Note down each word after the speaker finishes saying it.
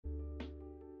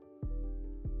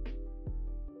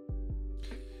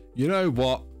You know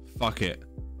what? Fuck it.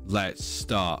 Let's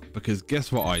start. Because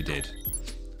guess what I did?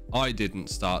 I didn't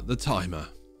start the timer.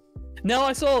 No,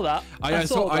 I saw that.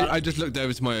 I just looked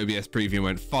over to my OBS preview and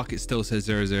went, fuck, it still says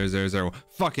 0000.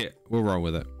 Fuck it. We'll roll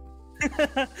with it.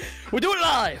 We're doing it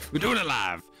live. We're doing it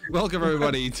live. Welcome,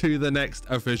 everybody, to the next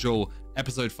official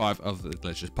episode 5 of the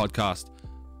Glitchless Podcast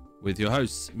with your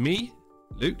hosts, me,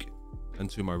 Luke, and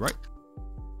to my right.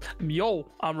 Yo,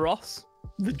 I'm Ross,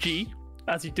 the G,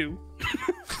 as you do.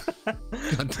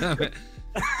 God damn it.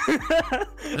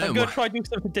 I'm going to try to do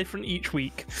something different each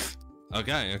week.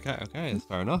 Okay. That's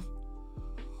fair enough.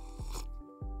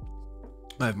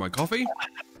 I have my coffee.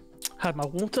 Had my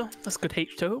water. That's good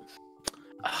H2O.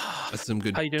 That's some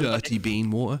good doing, dirty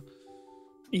bean water.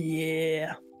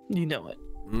 Yeah, you know it.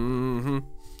 Mm-hmm.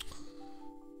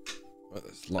 Well,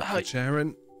 let's lock the chair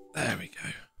in. There we go.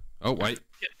 Oh, wait.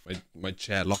 My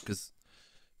chair locker's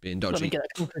being dodgy. Let me get a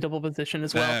comfortable position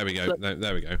as well. There we go.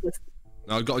 There we go.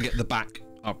 Now I've got to get the back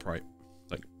upright.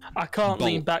 Like, I can't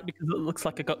lean back because it looks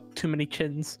like I got too many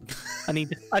chins. I need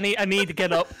to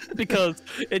get up because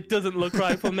it doesn't look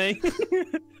right for me.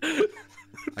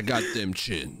 I got them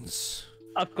chins.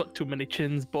 I've got too many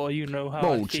chins, boy. You know how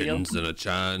More I feel. chins than a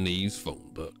Chinese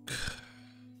phone book.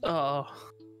 Oh,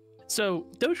 so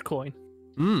Dogecoin.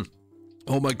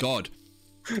 Oh my god.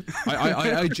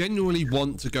 I genuinely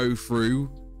want to go through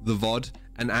the VOD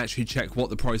and actually check what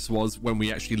the price was when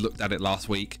we actually looked at it last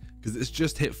week, because it's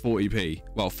just hit 40p.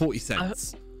 Well, 40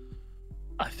 cents.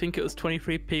 I think it was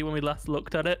 23p when we last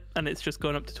looked at it, and it's just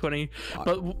gone up to 20.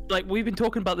 But like, we've been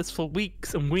talking about this for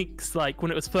weeks and weeks, like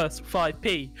when it was first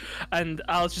 5p, and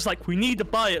I was just like, we need to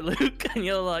buy it, Luke, and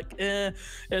you're like,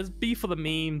 it's B for the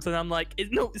memes, and I'm like,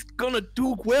 no, it's gonna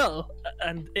do well,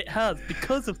 and it has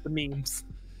because of the memes.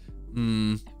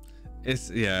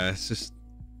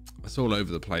 It's all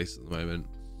over the place at the moment.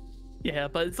 Yeah,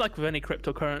 but it's like with any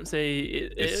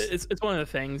cryptocurrency, it's one of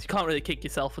the things you can't really kick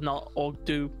yourself for not or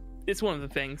do. It's one of the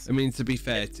things. I mean, to be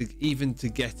fair, to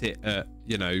get it at,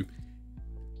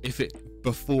 if it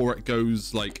before it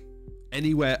goes like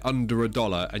anywhere under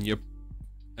 $1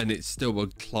 and it's still a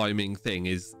climbing thing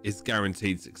is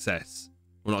guaranteed success.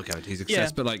 Well, not guaranteed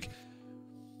success, but like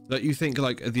you think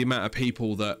like the amount of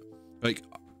people that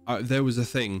there was a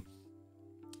thing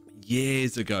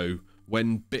years ago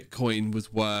when Bitcoin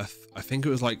was worth, I think it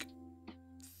was like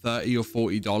 $30 or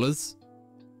 $40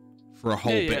 for a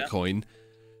whole Bitcoin.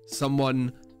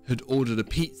 Someone had ordered a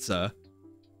pizza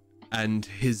and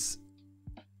he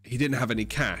didn't have any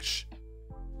cash.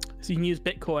 So you can use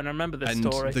Bitcoin. I remember this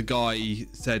story. And the guy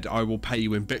said, I will pay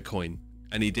you in Bitcoin.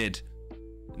 And he did.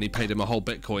 And he paid him a whole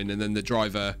Bitcoin. And then the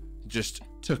driver just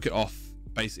took it off.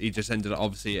 Basically, it ended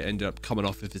up coming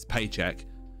off of his paycheck.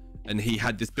 And he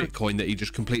had this Bitcoin that he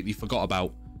just completely forgot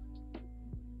about.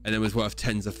 And it was worth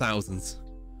tens of thousands.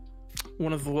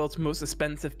 One of the world's most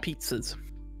expensive pizzas.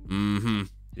 Mm-hmm.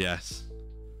 Yes.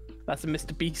 That's a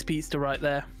Mr. Beast pizza right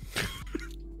there.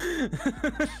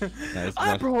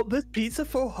 I brought this pizza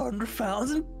for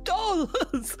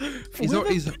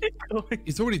 $100,000.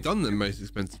 He's already done the most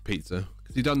expensive pizza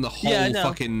because he done the whole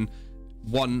fucking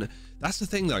one. That's the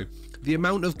thing though. The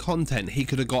amount of content he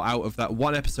could have got out of that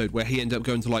one episode where he ended up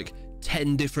going to like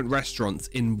 10 different restaurants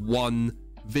in one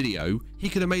video. He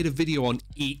could have made a video on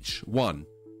each one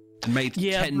and made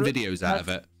 10 videos out of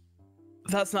it.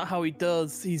 That's not how he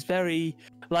does. He's very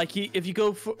like if you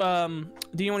go for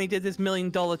do you know when he did this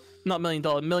million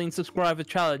subscriber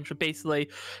challenge where basically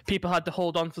people had to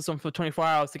hold on for something for 24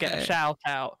 hours to get a shout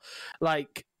out.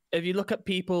 Like if you look at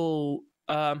people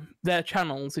their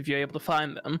channels, if you're able to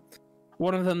find them,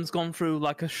 one of them's gone through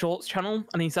like a shorts channel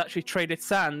and he's actually traded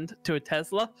sand to a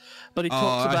Tesla, but he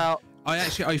talks about I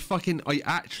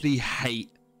actually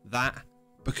hate that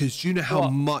because you know how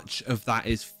much of that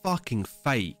is fucking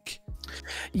fake.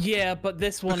 Yeah, but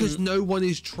this one because no one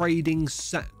is trading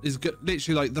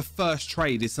literally like the first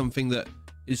trade is something that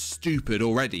is stupid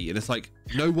already, and it's like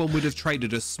no one would have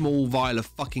traded a small vial of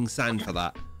fucking sand for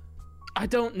that. I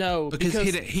don't know because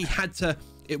he had to.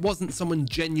 It wasn't someone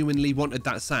genuinely wanted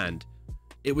that sand.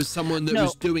 It was someone that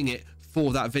was doing it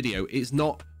for that video. It's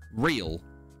not real.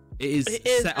 It is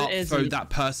set up so that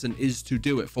person is to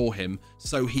do it for him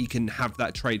so he can have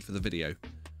that trade for the video.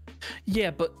 Yeah,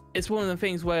 but it's one of the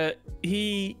things where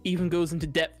he even goes into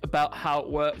depth about how it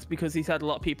works because he's had a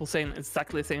lot of people saying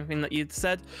exactly the same thing that you'd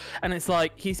said. And it's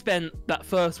like he spent that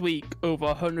first week over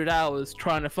 100 hours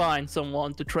trying to find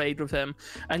someone to trade with him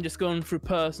and just going through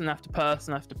person after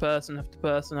person after person after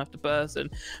person after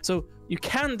person. So you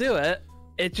can do it.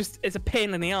 It's a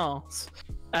pain in the arse.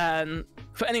 And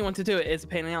for anyone to do it, it's a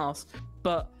pain in the arse.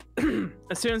 But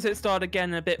as soon as it started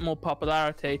getting a bit more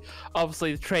popularity,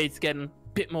 obviously the trade's getting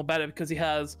bit more better because he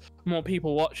has more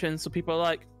people watching. So people are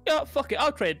like, yeah, fuck it,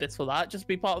 I'll trade this for that, just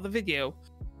be part of the video.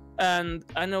 And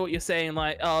I know what you're saying,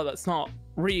 like, oh, that's not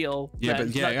real. Yeah, then.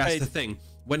 but yeah, that's the thing.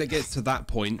 When it gets to that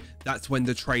point, that's when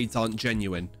the trades aren't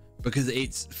genuine, because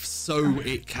it's so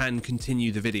it can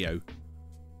continue the video.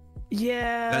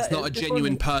 Yeah, that's not a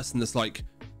genuine person that's like,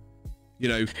 you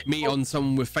know, me on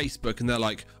someone with Facebook and they're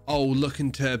like, oh,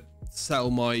 looking to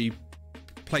sell my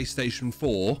PlayStation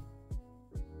 4,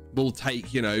 will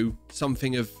take, you know,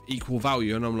 something of equal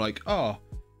value, and I'm like, oh,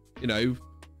 you know,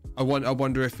 I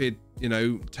wonder if it, you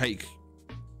know, take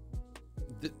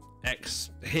the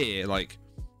X here, like,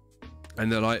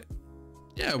 and they're like,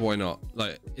 yeah, why not?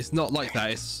 Like, it's not like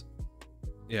that. It's,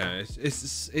 yeah,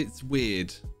 it's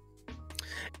weird.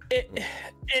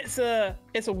 It's a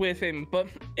weird thing, but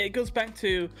it goes back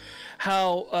to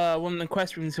how one of the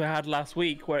questions we had last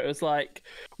week, where it was like,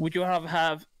 would you rather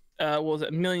have what was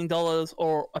it, $1 million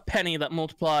or a penny that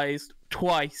multiplies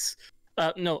twice?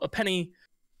 No,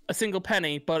 a single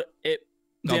penny, but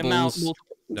the amount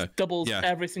doubles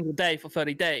every single day for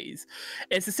 30 days.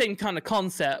 It's the same kind of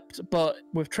concept, but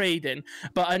with trading.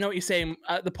 But I know what you're saying.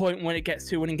 At the point when it gets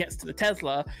to the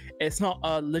Tesla, it's not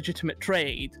a legitimate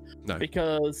trade. No,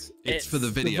 because it's for the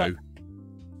video.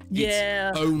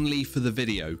 It's only for the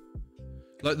video.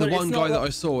 Like the one guy that I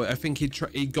saw, I think he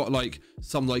got like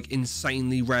some like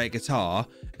insanely rare guitar,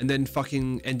 and then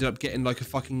fucking ended up getting like a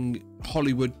fucking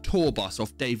Hollywood tour bus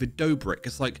off David Dobrik.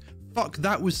 It's like, fuck,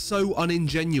 that was so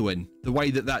uningenuine, the way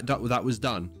that was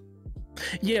done.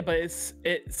 Yeah, but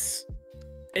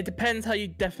it depends how you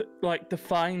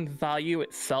define value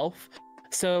itself.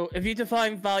 So if you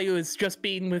define value as just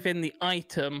being within the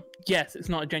item, yes, it's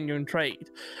not a genuine trade.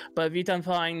 But if you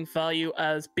define value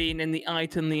as being in the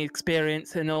item, the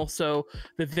experience, and also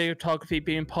the videography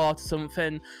being part of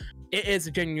something, it is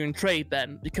a genuine trade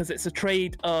then, because it's a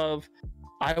trade of,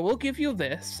 I will give you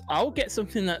this, I will get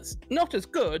something that's not as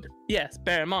good, yes,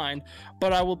 bear in mind,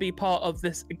 but I will be part of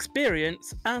this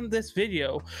experience and this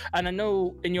video. And I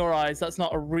know in your eyes that's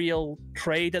not a real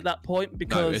trade at that point,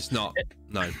 because... No, it's not.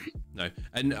 No.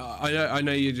 And I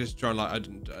know you're just trying, like,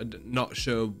 I'm not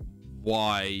sure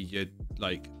why you're,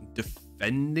 like,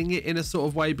 defending it in a sort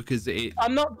of way, because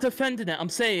I'm not defending it, I'm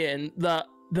saying that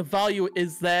the value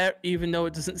is there, even though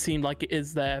it doesn't seem like it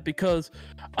is there, because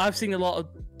I've seen a lot of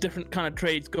different kind of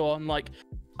trades go on. Like,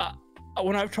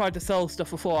 when I've tried to sell stuff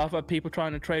before, I've had people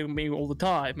trying to trade with me all the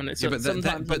time, and it's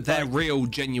but they're real,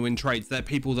 genuine trades. They're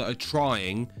people that are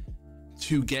trying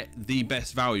to get the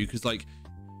best value, because like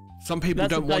some people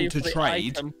don't want to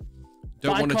trade,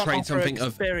 something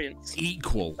of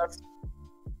equal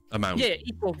amount. Yeah,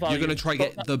 equal value. You're going to try to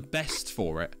get the best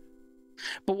for it.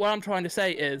 But what I'm trying to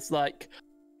say is, like,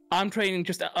 I'm trading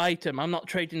just an item. I'm not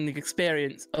trading the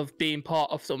experience of being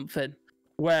part of something,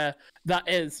 where that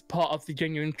is part of the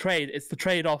genuine trade. It's the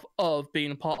trade-off of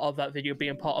being a part of that video,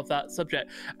 being part of that subject.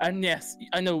 And yes,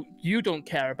 I know you don't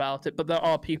care about it, but there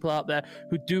are people out there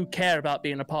who do care about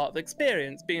being a part of the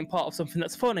experience, being part of something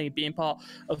that's funny, being part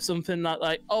of something that,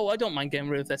 like, oh, I don't mind getting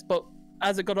rid of this. But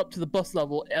as it got up to the bus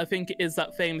level, I think it is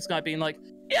that famous guy being like,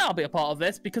 yeah, I'll be a part of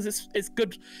this because it's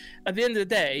good. At the end of the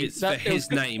day, it's for his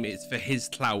name, it's for his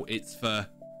clout, it's for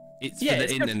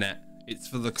the internet, it's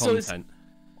for the content.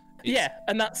 Yeah,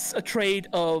 and that's a trade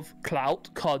of clout,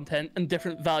 content, and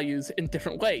different values in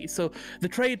different ways. So the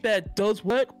trade there does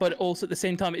work, but also at the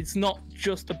same time, it's not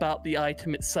just about the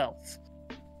item itself.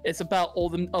 It's about all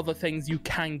the other things you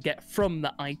can get from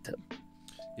the item.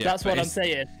 Yeah, that's what I'm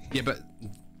saying. Yeah, but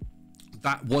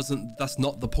that's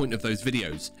not the point of those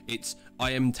videos. It's,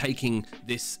 I am taking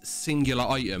this singular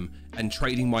item and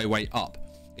trading my way up.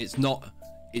 It's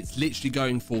literally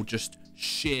going for just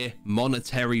sheer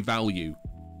monetary value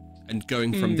and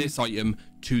going from this item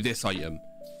to this item.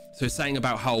 So saying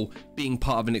about how being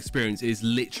part of an experience is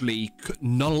literally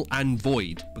null and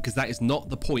void, because that is not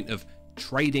the point of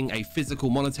trading a physical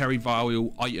monetary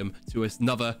value item to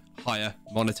another higher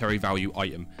monetary value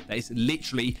item. That is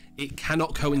literally, it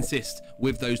cannot coexist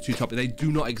with those two topics. They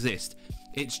do not exist.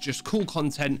 It's just cool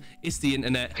content. It's the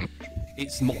internet.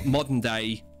 It's modern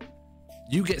day.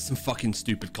 You get some fucking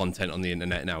stupid content on the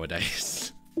internet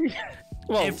nowadays.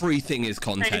 Well, everything is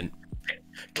content.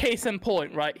 Case in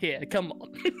point right here, come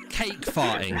on. Cake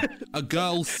farting. A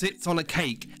girl sits on a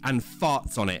cake and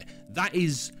farts on it. That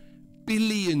is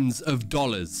billions of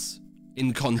dollars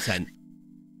in content.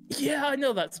 Yeah, I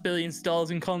know that's billions of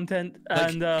dollars in content,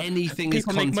 like, and anything is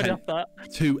content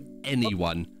to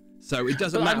anyone. So it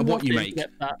doesn't matter what you make.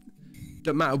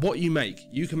 Doesn't matter what you make.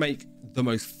 You can make the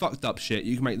most fucked up shit.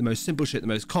 You can make the most simple shit, the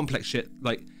most complex shit.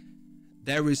 Like,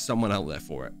 there is someone out there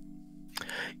for it.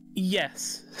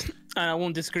 Yes, and I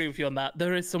won't disagree with you on that.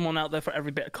 There is someone out there for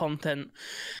every bit of content.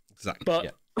 Exactly. But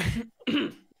yeah.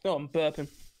 oh, I'm burping.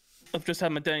 I've just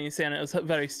had my dinner, and it was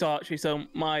very starchy, so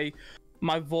my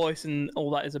voice and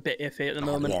all that is a bit iffy at the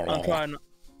moment. I'm trying.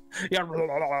 Yeah,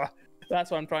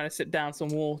 that's why I'm trying to sit down some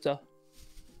water.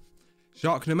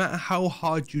 Shark, no matter how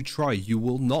hard you try, you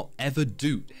will not ever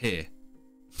doot here.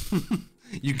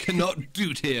 You cannot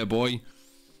doot here, boy.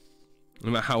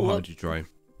 No matter how hard you try.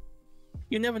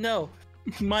 You never know.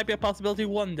 Might be a possibility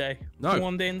one day. No.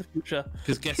 One day in the future.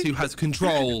 Because guess who has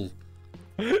control?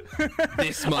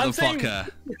 This motherfucker.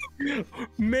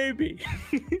 Maybe.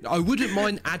 I wouldn't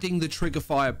mind adding the trigger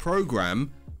fire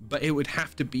program, but it would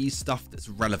have to be stuff that's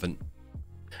relevant.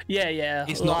 Yeah.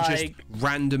 It's not just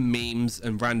random memes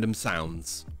and random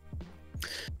sounds.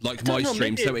 Like my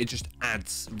stream, so it just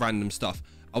adds random stuff.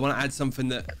 I want to add something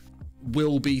that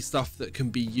will be stuff that can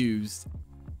be used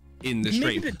in the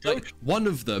stream. Like one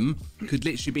of them could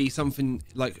literally be something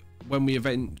like when we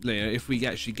eventually, if we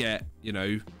actually get, you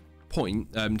know,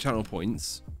 channel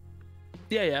points.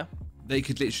 Yeah. They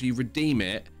could literally redeem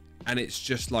it, and it's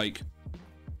just like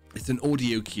it's an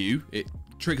audio cue. It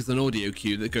triggers an audio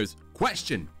cue that goes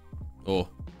question or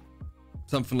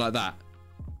something like that.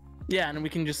 Yeah, and we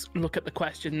can just look at the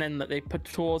question then that they put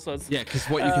towards us. Yeah, because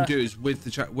what you can do is with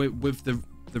the with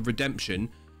the redemption,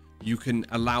 you can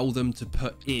allow them to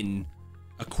put in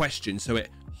a question, so it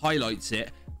highlights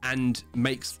it and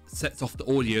sets off the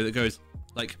audio that goes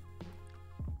like,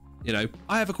 you know,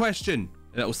 I have a question,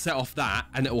 and it will set off that,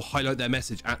 and it will highlight their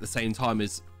message at the same time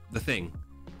as the thing.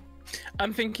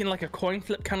 I'm thinking like a coin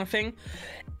flip kind of thing,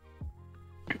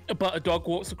 but a dog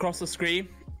walks across the screen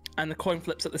and the coin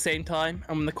flips at the same time,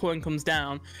 and when the coin comes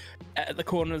down at the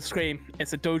corner of the screen,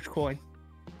 it's a Dogecoin.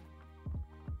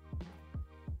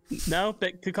 No,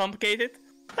 bit too complicated.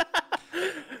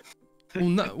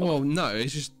 Well, no,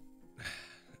 it's just,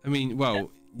 I mean, well,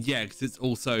 yeah, because it's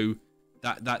also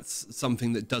that's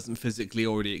something that doesn't physically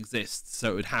already exist,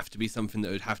 so it would have to be something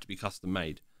that would have to be custom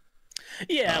made.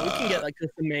 Yeah, we can get like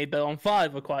custom made, but on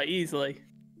Fiverr quite easily.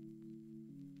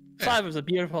 Fiverr's a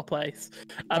beautiful place.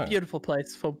 A beautiful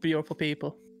place for beautiful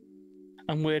people.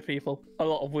 And weird people. A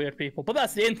lot of weird people. But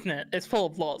that's the internet. It's full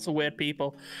of lots of weird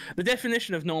people. The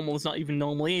definition of normal is not even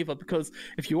normal either, because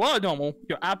if you are normal,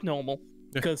 you're abnormal.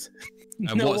 Because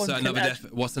and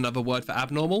what's another word for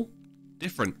abnormal?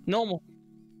 Different. Normal.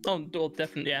 Oh, well,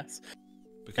 different, yes.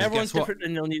 Because everyone's different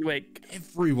and you'll need to wake.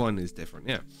 Everyone is different,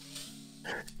 yeah.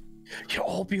 You're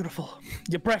all beautiful.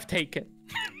 You're breathtaking.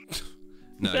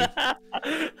 No.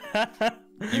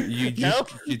 You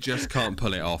just can't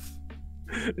pull it off.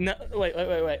 No, wait.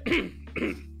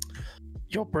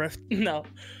 Your breath. No.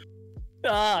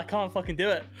 I can't fucking do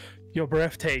it. You're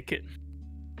breathtaking.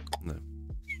 No.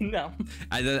 No.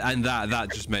 And that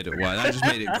just made it worse. That just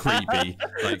made it creepy.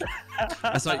 Like,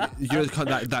 it's like you're kind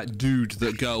of that dude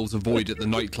that girls avoid at the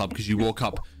nightclub because you walk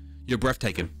up, you're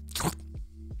breathtaking.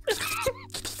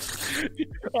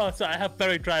 Oh, sorry, I have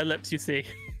very dry lips, you see.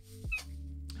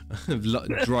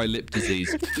 Dry lip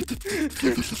disease.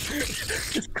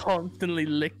 Just constantly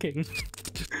licking.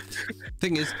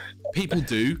 Thing is, people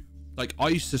do. Like, I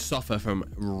used to suffer from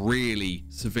really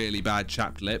severely bad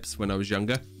chapped lips when I was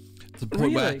younger. To the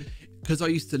point where, because I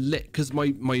used to lick, because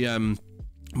my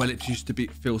lips used to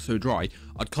feel so dry,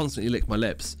 I'd constantly lick my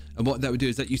lips, and what that would do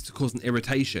is that used to cause an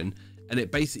irritation, and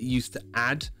it basically used to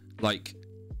add like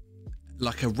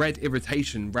a red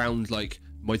irritation round like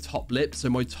my top lip. So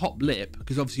my top lip,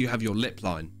 because obviously you have your lip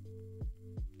line,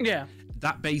 yeah,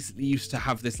 that basically used to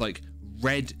have this like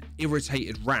red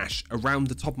irritated rash around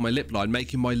the top of my lip line,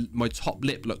 making my top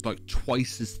lip look like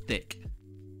twice as thick.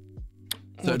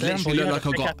 So it literally looked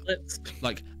like I got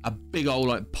like a big old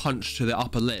like punch to the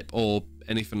upper lip or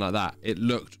anything like that. It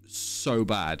looked so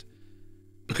bad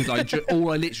because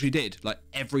all I literally did like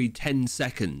every 10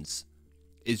 seconds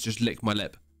is just lick my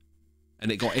lip,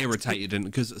 and it got irritated, and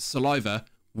because saliva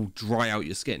will dry out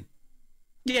your skin.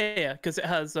 Yeah, because it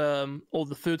has all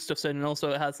the food stuff in, and also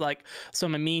it has like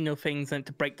some amino things in it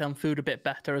to break down food a bit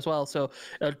better as well, so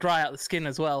it'll dry out the skin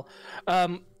as well.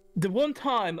 The one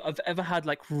time I've ever had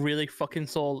like really fucking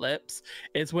sore lips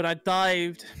is when I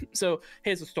dived. So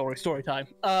here's a story time.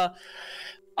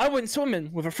 I went swimming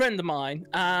with a friend of mine,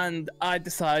 and I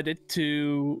decided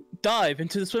to dive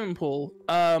into the swimming pool.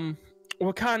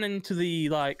 We're kind of into the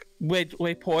like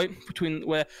midway point between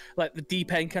where like the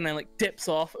deep end kind of like dips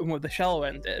off and where the shallow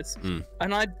end is.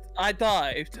 And I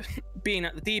dived, being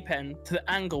at the deep end, to the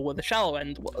angle where the shallow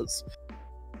end was.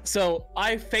 So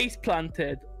I face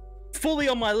planted fully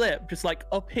on my lip, just like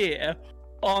up here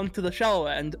onto the shallow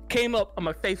end, came up, and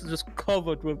my face was just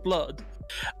covered with blood.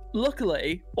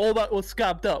 Luckily, all that was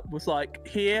scabbed up was like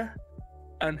here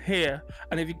and here.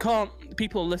 And if you can't,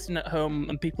 people listening at home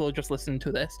and people are just listening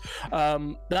to this,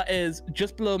 that is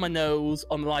just below my nose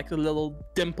on like a little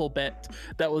dimple bit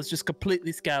that was just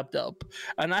completely scabbed up.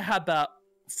 And I had that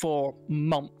for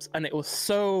months, and it was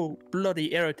so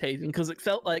bloody irritating because it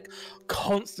felt like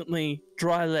constantly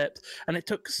dry lips, and it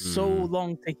took so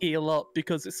long to heal up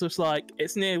because it's just like,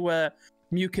 it's near where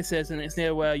mucus is and it's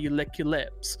near where you lick your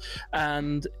lips,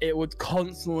 and it would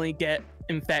constantly get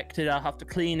infected. I'll have to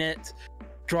clean it,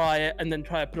 dry it, and then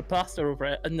try to put a plaster over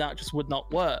it, and that just would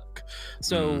not work.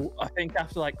 So I think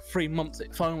after like 3 months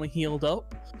it finally healed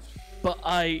up. But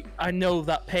I know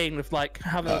that pain with like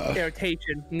having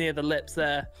irritation near the lips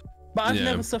there. But I've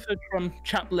never suffered from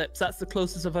chapped lips. That's the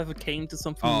closest I've ever came to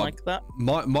something like that.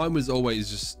 Mine was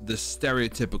always just the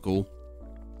stereotypical,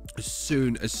 as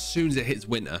soon as it hits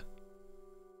winter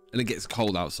and it gets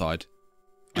cold outside,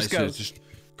 I just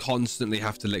constantly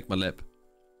have to lick my lip.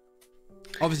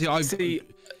 Obviously, I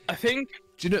think.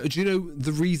 Do you know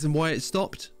the reason why it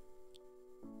stopped?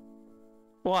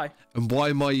 Why? And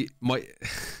why my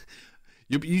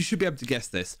you should be able to guess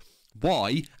this.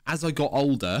 Why, as I got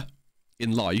older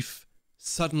in life,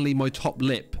 suddenly my top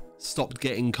lip stopped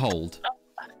getting cold.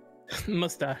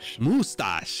 Mustache. Ooh.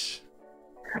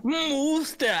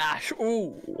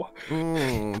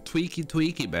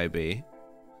 Tweaky, baby.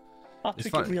 It's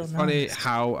funny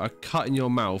how a cut in your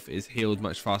mouth is healed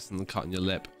much faster than a cut in your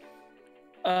lip.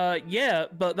 Yeah,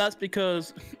 but that's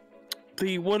because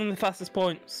one of the fastest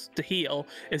points to heal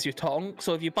is your tongue.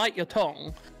 So if you bite your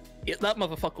tongue, that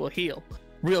motherfucker will heal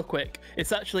real quick.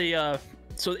 It's actually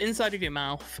so the inside of your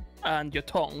mouth and your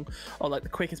tongue are like the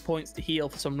quickest points to heal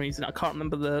for some reason. I can't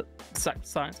remember the exact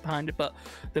science behind it, but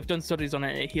they've done studies on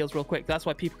it and it heals real quick. That's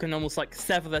why people can almost like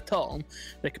sever their tongue.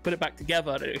 They can put it back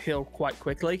together and it'll heal quite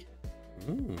quickly.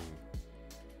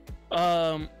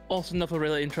 Also another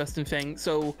really interesting thing,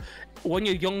 so when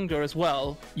you're younger as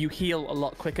well, you heal a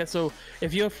lot quicker. So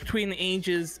if you're between the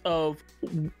ages of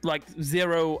like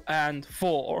 0 and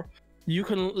 4, you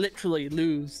can literally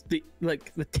lose the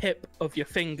tip of your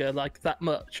finger like that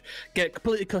much, get it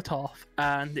completely cut off,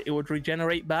 and it would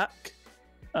regenerate back,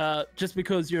 just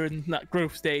because you're in that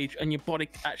growth stage and your body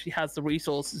actually has the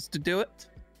resources to do it.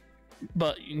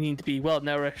 But you need to be well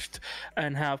nourished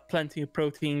and have plenty of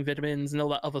protein, vitamins, and all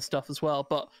that other stuff as well.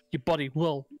 But your body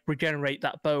will regenerate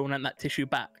that bone and that tissue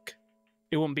back.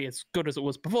 It won't be as good as it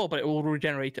was before, but it will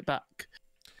regenerate it back.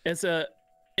 It's a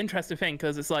interesting thing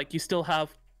because it's like you still have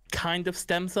kind of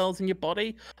stem cells in your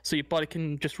body, so your body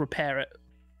can just repair it.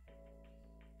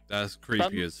 That's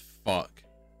creepy as fuck.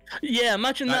 Yeah,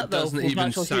 imagine that though. Doesn't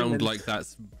even sound like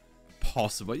that's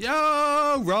possible.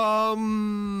 Yo,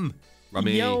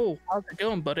 Rummy. Yo, how's it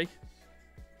going, buddy?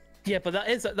 Yeah, but that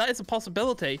is a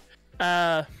possibility.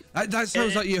 That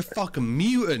sounds like you're a fucking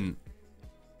mutant.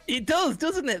 It does,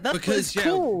 doesn't it? That's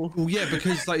cool. Well, yeah,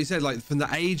 because like you said, like from the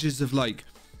ages of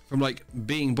from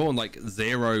being born like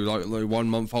 0, like 1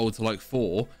 month old to like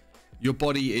 4, your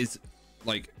body is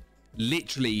like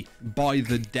literally by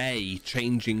the day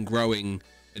changing, growing,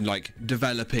 and like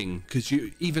developing. Because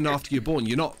even after you're born,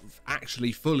 you're not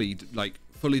actually fully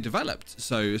developed,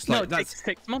 so it's like it takes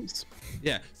 6 months.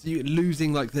 Yeah, so you're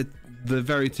losing like the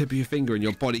very tip of your finger, and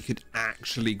your body could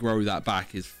actually grow that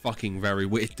back is fucking very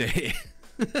weird to hear.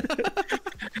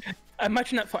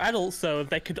 Imagine that for adults though,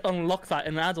 they could unlock that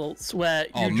in adults where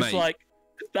you're just like,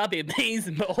 that'd be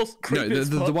amazing, but also creepy. No,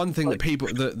 the one thing that people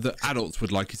the adults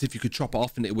would like is if you could chop it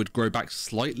off and it would grow back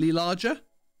slightly larger.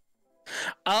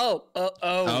 You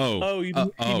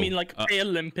mean like the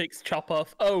Olympics chop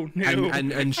off? Oh no.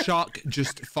 And Shark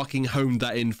just fucking honed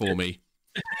that in for me.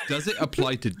 Does it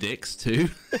apply to dicks too?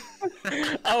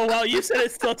 Oh well, you said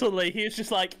it subtly. He was just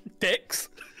like, dicks.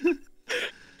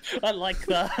 I like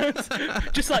that.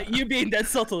 Just like you being dead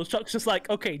subtle. Shark's just like,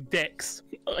 okay, dicks.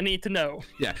 I need to know.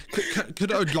 Yeah.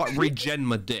 Could I like regen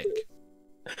my dick?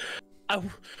 I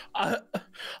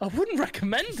wouldn't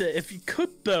recommend it if you could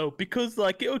though, because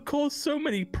like it would cause so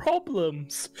many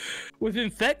problems with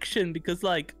infection, because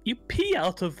like you pee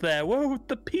out of there. Where would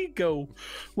the pee go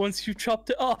once you chopped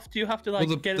it off? Do you have to like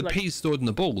get it? The pee's stored in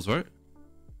the balls, right?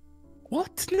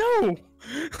 What? No.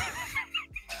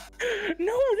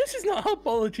 No, this is not how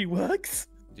biology works.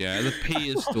 Yeah, the pee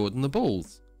is stored in the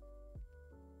balls.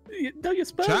 No, your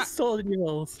sperm is stored in your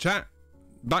balls. Chat.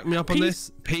 Back me up on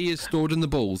this. Pee is stored in the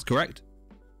balls, correct?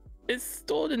 It's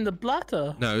stored in the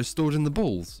bladder. No, it's stored in the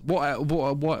balls.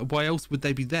 Why else would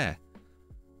they be there?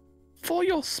 For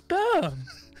your sperm.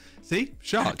 See?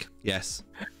 Shark. Yes.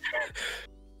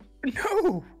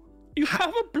 No. You have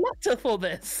a bladder for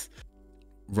this.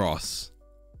 Ross.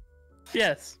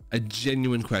 Yes. A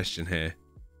genuine question here.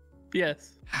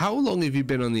 Yes. How long have you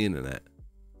been on the internet?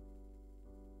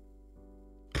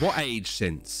 What age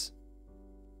since?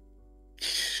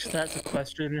 That's a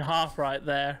question and a half right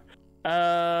there. Are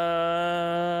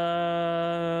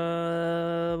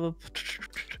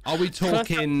we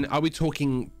talking? Are we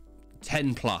talking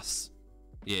 10 plus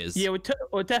years? Yeah,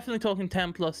 we're definitely talking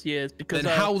 10 plus years because.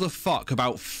 Then how the fuck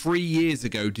about 3 years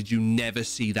ago did you never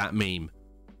see that meme?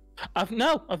 I've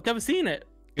never seen it.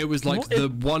 It was like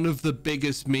one of the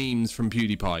biggest memes from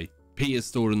PewDiePie. Peter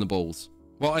stored in the balls.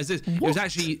 Well, it was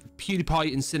actually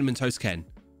PewDiePie and Cinnamon Toast Ken.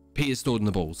 Peter stored in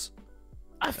the balls.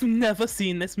 I've never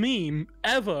seen this meme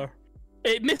ever.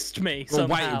 It missed me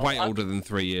somehow. Well, way older than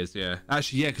 3 years, yeah.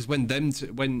 Actually, yeah, because when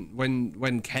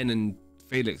Ken and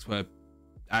Felix were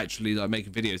actually like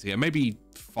making videos here, maybe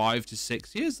 5 to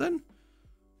 6 years then.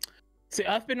 See,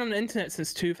 I've been on the internet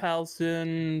since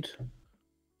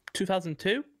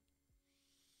 2002.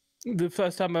 The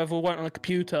first time I ever went on a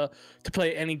computer to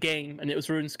play any game, and it was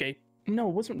RuneScape. No,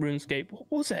 it wasn't RuneScape.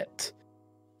 What was it?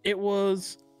 It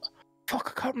was...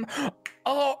 Fuck, I can't remember.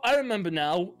 Oh, I remember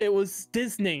now. It was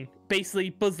Disney. Basically,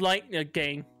 Buzz Lightyear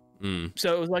game.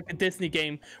 So it was like a Disney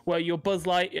game where you're Buzz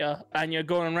Lightyear and you're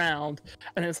going around,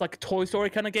 and it's like a Toy Story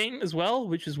kind of game as well,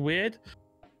 which is weird.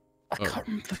 I can't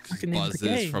remember the fucking name of the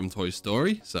game. Buzz is from Toy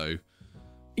Story, so...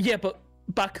 Yeah, but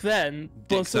back then,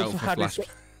 Buzz also had his...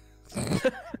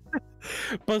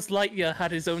 Buzz Lightyear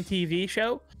had his own TV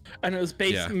show, and it was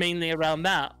based mainly around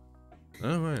that.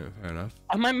 Oh, right, fair enough.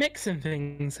 Am I mixing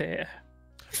things here?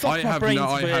 I have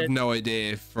no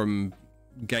idea from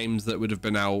games that would have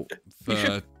been out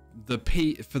for the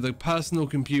personal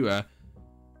computer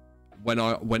when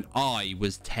I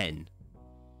was 10.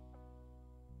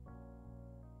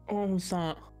 What was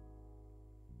that?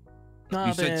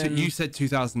 You said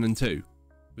 2002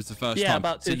 was the first time.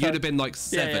 So you'd have been like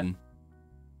 7. Yeah.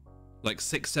 Like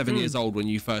 6, 7 years old when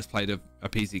you first played a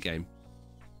PC game.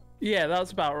 Yeah,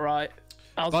 that's about right.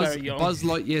 I was very young. Buzz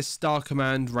Lightyear Star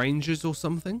Command Rangers or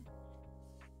something?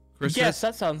 Yes,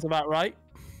 that sounds about right.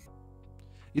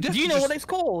 Do you know what it's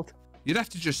called? You'd have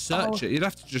to just search it. You'd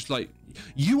have to just like...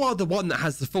 You are the one that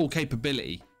has the full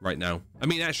capability right now. I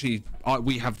mean, actually,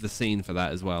 we have the scene for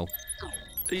that as well.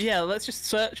 Yeah, let's just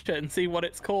search it and see what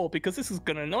it's called, because this is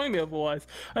going to annoy me otherwise.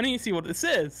 I need to see what this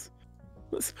is.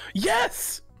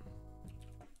 Yes!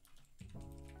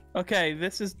 Okay,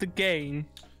 this is the game.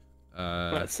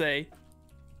 Let's see.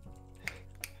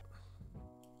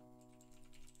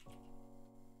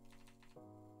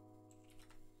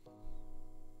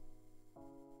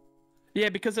 Yeah,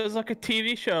 because there was like a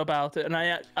TV show about it, and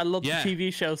I loved the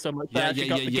TV show so much that I actually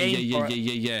got the game for it.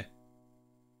 Yeah.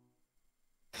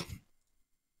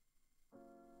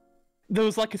 There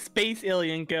was like a space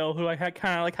alien girl who I had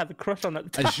kind of like had a crush on at the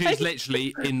time. And she's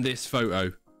literally in this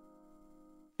photo.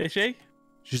 Is she?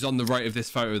 She's on the right of this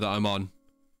photo that I'm on.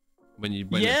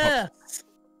 Yes.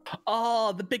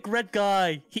 Oh, the big red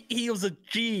guy. He was a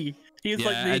G. He was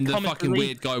like and the fucking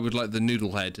weird guy with like the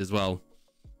noodle head as well.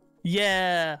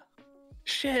 Yeah.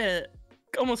 Shit.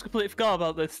 Almost completely forgot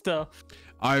about this stuff.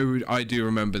 I do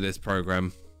remember this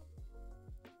program.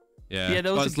 Yeah.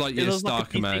 There was Buzz Lightyear Star like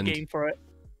a Command PC game for it.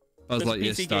 Buzz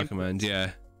Lightyear Star Command.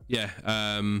 Yeah. Here.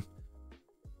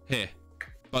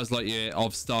 Buzz Lightyear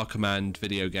of Star Command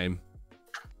video game.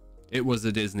 It was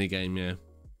a Disney game, yeah.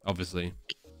 Obviously.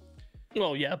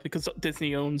 Well, yeah, because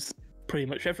Disney owns pretty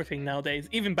much everything nowadays.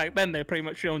 Even back then, they pretty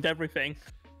much owned everything.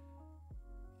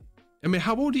 I mean,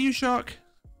 how old are you, Shark?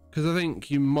 Because I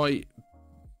think you might...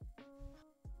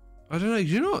 I don't know,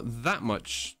 you're not that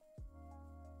much...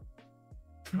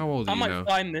 How old are you now? I might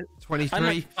find this. 23? I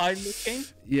might find this game.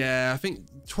 Yeah, I think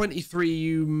 23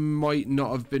 you might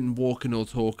not have been walking or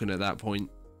talking at that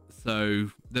point. So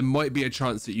there might be a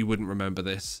chance that you wouldn't remember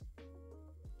this.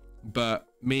 But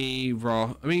me,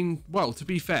 Ross... I mean, well, to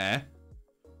be fair,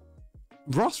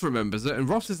 Ross remembers it, and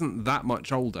Ross isn't that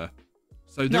much older.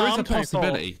 So there is a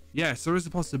possibility. Yes, there is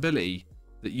a possibility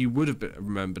that you would have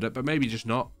remembered it, but maybe just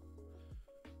not.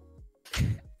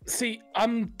 See,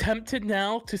 I'm tempted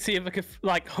now to see if I could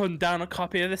like hunt down a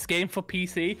copy of this game for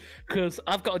PC, because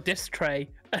I've got a disc tray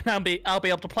and I'll be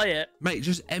able to play it. Mate,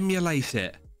 just emulate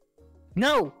it.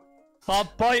 No,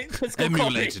 I'll buy it.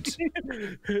 Emulated.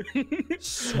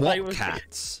 SWAT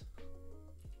cats.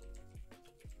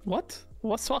 What?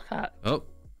 What's SWAT cat? Oh.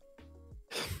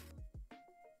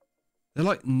 They're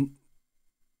like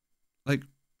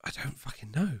I don't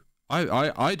fucking know.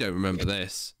 I don't remember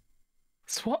this.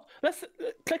 SWAT. Let's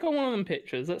click on one of them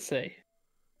pictures. Let's see.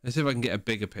 Let's see if I can get a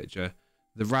bigger picture.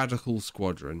 The Radical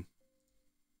Squadron.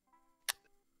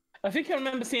 I think I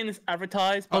remember seeing this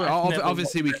advertised. But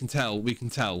obviously we can tell. We can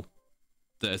tell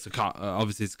that it's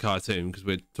obviously it's a cartoon because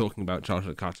we're talking about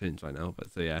childhood cartoons right now.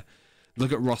 But so yeah,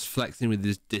 Look at Ross flexing with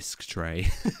his disc tray.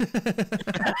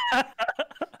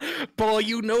 Boy,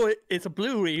 you know it. It's a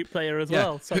Blu-ray player as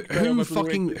well. So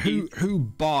Who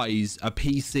buys a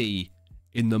PC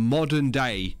in the modern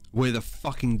day with a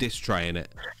fucking disc tray in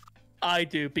it? I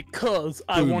do, because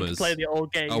I want to play the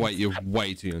old games. Oh wait, you're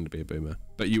way too young to be a boomer,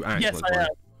 but you act like one. I am.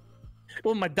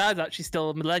 Well, my dad's actually still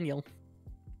a millennial.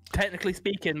 Technically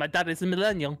speaking, my dad is a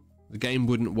millennial. The game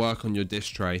wouldn't work on your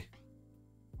disc tray.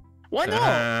 Why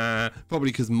not?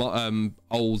 Probably because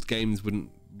old games wouldn't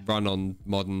run on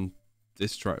modern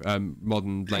disc tray,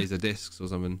 modern laser discs or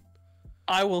something.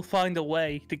 I will find a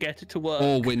way to get it to work.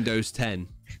 Or Windows 10.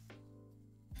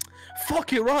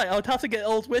 Fuck, you're right. I would have to get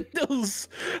old Windows.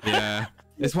 Yeah,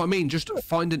 that's what I mean. Just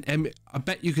find an I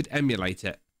bet you could emulate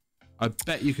it. I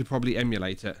bet you could probably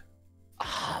emulate it.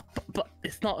 But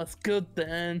it's not as good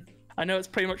then. I know it's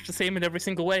pretty much the same in every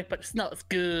single way, but it's not as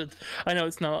good. I know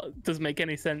it's not. It doesn't make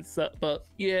any sense, but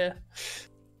yeah.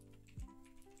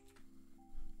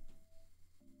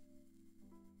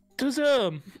 Does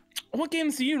what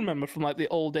games do you remember from like the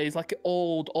old days, like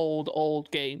old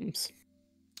games?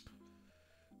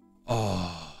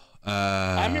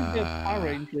 I remember the Power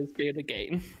Rangers being a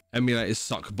game. Emulators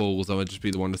suck balls. I would just be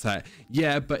the one to say it.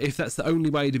 Yeah, but if that's the only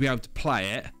way to be able to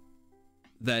play it,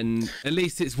 then at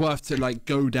least it's worth to like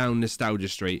go down nostalgia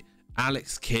street.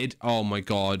 Alex Kidd, oh my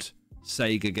god,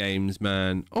 Sega games,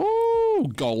 man. Oh,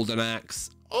 Golden Axe.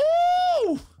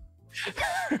 Oh,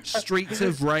 Streets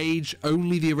of Rage,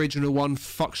 only the original one.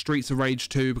 Fuck Streets of Rage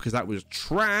 2 because that was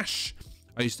trash.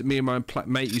 Me and my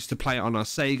mate used to play it on our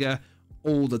Sega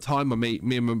all the time. Me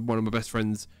and one of my best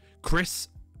friends, Chris,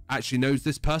 actually knows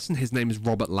this person. His name is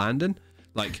Robert Landon.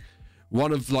 Like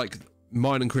one of like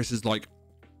mine and Chris's like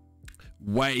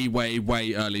way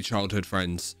early childhood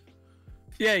friends.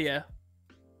 Yeah.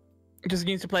 Just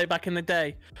used to play back in the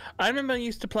day. I remember I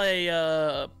used to play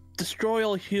Destroy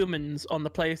All Humans on the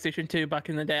PlayStation 2 back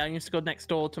in the day. I used to go next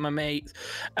door to my mates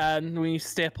and we used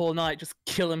to stay up all night just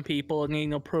killing people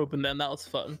and probing them. That was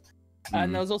fun.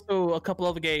 And there was also a couple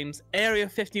other games. Area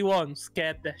 51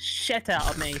 scared the shit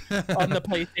out of me on the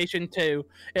PlayStation 2.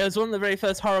 It was one of the very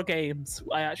first horror games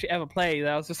I actually ever played.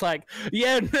 I was just like,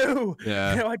 no,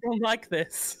 I don't like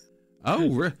this.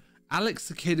 Oh, Alex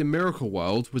the Kid in Miracle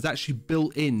World was actually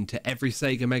built into every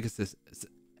Sega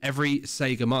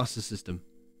Master System.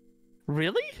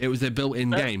 Really? It was a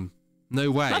built-in game. No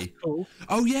way. That's cool.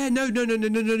 Oh yeah, no.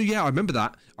 Yeah, I remember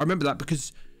that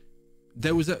because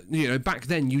there was back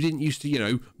then you didn't used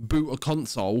to boot a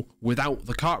console without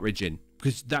the cartridge in,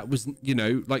 because that was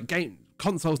like game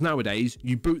consoles nowadays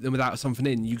you boot them without something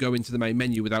in, you go into the main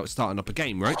menu without starting up a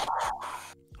game, right?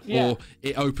 Yeah. Or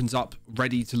it opens up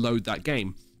ready to load that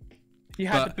game. You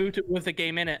had to boot it with the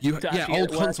game in it.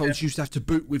 Old consoles used to have to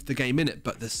boot with the game in it,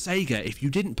 but the Sega, if you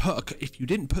didn't put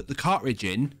the cartridge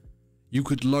in, you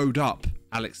could load up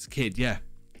Alex the Kid. Yeah,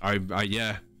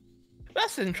 yeah.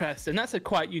 That's interesting. That's a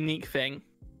quite unique thing.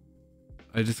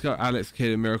 I just got Alex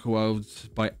Kidd in Miracle World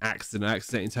by accident. I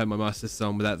accidentally turned my Master System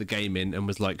on without the game in and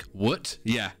was like, what?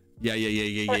 Yeah. That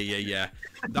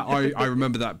I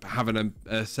remember that, having a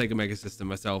Sega Mega System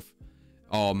myself.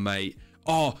 Oh mate.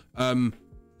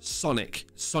 Sonic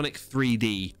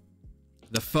 3D.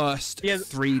 The first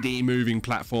 3D moving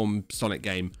platform Sonic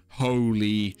game.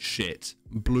 Holy shit.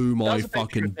 Blew my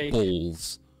fucking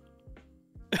balls.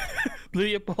 Blew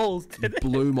your balls, did it?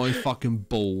 Blew my fucking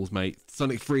balls, mate.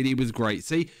 Sonic 3D was great.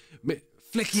 See?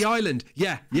 Flicky Island.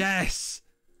 Yeah, yes.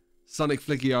 Sonic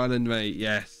Flicky Island, mate.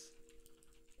 Yes.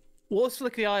 What's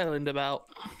Flicky Island about?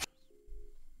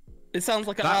 It sounds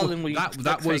like an island where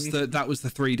that was the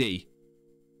 3D.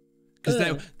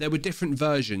 Because there were different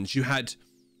versions. You had,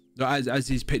 as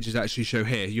these pictures actually show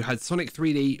here, you had Sonic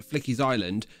 3D Flicky's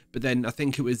Island, but then I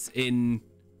think it was on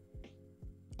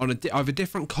either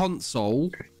different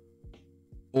console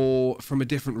or from a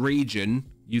different region.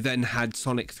 You then had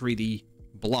Sonic 3D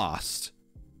Blast.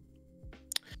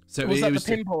 So was that the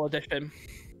pinball edition?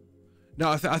 No,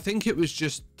 I think it was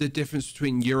just the difference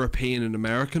between European and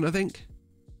American, I think,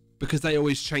 because they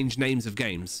always change names of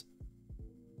games.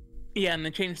 Yeah, and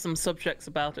they changed some subjects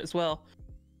about it as well.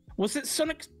 Was it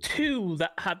Sonic 2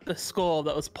 that had the score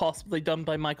that was possibly done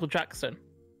by Michael Jackson?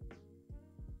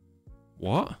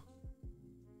 What?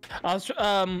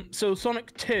 So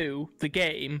Sonic 2, the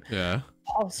game,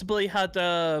 possibly had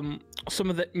some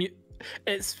of the...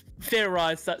 It's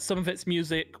theorized that some of its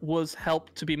music was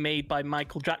helped to be made by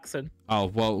Michael Jackson. Oh,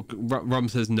 well, Rum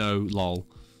says no, lol.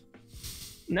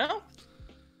 No?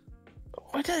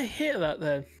 Why did I hear that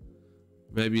then?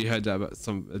 Maybe you heard that about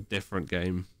a different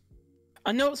game.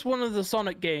 I know it's one of the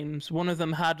Sonic games. One of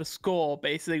them had a score,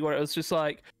 basically, where it was just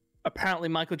like, apparently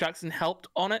Michael Jackson helped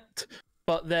on it,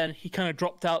 but then he kind of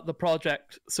dropped out the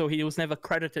project, so he was never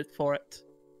credited for it.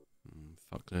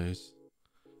 Fuck knows.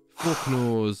 Fuck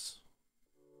knows.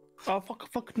 Oh,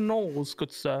 fuck knows,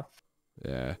 good sir.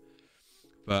 Yeah.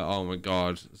 But, oh my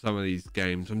god, some of these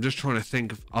games. I'm just trying to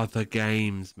think of other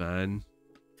games, man.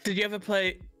 Did you have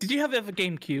ever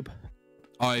GameCube?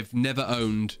 I've never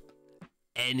owned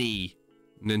any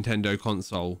Nintendo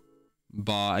console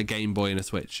bar a Game Boy and a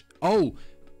Switch. Oh,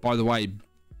 by the way,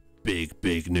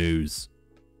 big news.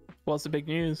 What's the big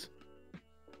news?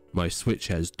 My Switch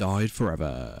has died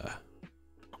forever.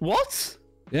 What?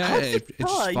 Yeah, it's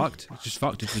just fucked. It's just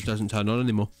fucked. It just doesn't turn on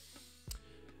anymore.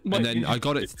 Wait, and then I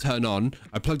got it to turn on.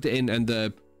 I plugged it in and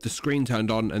the screen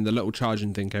turned on and the little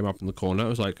charging thing came up in the corner. I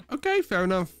was like, okay, fair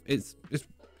enough. It's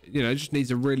you know, it just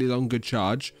needs a really long, good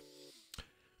charge.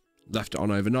 Left it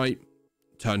on overnight,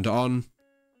 turned it on,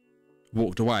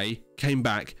 walked away, came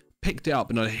back, picked it up,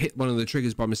 and I hit one of the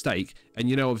triggers by mistake. And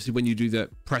you know, obviously when you do the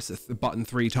press the button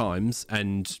 3 times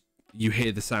and you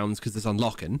hear the sounds because it's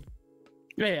unlocking.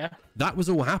 Yeah. That was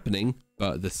all happening,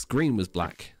 but the screen was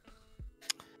black.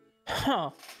 Huh.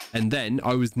 And then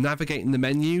I was navigating the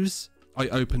menus. I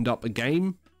opened up a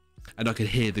game and I could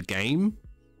hear the game.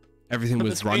 Everything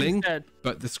was running,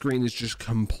 but the screen is just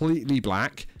completely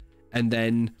black. And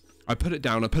then I put it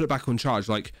down, I put it back on charge.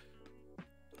 Like,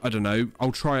 I don't know,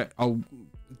 I'll try it. I'll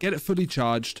get it fully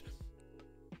charged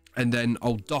and then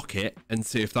I'll dock it and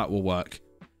see if that will work.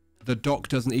 The dock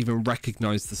doesn't even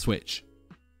recognize the Switch.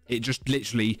 It just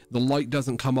literally, the light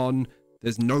doesn't come on.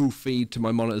 There's no feed to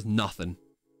my monitors, nothing.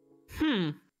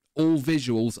 All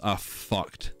visuals are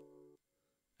fucked.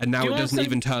 And now it doesn't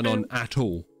even turn on at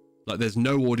all. Like, there's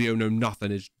no audio, no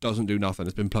nothing. It doesn't do nothing.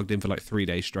 It's been plugged in for like 3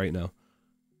 days straight now.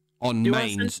 On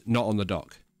mains, not on the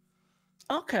dock.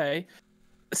 Okay.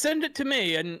 Send it to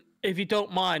me, and if you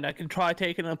don't mind, I can try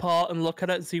taking it apart and look at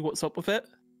it and see what's up with it.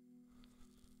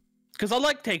 Because I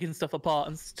like taking stuff apart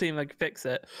and seeing if I can fix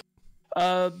it.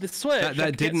 The Switch.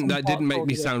 That didn't make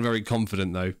me sound very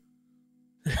confident though.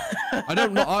 I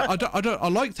don't know. I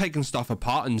like taking stuff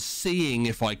apart and seeing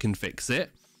if I can fix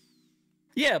it.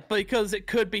 Yeah, because it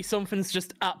could be something's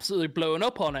just absolutely blowing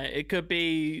up on it. It could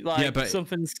be like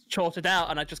something's shorted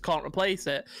out and I just can't replace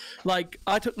it. Like,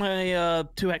 I took my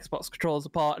 2 Xbox controllers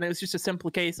apart and it was just a simple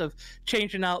case of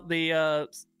changing out the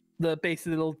basic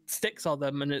little sticks on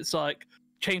them, and it's like,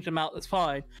 change them out, that's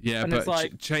fine. Yeah, and but it's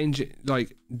like, change it,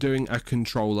 like doing a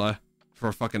controller for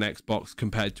a fucking Xbox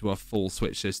compared to a full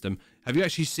Switch system. Have you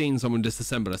actually seen someone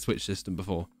disassemble a Switch system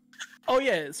before? Oh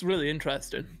yeah, it's really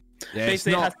interesting. Yeah,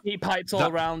 basically, it has heat pipes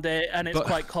all around it, and it's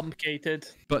quite complicated.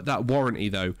 But that warranty,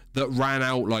 though, that ran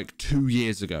out like 2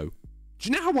 years ago. Do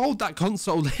you know how old that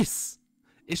console is?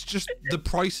 It's just the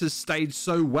price has stayed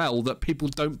so well that people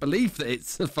don't believe that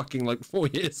it's fucking like 4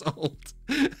 years old.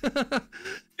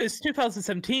 It's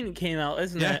 2017 it came out,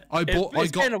 isn't it?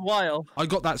 It's been a while. I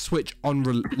got that Switch on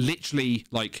literally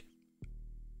like...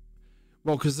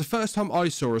 Well, because the first time I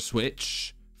saw a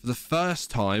Switch... For the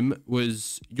first time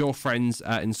was your friends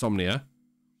at Insomnia.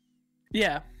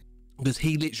 Yeah. Because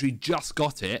he literally just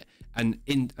got it and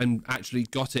actually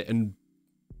got it and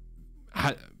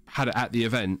had it at the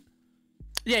event.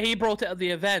 Yeah, he brought it at the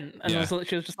event and it was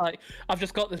literally just like, I've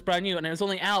just got this brand new, and it was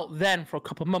only out then for a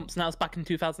couple of months. Now it's back in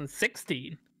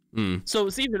 2016. So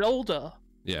it's even older.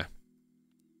 Yeah.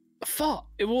 Fuck.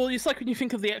 Well, it's like when you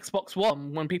think of the Xbox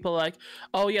One, when people are like,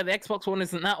 oh yeah, the Xbox One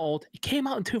isn't that old. It came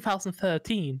out in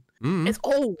 2013. It's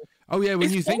old. Oh yeah, when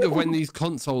you think of when these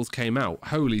consoles came out,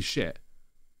 holy shit.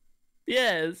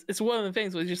 Yeah, it's one of the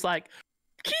things where it's just like,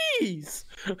 keys.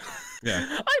 Yeah.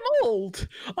 I'm old.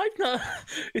 I've not.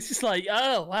 It's just like,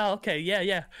 oh wow, okay,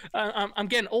 yeah. I'm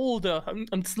getting older.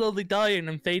 I'm slowly dying.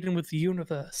 I'm fading with the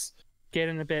universe.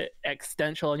 Getting a bit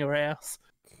existential on your ass.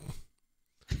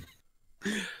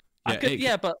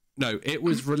 But no, it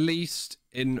was released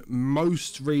in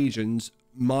most regions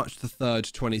March the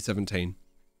 3rd, 2017.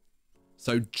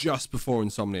 So just before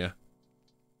Insomnia.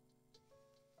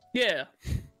 Yeah.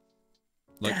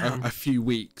 Like a few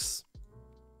weeks.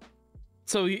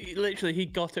 So he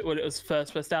got it when it was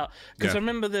first out. Because I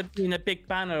remember there being a big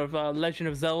banner of Legend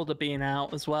of Zelda being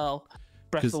out as well.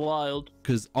 Breath of the Wild.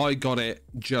 Because I got it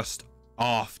just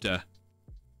after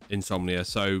Insomnia.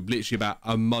 So literally about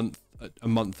a month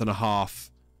and a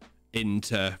half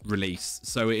into release.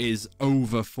 So it is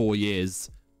over 4 years.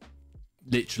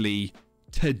 Literally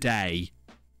today.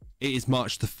 It is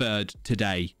March the 3rd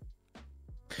today.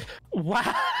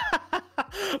 Wow.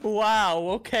 Wow,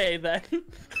 okay then.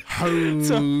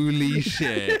 Holy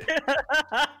shit.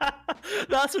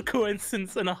 That's a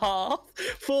coincidence and a half.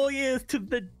 4 years to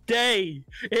the day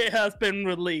it has been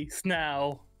released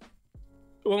now.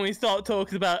 when we start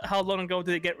talking about how long ago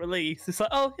did it get released, it's like,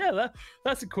 oh yeah,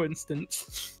 that's a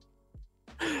coincidence.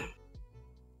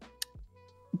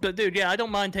 But dude, yeah, I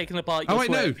don't mind taking apart your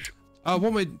Switch. No. What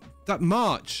am I? That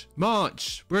March.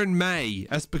 We're in May.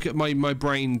 That's because my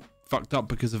brain fucked up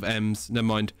because of M's. Never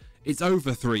mind. It's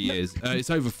over 3 years.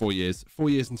 It's over 4 years. 4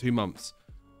 years and 2 months.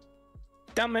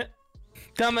 Damn it.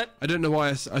 I don't know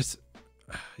why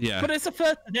yeah. But it's the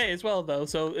first day as well, though,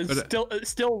 so it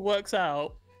still works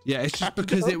out. Yeah, it's just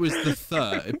because it was the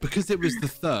third. Because it was the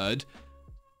third.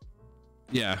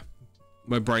 Yeah.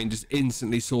 My brain just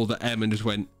instantly saw the M and just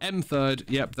went, M third.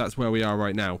 Yep, that's where we are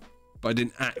right now. But I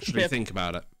didn't actually think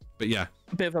about it. But yeah.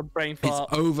 A bit of a brain fart.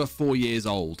 It's over 4 years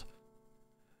old.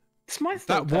 It's my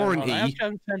that warranty. I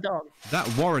have turned on.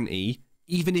 That warranty,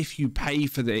 even if you pay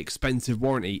for the expensive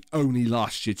warranty, only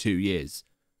lasts you 2 years.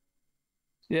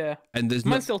 Yeah. And there's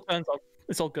mine still turns on.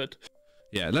 It's all good.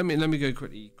 Yeah, let me go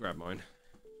quickly grab mine.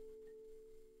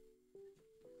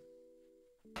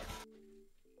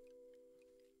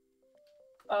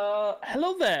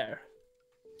 Hello there.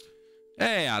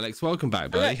 Hey Alex, welcome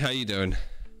back, buddy. How you doing?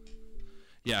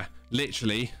 Yeah,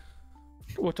 literally.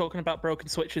 We're talking about broken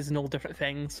switches and all different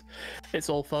things. It's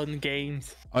all fun and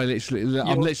games. I'm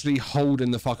literally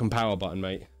holding the fucking power button,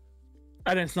 mate.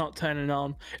 And it's not turning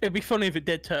on. It'd be funny if it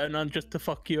did turn on just to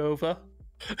fuck you over.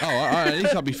 Oh, at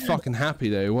least I'd be fucking happy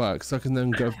that it works. So I can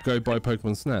then go buy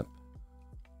Pokemon Snap.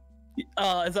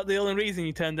 Is that the only reason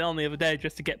you turned it on the other day,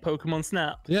 just to get Pokemon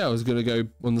Snap? Yeah, I was gonna go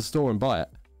on the store and buy it.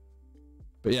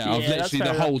 But yeah, I've literally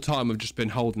the whole time I've just been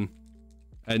holding.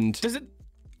 And does it?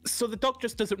 So the dock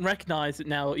just doesn't recognize it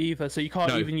now either, so you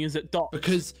can't even use it dock.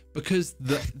 Because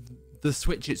the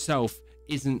Switch itself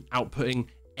isn't outputting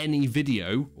any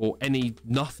video or any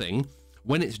nothing.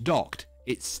 When it's docked,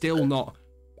 it's still not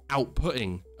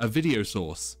outputting a video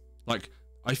source. Like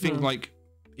I think like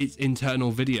its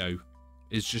internal video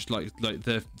is just like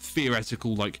the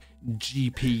theoretical like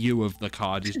GPU of the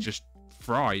card is just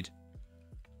fried.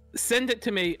 Send it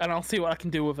to me and I'll see what I can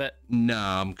do with it.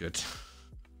 Nah, I'm good.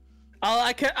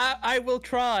 I will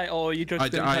try. Or you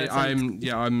just I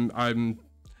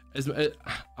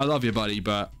love you, buddy,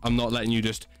 but I'm not letting you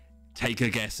just take a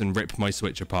guess and rip my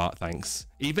Switch apart, thanks.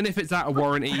 Even if it's out of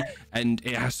warranty and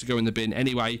it has to go in the bin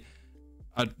anyway,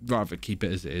 I'd rather keep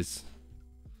it as it is.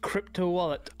 Crypto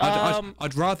wallet.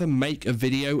 I'd rather make a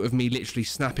video of me literally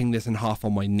snapping this in half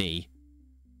on my knee.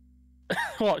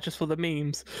 What, just for the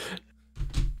memes?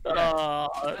 Yeah.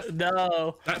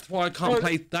 No. That's why I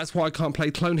can't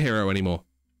play Clone Hero anymore.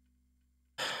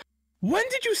 When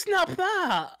did you snap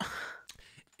that?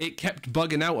 It kept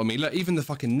bugging out on me. Look, even the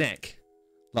fucking neck.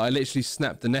 Like I literally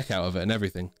snapped the neck out of it and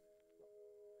everything.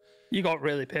 You got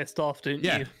really pissed off, didn't you?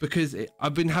 Yeah, because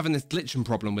I've been having this glitching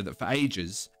problem with it for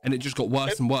ages, and it just got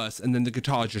worse and worse, and then the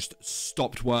guitar just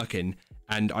stopped working,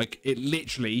 and it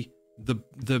literally, the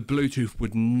Bluetooth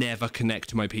would never connect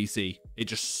to my PC. It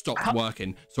just stopped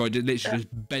working, so I literally just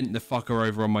bent the fucker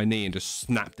over on my knee and just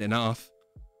snapped it in half.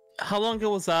 How long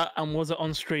ago was that, and was it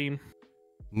on stream?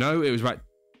 No, it was about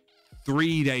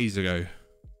 3 days ago.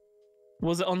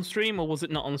 Was it on stream, or was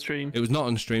it not on stream? It was not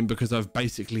on stream because I've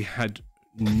basically had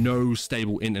no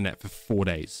stable internet for 4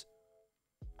 days.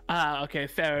 Ah, okay,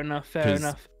 fair enough.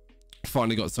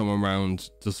 Finally got someone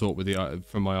around to sort with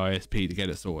from my ISP to get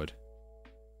it sorted.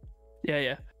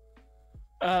 Yeah.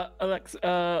 Alex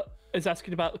is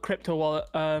asking about the crypto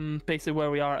wallet. Basically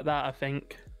where we are at that, I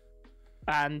think.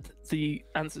 And the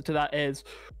answer to that is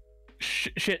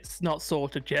shit's not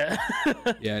sorted yet.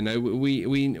 Yeah, no,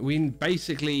 we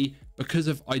basically, because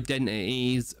of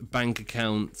identities, bank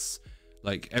accounts,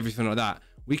 like everything like that,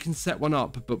 we can set one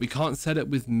up, but we can't set it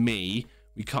with me.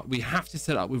 We have to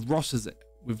set it up with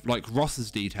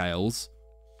Ross's details,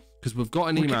 because we've got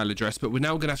an email address, but we're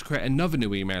now gonna have to create another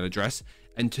new email address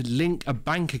and to link a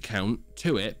bank account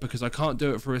to it, because I can't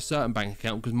do it for a certain bank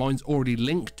account because mine's already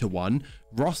linked to one.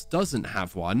 Ross doesn't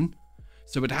have one,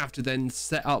 so we'd have to then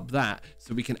set up that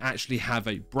so we can actually have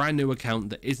a brand new account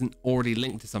that isn't already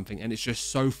linked to something, and it's just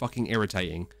so fucking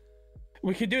irritating.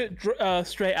 We could do it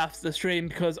straight after the stream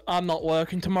because I'm not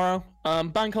working tomorrow.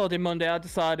 Bank holiday Monday, I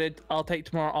decided I'll take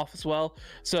tomorrow off as well.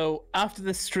 So after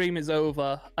the stream is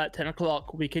over at 10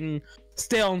 o'clock, we can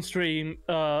stay on stream,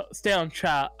 stay on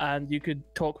chat, and you could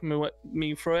talk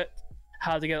me through it,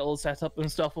 how to get it all set up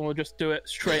and stuff, and we'll just do it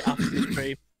straight after the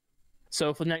stream.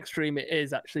 So for next stream, it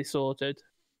is actually sorted.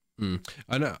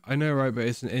 I know, right? But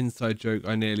it's an inside joke.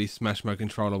 I nearly smashed my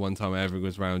controller one time. Everyone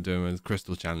was around doing those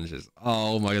crystal challenges.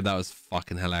 Oh my god, that was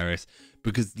fucking hilarious.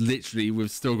 Because literally,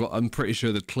 we've still got. I'm pretty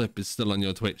sure the clip is still on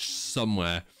your Twitch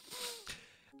somewhere.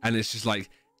 And it's just like,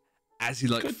 as he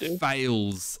like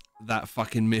fails that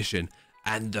fucking mission,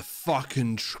 and the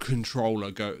fucking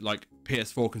controller like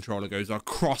PS4 controller goes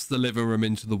across the living room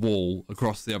into the wall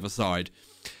across the other side,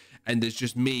 and there's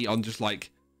just me on just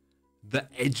like the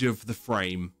edge of the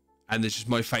frame, and there's just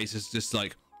my face is just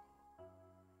like,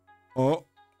 oh,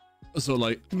 so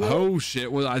like, oh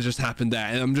shit, well that just happened there.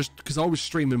 And I'm just, because I was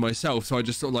streaming myself, so I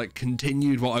just sort of like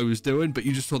continued what I was doing, but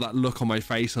you just saw that look on my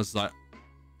face, and I was like,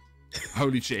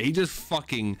 holy shit, he just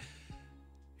fucking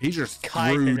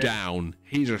threw down.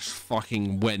 He just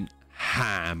fucking went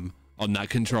ham on that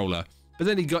controller. But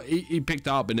then he picked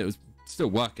it up and it was still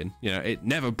working. You know, it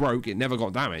never broke, it never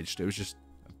got damaged. It was just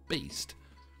a beast.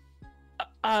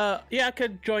 Yeah, I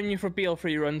could join you for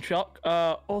BL3 run, Shock.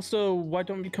 Also, why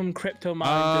don't we become crypto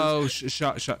miners? Oh,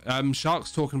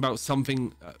 Shark's talking about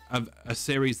something, a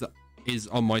series that is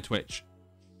on my Twitch.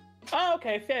 Oh,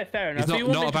 okay, fair enough.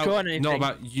 It's not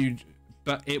about you,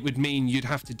 but it would mean you'd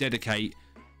have to dedicate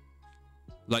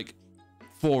like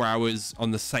 4 hours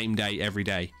on the same day every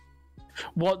day.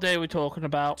 What day are we talking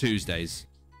about? Tuesdays.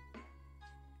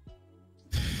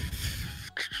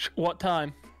 What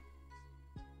time?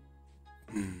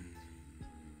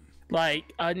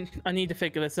 Like, I need to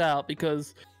figure this out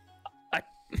because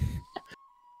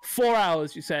 4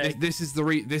 hours, you say? This is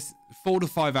this 4 to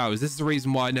 5 hours. This is the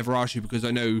reason why I never asked you, because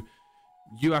I know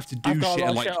you have to do shit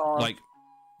and like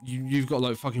you've got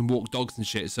like fucking walk dogs and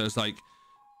shit. So it's like,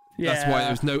 that's why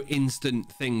there's no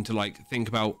instant thing to like think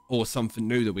about or something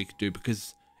new that we could do,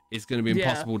 because it's going to be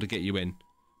impossible to get you in,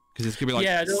 because it's going to be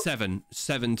like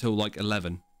 7 till like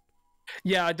 11.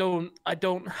 Yeah, I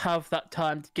don't have that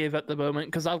time to give at the moment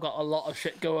because I've got a lot of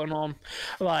shit going on.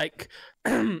 Like,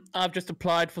 I've just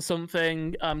applied for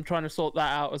something. I'm trying to sort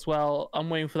that out as well. I'm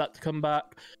waiting for that to come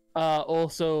back.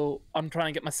 Also, I'm trying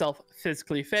to get myself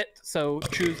physically fit. So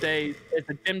Tuesday is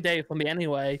a gym day for me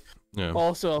anyway. Yeah.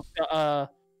 Also, I've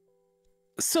got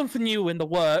something new in the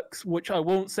works, which I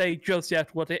won't say just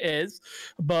yet what it is,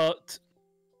 but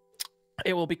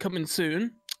it will be coming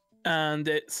soon. And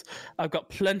I've got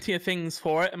plenty of things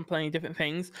for it and plenty of different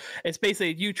things. It's basically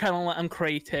a new channel that I'm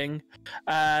creating,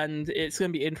 and it's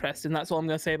going to be interesting. That's all I'm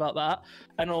going to say about that.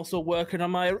 And also working on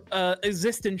my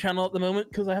existing channel at the moment,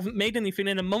 because I haven't made anything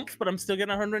in a month, but I'm still getting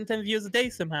 110 views a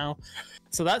day somehow.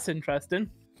 So that's interesting.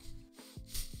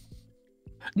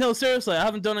 No, seriously, I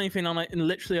haven't done anything on it in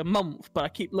literally a month, but I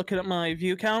keep looking at my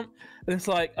view count, and it's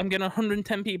like I'm getting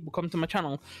 110 people come to my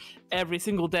channel every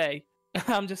single day. And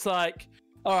I'm just like,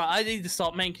 all right, I need to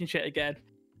start making shit again.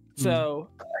 So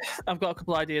I've got a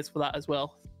couple ideas for that as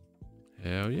well.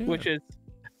 Hell yeah. Which is,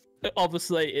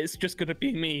 obviously, it's just going to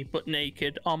be me, but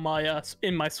naked on my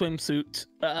in my swimsuit,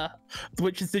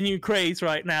 which is the new craze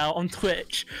right now on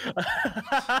Twitch.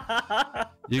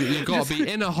 You've got to be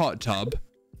in a hot tub,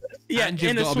 and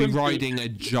you've got to be riding a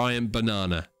giant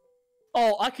banana.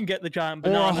 Oh, I can get the giant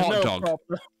banana. Or a hot dog.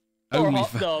 Or a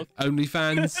hot dog.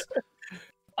 OnlyFans.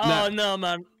 Oh, no,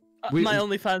 man. My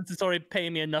OnlyFans is already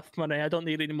paying me enough money. I don't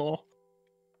need any more.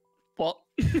 What?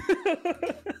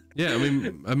 Yeah,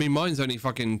 I mean, mine's only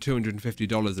fucking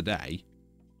 $250 a day.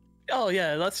 Oh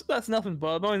yeah, that's nothing,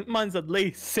 but mine's at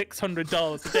least $600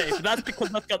 a day. But that's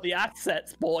because I've got the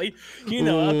assets, boy. You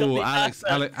know, I've got the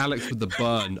assets. Alex with the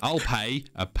burn. I'll pay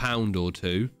 £1 or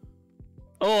 $2.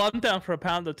 Oh, I'm down for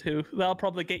 £1 or $2. That'll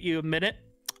probably get you a minute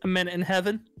in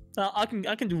heaven. I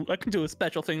can do a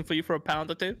special thing for you for £1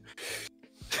 or $2.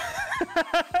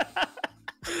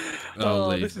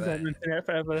 Oh, this is on the internet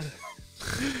forever.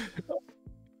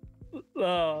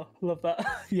 Oh, love that.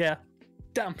 Yeah.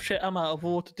 Damn shit, I'm out of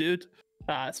water, dude.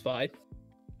 Ah, it's fine.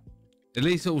 At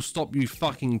least it'll stop you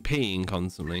fucking peeing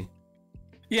constantly.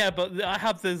 Yeah, but I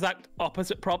have the exact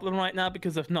opposite problem right now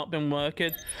because I've not been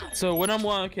working. So when I'm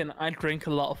working, I drink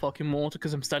a lot of fucking water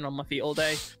because I'm standing on my feet all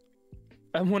day.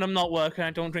 And when I'm not working,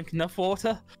 I don't drink enough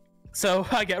water. So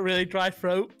I get really dry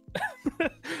throat.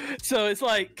 So it's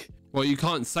like... Well, you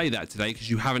can't say that today because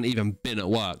you haven't even been at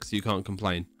work, so you can't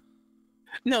complain.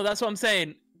 No, that's what I'm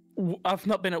saying. I've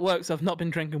not been at work, so I've not been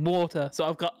drinking water.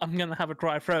 So I'm gonna have a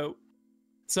dry throat.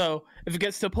 So if it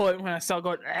gets to the point when I start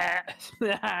going,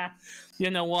 you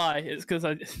know why? It's because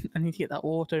I need to get that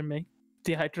water in me.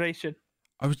 Dehydration.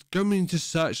 I was going to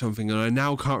search something and I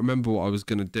now can't remember what I was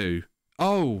going to do.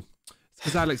 Oh, it's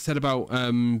because Alex said about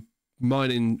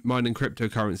mining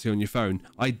cryptocurrency on your phone.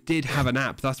 I did have an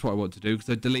app. That's what I want to do because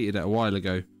I deleted it a while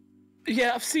ago.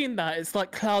 Yeah, I've seen that. It's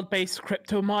like cloud-based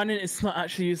crypto mining. It's not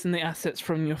actually using the assets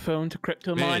from your phone to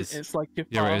crypto mine. It's like your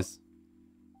yeah, it is.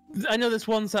 I know there's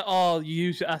ones that you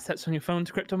use your assets on your phone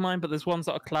to crypto mine, but there's ones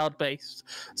that are cloud-based.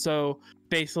 So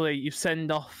basically, you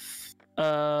send off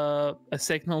a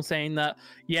signal saying that,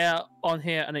 yeah, on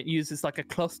here, and it uses like a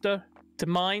cluster to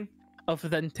mine. other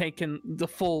than taking the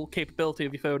full capability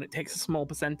of your phone. It takes a small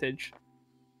percentage.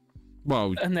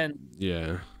 Well, and then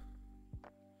yeah.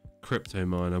 Crypto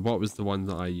miner. What was the one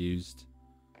that I used?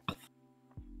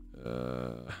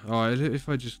 If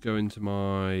I just go into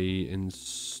my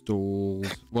installed,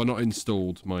 well, not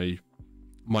installed, my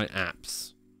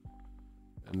apps,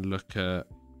 and look at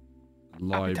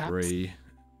library,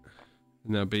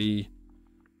 and there'll be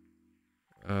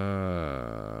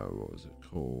what was it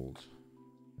called?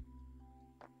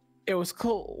 It was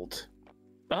called,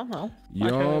 I don't know.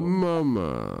 Your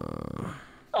mama.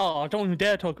 Oh, don't even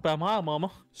dare talk about my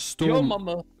mama. Your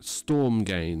mama. Storm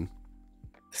Gain.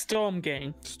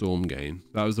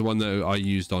 That was the one that I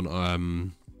used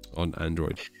on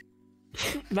Android.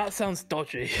 That sounds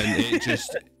dodgy. And it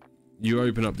just, you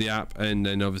open up the app, and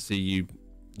then obviously you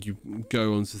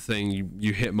go onto the thing,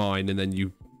 you hit mine, and then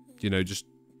you just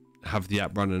have the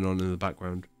app running on in the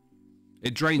background.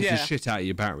 It drains the shit out of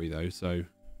your battery though, so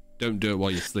don't do it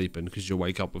while you're sleeping, because you'll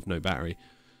wake up with no battery.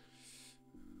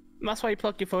 That's why you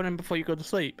plug your phone in before you go to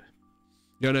sleep.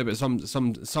 Yeah, no, but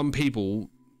some people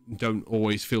don't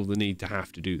always feel the need to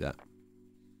have to do that.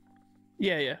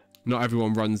 Yeah. Not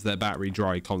everyone runs their battery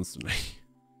dry constantly.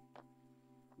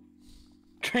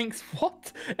 Drinks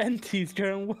what? Empties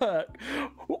during work?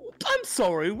 I'm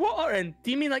sorry, what are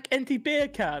do you mean like empty beer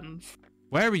cans?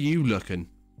 Where are you looking?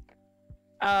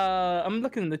 I'm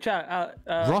looking in the chat.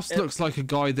 Ross looks like a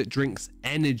guy that drinks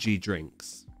energy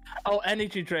drinks. Oh,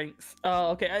 energy drinks. Oh,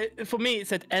 okay. For me, it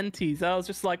said enties. I was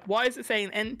just like, why is it saying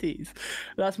enties?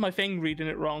 That's my thing reading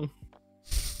it wrong.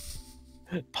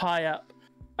 Pie up.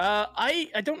 I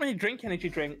don't really drink energy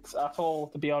drinks at all,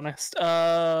 to be honest.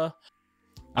 That's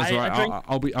right.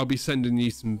 I'll be sending you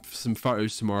some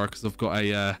photos tomorrow, because I've got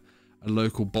a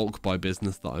local bulk buy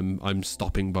business that I'm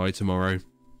stopping by tomorrow.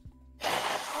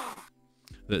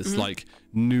 That's like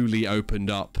newly opened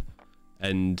up,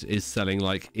 and is selling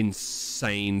like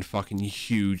insane fucking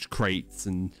huge crates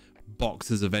and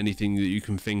boxes of anything that you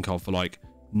can think of for like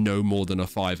no more than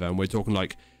 $5. And we're talking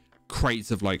like crates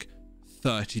of like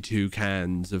 32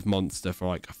 cans of Monster for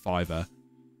like $5.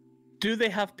 Do they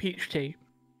have peach tea?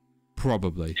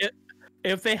 Probably.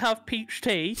 If they have peach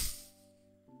tea,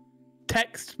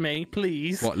 text me,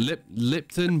 please. What,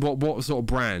 Lipton? What sort of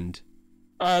brand?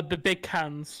 The big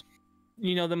cans.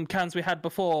 You know, them cans we had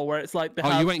before, where it's like they they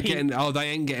ain't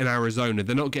getting Arizona.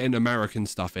 They're not getting American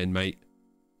stuff in, mate.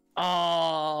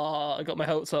 I got my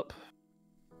hopes up.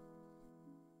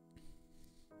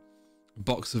 A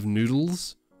box of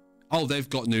noodles. Oh, they've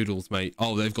got noodles, mate.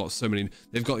 Oh, they've got so many.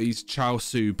 They've got these chow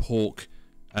su pork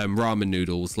ramen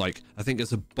noodles. Like, I think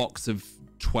it's a box of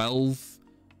 12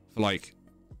 for like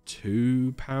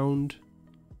 £2.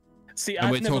 See,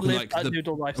 I've never lived that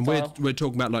noodle lifestyle. And we're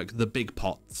talking about like the big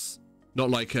pots. Not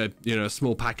like a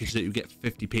small package that you get for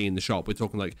 50p in the shop. We're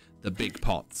talking like the big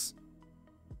pots.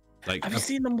 Like, have you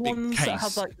seen the ones that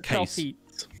have like the self-heat?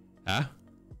 Huh?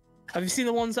 Have you seen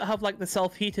the ones that have like the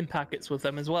self-heating packets with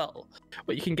them as well?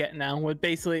 What you can get now, where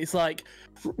basically it's like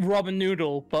ramen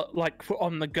noodle, but like for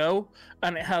on the go,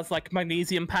 and it has like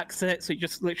magnesium packs in it. So you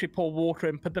just literally pour water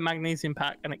in, put the magnesium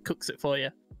pack, and it cooks it for you.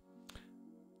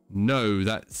 No,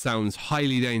 that sounds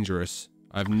highly dangerous.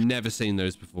 I've never seen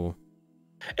those before.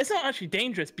 It's not actually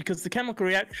dangerous, because the chemical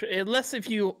reaction, unless if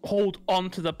you hold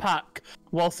onto the pack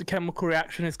whilst the chemical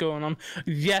reaction is going on,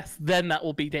 yes, then that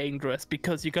will be dangerous,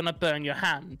 because you're going to burn your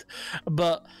hand.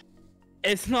 But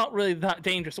it's not really that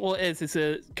dangerous. All it is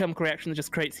a chemical reaction that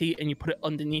just creates heat, and you put it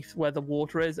underneath where the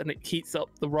water is, and it heats up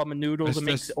the ramen noodles and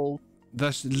makes it all...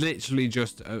 That's literally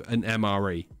just an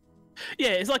MRE.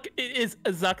 Yeah, it is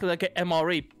exactly like an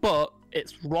MRE, but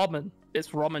it's ramen. It's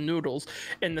ramen noodles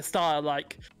in the style,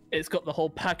 like... It's got the whole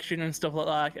packaging and stuff like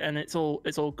that, and it's all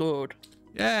good.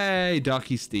 Yay,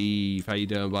 Ducky Steve, how you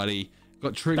doing, buddy?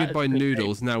 Got triggered by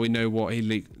noodles. Now we know what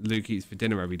Luke eats for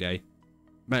dinner every day.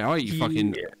 Mate, I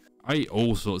eat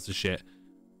all sorts of shit.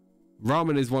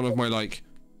 Ramen is one of my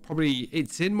probably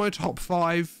it's in my top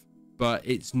 5, but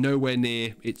it's nowhere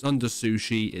near. It's under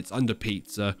sushi. It's under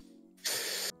pizza.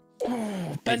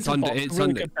 Oh,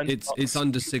 it's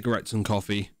under cigarettes and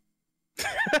coffee.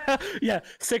 Yeah,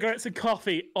 cigarettes and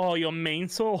coffee are your main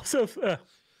source of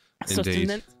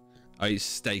sustenance. I eat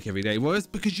steak every day. Well, it's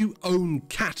because you own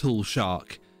cattle,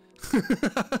 Shark.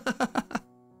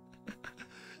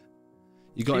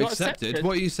 You got accepted.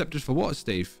 What are you accepted for? What,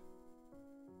 Steve?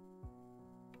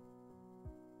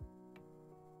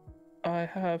 I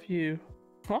have you.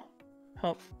 Huh?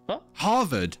 What?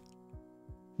 Harvard.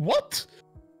 What?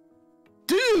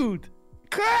 Dude!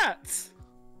 Congrats!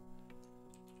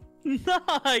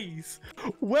 Nice!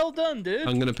 Well done, dude.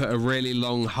 I'm going to put a really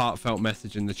long, heartfelt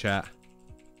message in the chat.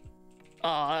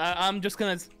 I'm just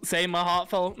gonna say my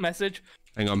heartfelt message.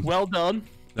 Hang on. Well done.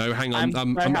 No, hang on.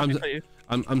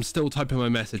 I'm still typing my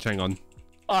message. Hang on.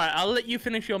 All right, I'll let you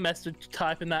finish your message,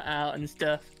 typing that out and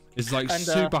stuff. It's like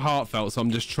super heartfelt, so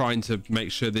I'm just trying to make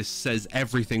sure this says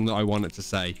everything that I want it to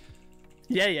say.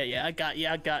 Yeah. I got you.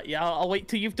 I'll wait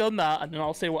till you've done that, and then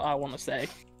I'll say what I want to say.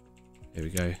 Here we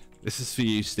go. This is for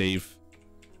you, Steve.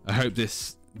 I hope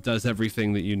this does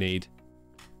everything that you need.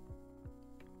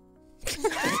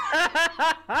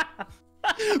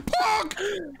 Pog!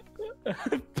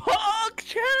 Pog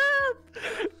champ!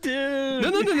 Dude!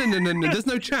 No. There's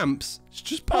no champs. It's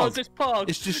just Pog. Oh, it's just Pog.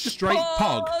 It's just straight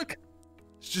Pog.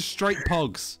 It's just straight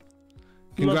Pogs.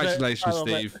 Congratulations,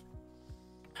 Steve.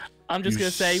 I'm just going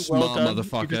to say, well done.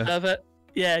 Motherfucker. You deserve it.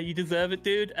 Yeah, you deserve it,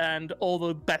 dude. And all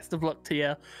the best of luck to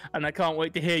you. And I can't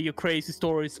wait to hear your crazy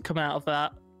stories come out of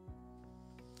that.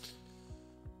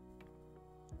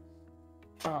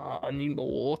 I need more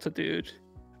water, dude.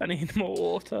 I need more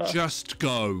water. Just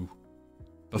go.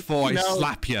 Before I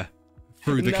slap you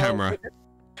through the camera.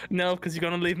 No, because you're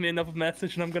going to leave me another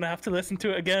message and I'm going to have to listen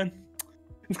to it again.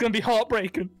 It's going to be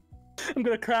heartbreaking. I'm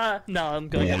going to cry. No, I'm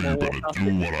going to get more water. You better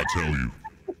do what I tell you.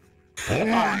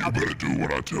 You better do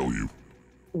what I tell you.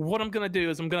 What I'm going to do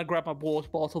is I'm going to grab my water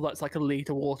bottle that's like a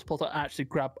litre water bottle. I actually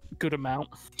grab a good amount.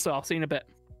 So I'll see you in a bit.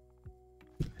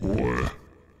 Boy.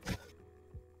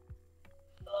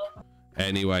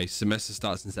 Anyway, semester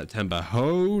starts in September.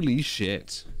 Holy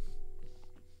shit.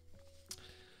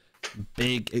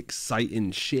 Big,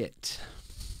 exciting shit.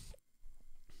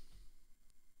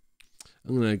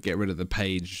 I'm going to get rid of the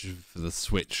page for the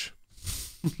Switch.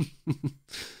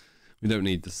 We don't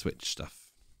need the Switch stuff.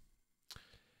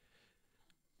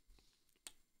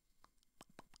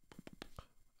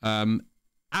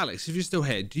 Alex, if you're still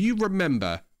here, do you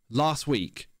remember last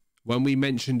week when we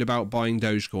mentioned about buying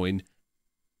Dogecoin,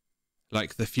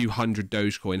 like the few hundred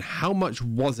Dogecoin? How much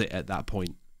was it at that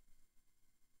point?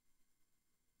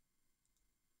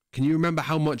 Can you remember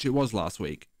how much it was last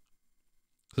week?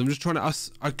 Because I'm just trying to...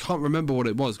 I can't remember what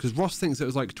it was, because Ross thinks it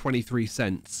was like 23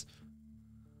 cents.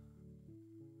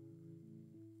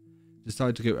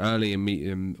 Decided to go early and meet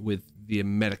him with the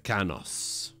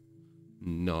Americanos.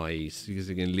 Nice. Because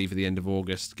they're going to leave at the end of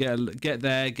August. Get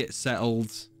there, get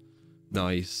settled.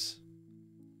 Nice.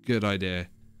 Good idea.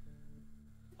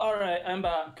 All right, I'm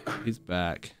back. He's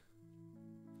back.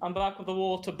 I'm back with the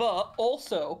water, but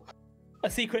also a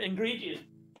secret ingredient.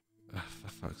 Oh, for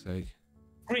fuck's sake.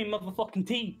 Green motherfucking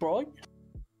tea, bro.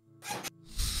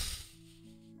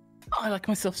 I like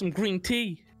myself some green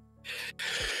tea.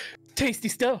 Tasty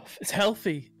stuff. It's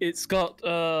healthy. It's got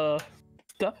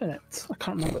stuff in it. I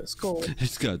can't remember what it's called.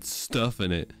 It's got stuff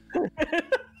in it.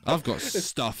 I've got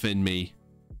stuff in me.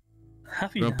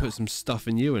 Have you? I'll put some stuff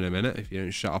in you in a minute if you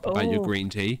don't shut up about your green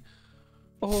tea.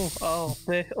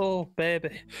 Oh,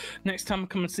 baby. Next time I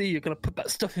come and see you, you're gonna put that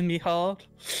stuff in me hard.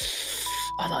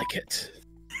 I like it.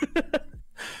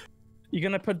 You're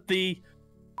gonna put the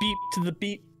beep to the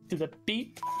beep to the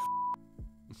beep.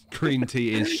 Green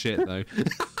tea is shit though.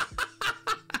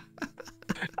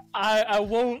 I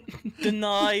won't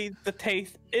deny the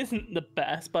taste isn't the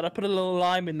best, but I put a little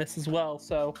lime in this as well,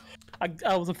 so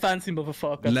I was a fancy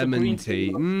motherfucker. Lemon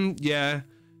tea. Yeah.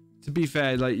 To be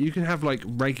fair, like you can have like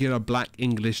regular black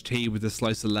English tea with a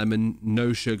slice of lemon,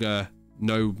 no sugar,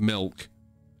 no milk,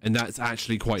 and that's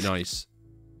actually quite nice.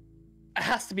 It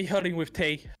has to be honey with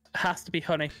tea. It has to be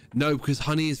honey. No, because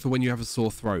honey is for when you have a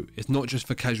sore throat. It's not just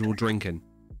for casual drinking.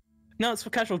 No, it's for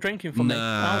casual drinking for me.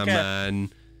 Nah,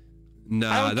 man.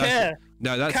 Nah, I don't care.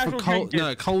 No, that's Casual for cold. drinking.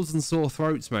 No, colds and sore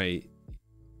throats, mate.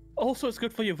 Also, it's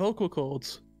good for your vocal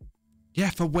cords. Yeah,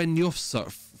 for when your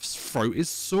throat is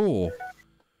sore.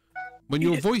 When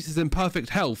your voice is in perfect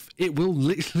health, it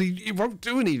won't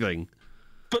do anything.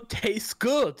 But tastes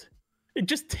good. It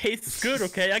just tastes good,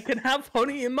 okay? I can have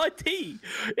honey in my tea.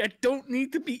 I don't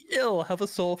need to be ill, have a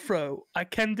sore throat. I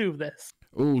can do this.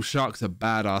 Oh, Shark's a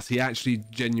badass. He actually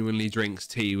genuinely drinks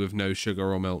tea with no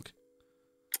sugar or milk.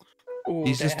 Ooh,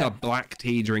 He's just a black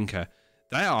tea drinker.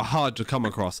 They are hard to come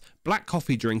across. Black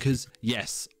coffee drinkers,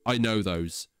 yes, I know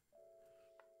those.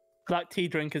 Black tea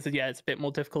drinkers, yeah, it's a bit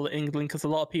more difficult in England because a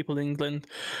lot of people in England.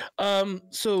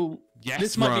 So yes,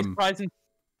 this might be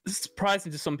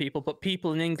surprising to some people, but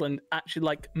people in England actually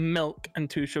like milk and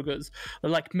 2 sugars. They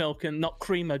like milk and not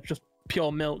creamer, just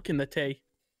pure milk in the tea,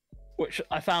 which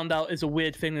I found out is a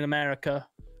weird thing in America.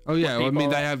 Oh yeah, well, I mean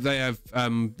they have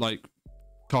like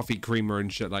coffee creamer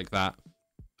and shit like that.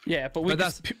 Yeah, but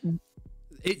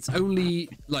it's only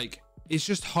like it's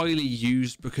just highly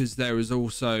used because there is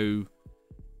also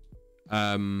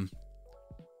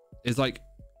it's like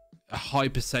a high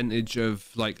percentage of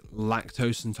like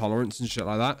lactose intolerance and shit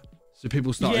like that. So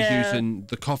people started using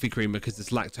the coffee creamer because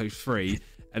it's lactose free,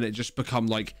 and it just become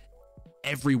like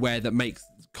everywhere that makes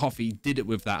coffee did it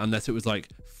with that, unless it was like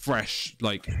fresh,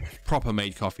 like proper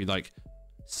made coffee, like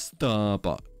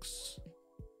Starbucks.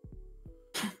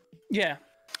 Yeah.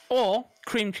 Or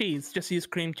cream cheese. Just use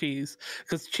cream cheese,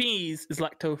 because cheese is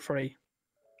lactose free.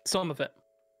 Some of it.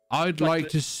 I'd like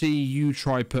to see you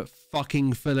try put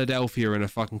fucking Philadelphia in a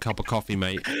fucking cup of coffee,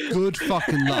 mate. Good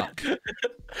fucking luck.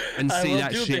 And see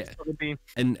that shit.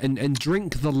 And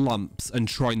drink the lumps and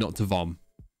try not to vom.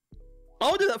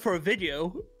 I'll do that for a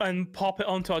video and pop it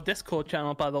onto our Discord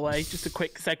channel, by the way. Just a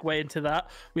quick segue into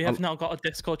that. We have now got a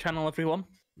Discord channel, everyone.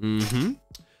 Mm-hmm.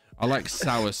 I like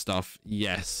sour stuff.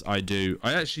 Yes, I do.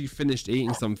 I actually finished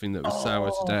eating something that was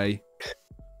sour today.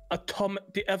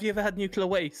 Have you ever had nuclear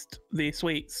waste? The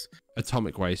sweets.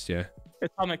 Atomic waste, yeah.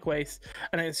 Atomic waste,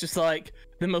 and it's just like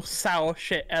the most sour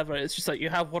shit ever. It's just like you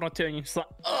have one or two, and you're just like,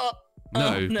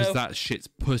 no, because that shit's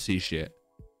pussy shit.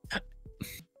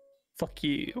 Fuck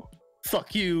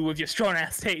you with your strong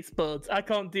ass taste buds. I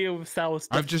can't deal with sour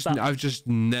stuff. I've just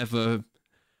never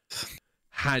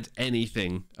had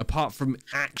anything apart from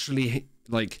actually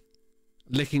like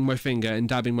licking my finger and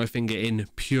dabbing my finger in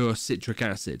pure citric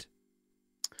acid.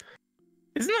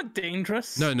 Isn't that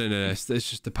dangerous? No. It's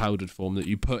just the powdered form that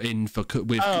you put in for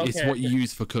It's what you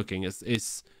use for cooking.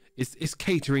 It's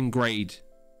catering grade.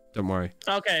 Don't worry.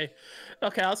 Okay.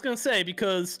 I was gonna say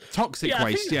because toxic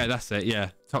waste. Yeah, that's it.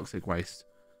 Yeah, toxic waste.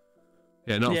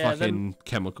 Yeah, not fucking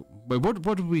chemical. Wait, what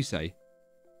did we say?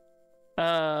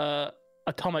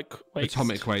 Atomic waste.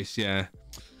 Atomic waste. Yeah.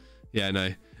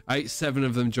 No. I ate 7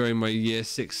 of them during my year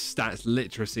 6 stats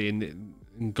literacy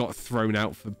and got thrown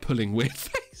out for pulling weird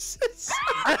faces.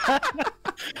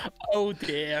 Oh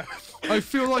dear. I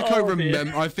feel like I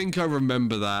remember. I think I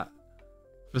remember that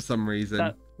for some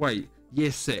reason. Wait,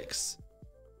 year 6.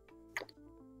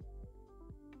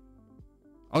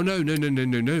 Oh no,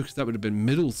 because that would have been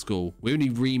middle school. We only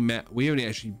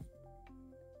actually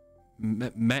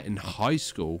met in high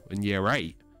school in year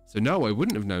 8. So no, I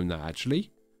wouldn't have known that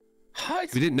actually.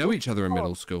 We didn't know each other in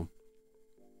middle school.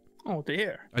 Oh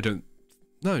dear.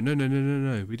 No.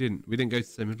 We didn't go to the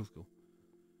same middle school.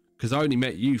 Because I only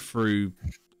met you through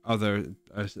other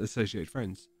associated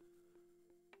friends.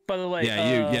 By the way,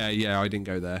 yeah, I didn't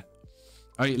go there.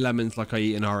 I eat lemons like I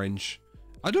eat an orange.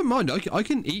 I don't mind. I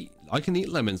can eat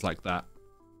lemons like that.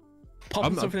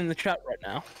 Pop something in the chat right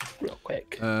now, real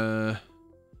quick.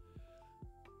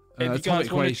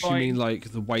 Atomic waste, you mean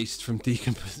like the waste from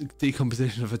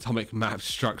decomposition of atomic map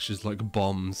structures like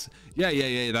bombs? Yeah.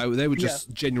 They were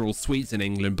just general sweets in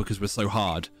England because we're so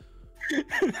hard.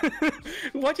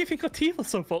 Why do you think our teeth are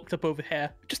so fucked up over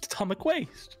here? Just atomic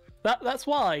waste. That's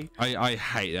why. I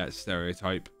hate that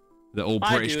stereotype that all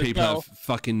British people have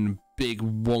fucking big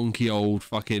wonky old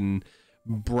fucking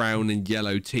brown and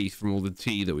yellow teeth from all the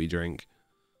tea that we drink.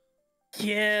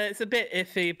 Yeah, it's a bit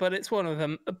iffy, but it's one of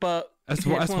them. But that's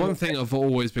one thing I've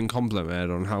always been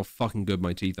complimented on, how fucking good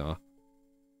my teeth are.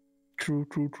 True.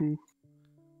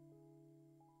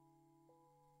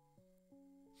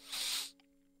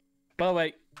 By the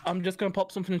way, I'm just going to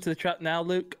pop something into the chat now,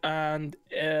 Luke, and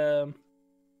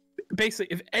basically,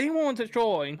 if anyone wants to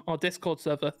join our Discord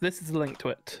server, this is the link to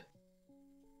it.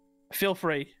 Feel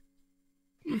free.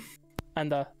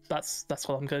 And that's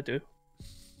what I'm going to do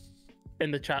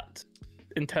in the chat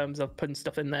in terms of putting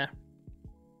stuff in there.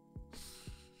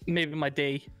 Maybe my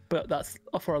D, but that's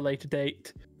for a later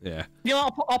date. Yeah. You know,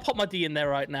 I'll pop my D in there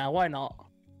right now. Why not?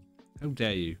 How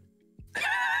dare you?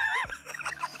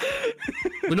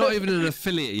 We're not even an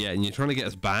affiliate yet, and you're trying to get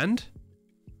us banned?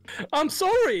 I'm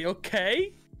sorry,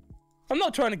 okay? I'm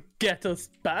not trying to get us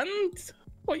banned.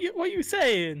 What are you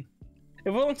saying?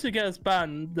 If we want to get us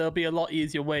banned, there'll be a lot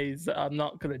easier ways that I'm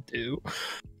not gonna do.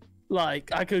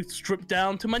 Like, I could strip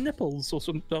down to my nipples or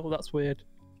something. Oh, that's weird.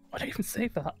 Why did I even say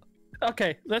that?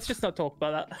 Okay, let's just not talk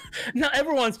about that. Now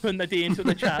everyone's putting the D into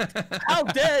the chat. How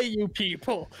dare you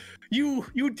people? You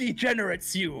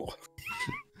degenerates, you.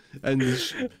 And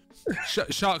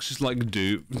Shark's just like,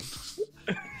 dude.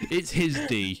 It's his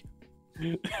D.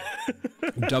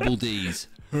 Double D's.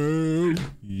 Hell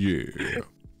yeah.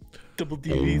 Double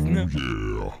D's, no?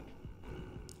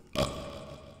 Yeah.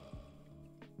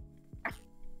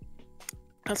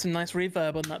 That's some nice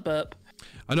reverb on that burp.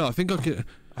 I know. I think I can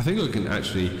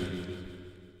actually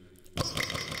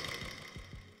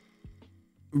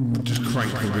just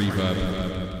crank the reverb.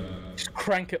 Just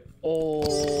crank it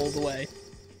all the way.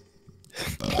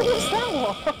 What was that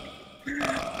one?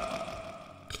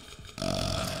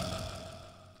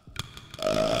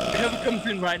 Whoever comes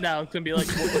in right now is gonna be like,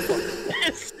 what the fuck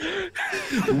is this?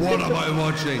 What am I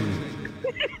watching?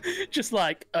 Just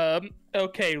like,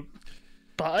 okay,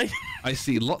 bye. I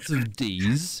see lots of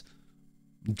D's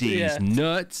Yeah.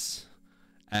 nuts,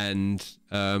 and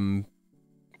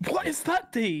What is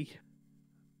that D?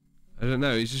 I don't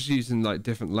know. It's just using like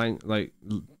different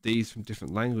D's from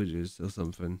different languages or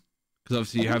something. Because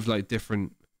obviously you have like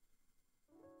different.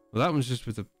 Well, that one's just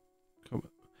with a.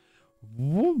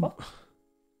 What?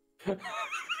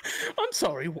 I'm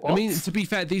sorry, what? I mean, to be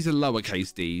fair, these are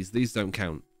lowercase D's. These don't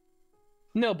count.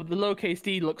 No, but the lowercase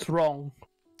d looks wrong.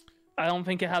 I don't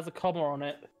think it has a comma on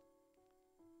it.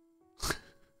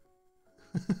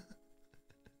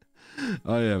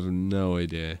 I have no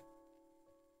idea.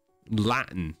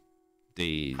 Latin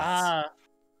D's.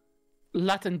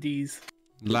 Latin D's.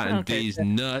 Latin okay, D's yeah.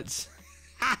 nuts.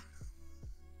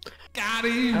 Got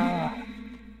him.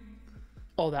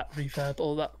 All that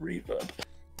reverb.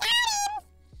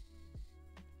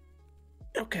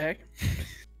 Okay.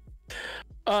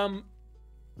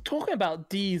 Talking about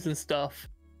D's and stuff.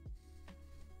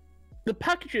 The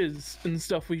packages and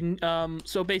stuff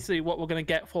so basically what we're gonna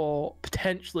get for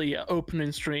potentially an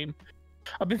opening stream.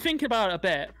 I've been thinking about it a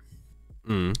bit.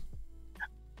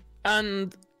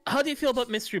 And how do you feel about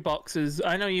mystery boxes?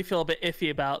 I know you feel a bit iffy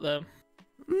about them.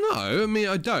 No, I mean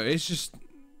I don't. It's just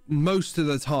most of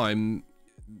the time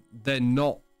they're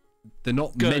not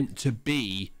Good. meant to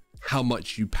be how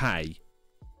much you pay.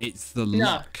 It's the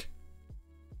luck.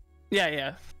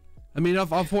 Yeah. I mean,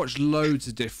 I've watched loads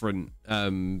of different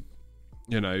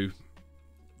videos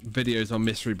on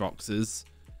mystery boxes,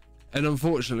 and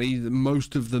unfortunately,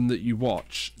 most of them that you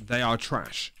watch, they are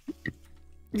trash. And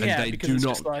Yeah, they because do it's not.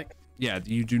 just like... Yeah,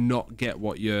 you do not get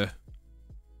what you're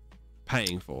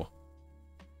paying for.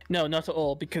 No, not at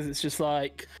all, because it's just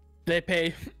like they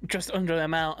pay just under the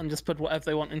amount and just put whatever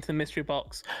they want into the mystery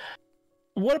box.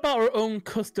 What about our own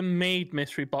custom-made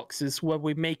mystery boxes where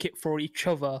we make it for each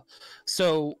other?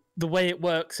 So the way it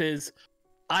works is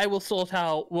I will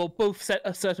we'll both set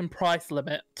a certain price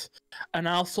limit, and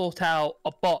I'll sort out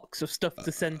a box of stuff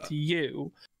to send to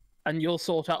you, and you'll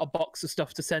sort out a box of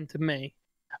stuff to send to me,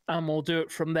 and we'll do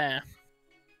it from there.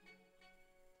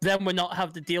 Then we're not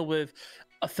have to deal with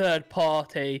a third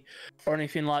party or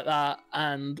anything like that,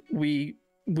 and we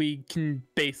can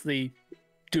basically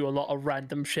do a lot of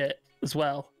random shit as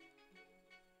well.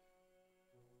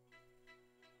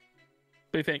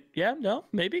 What do you think? Yeah? No?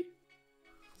 Maybe?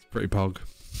 It's pretty pog.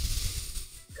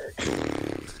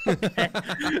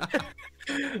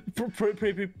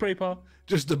 Pretty pog.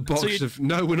 Just a box of.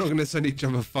 No, we're not going to send each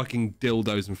other fucking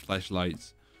dildos and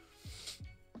fleshlights.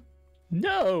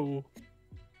 No!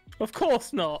 Of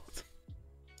course not.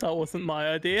 That wasn't my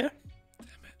idea.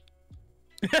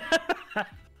 Damn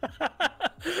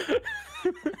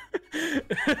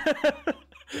it.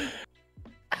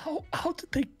 How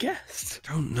did they guess?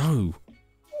 Don't know.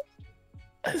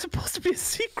 It's supposed to be a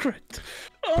secret.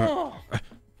 Oh.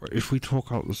 If we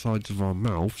talk out the sides of our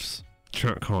mouths,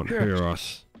 chat can't Sure. hear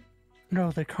us.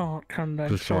 No, they can't, can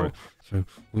they? So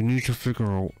we need to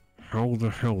figure out how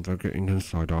the hell they're getting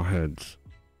inside our heads.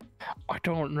 I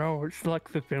don't know. It's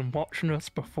like they've been watching us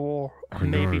before. I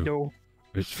Maybe know. no.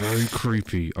 It's very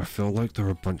creepy. I feel like they're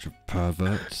a bunch of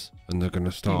perverts, and they're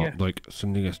gonna start like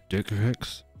sending us dick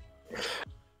pics.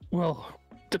 Well,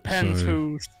 depends So-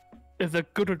 who's. If they're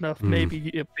good enough, maybe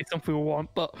it'll be something we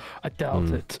want, but I doubt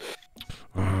it.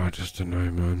 Oh, I just don't know,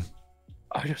 man.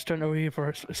 I just don't know either.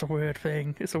 It's a weird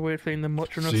thing. It's a weird thing, them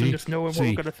watching us See? and just knowing what we're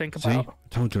See? going to think See, about. I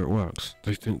told you it works.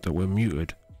 They think that we're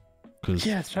muted. Because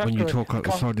Yeah, when you exactly. talk out the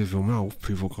Can't- side of your mouth,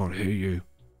 people can't hear you.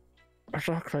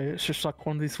 Exactly. It's just like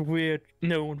one of these weird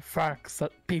known facts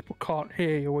that people can't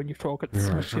hear you when you talk at the Yeah,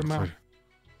 side of your exactly. mouth.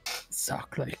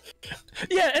 Exactly.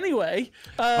 Yeah, anyway.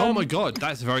 Oh my god,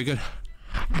 that's very good.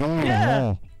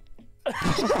 Yeah.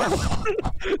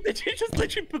 Did you just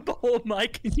literally put the whole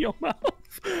mic in your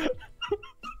mouth?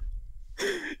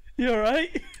 You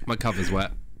alright? My cover's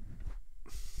wet.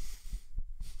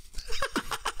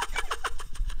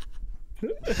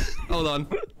 Hold on.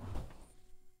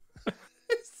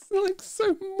 It's like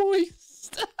so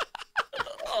moist.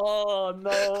 Oh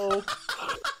no.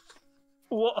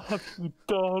 What have you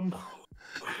done?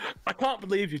 I can't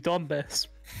believe you've done this.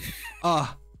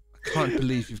 Ah, I can't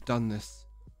believe you've done this.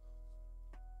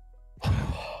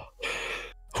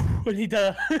 I need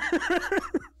a...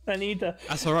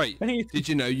 That's all right. Did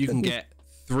you know you can get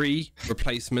 3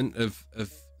 replacement of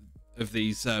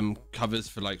these covers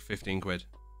for like 15 quid?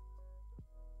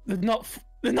 They're not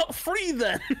free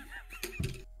then.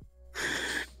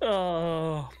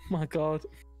 Oh my god.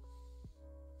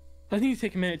 I need to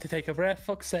take a minute to take a breath.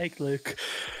 Fuck's sake, Luke.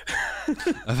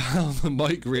 of how the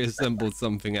mic reassembled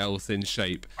something else in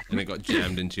shape and it got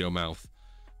jammed into your mouth.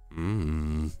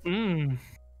 Oh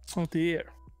dear.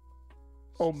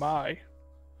 Oh my.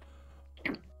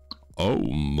 Oh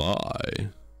my.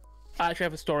 I actually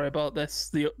have a story about this,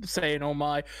 the saying "oh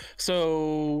my."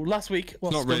 So last week,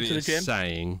 whilst It's not going really to the a gym,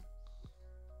 saying.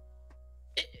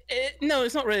 no,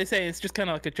 it's not really saying. It's just kind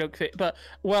of like a joke thing. But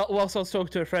whilst I was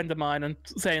talking to a friend of mine and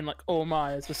saying like "oh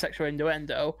my" as a sexual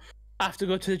innuendo, I have to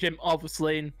go to the gym,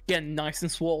 obviously, and getting nice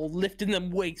and swole, lifting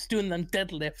them weights, doing them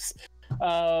deadlifts.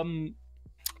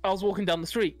 I was walking down the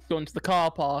street, going to the car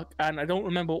park, and I don't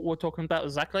remember what we're talking about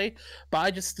exactly, but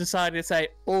I just decided to say,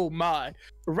 "oh my."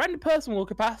 A random person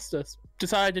walking past us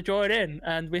decided to join in,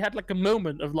 and we had like a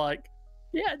moment of like,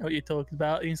 "yeah, I know what you're talking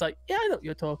about." And he's like, "yeah, I know what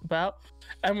you're talking about."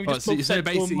 And we just So both said,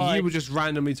 basically, "oh my." you were just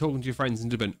randomly talking to your friends and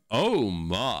just went, "oh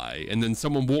my," and then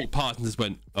someone walked past and just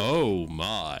went, "oh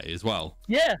my," as well.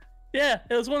 Yeah. It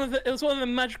was one of the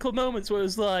magical moments where it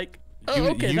was like, "oh,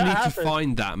 okay, you that need happened." to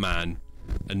find that man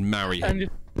and marry him. And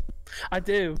I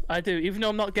do. Even though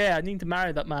I'm not gay, I need to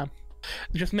marry that man.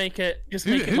 Just make it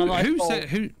my life.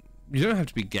 Who? You don't have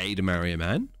to be gay to marry a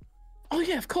man. Oh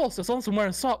yeah, of course. As long as I'm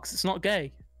wearing socks, it's not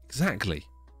gay. Exactly.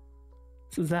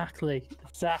 Exactly.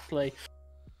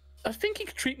 I think he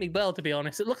could treat me well, to be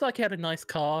honest. It looked like he had a nice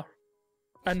car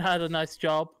and had a nice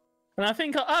job, and I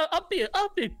think I'll be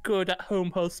a good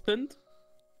at-home husband.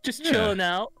 Just chilling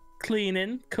out,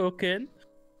 cleaning, cooking,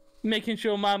 making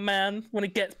sure my man, when he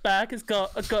gets back, has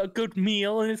got a good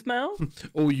meal in his mouth.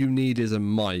 All you need is a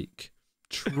mic.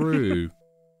 True.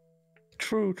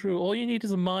 True. All you need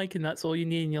is a mic, and that's all you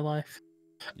need in your life.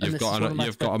 You've got a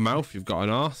mouth, you've got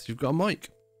an arse, you've got a mic.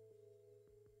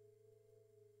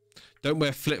 Don't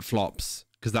wear flip-flops,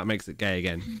 because that makes it gay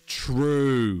again.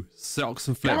 True. Socks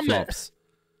and flip-flops.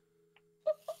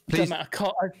 Please, Damn it,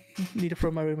 I need to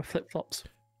throw my room with flip-flops.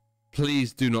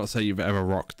 please do not say you've ever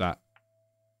rocked that.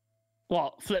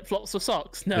 What, flip-flops or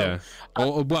socks? No. Yeah.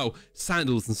 Or, well,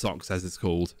 sandals and socks, as it's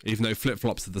called, even though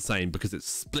flip-flops are the same, because it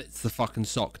splits the fucking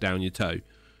sock down your toe.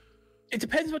 It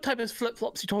depends what type of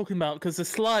flip-flops you're talking about, because there's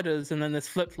sliders and then there's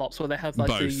flip-flops where they have like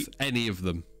Both. Any of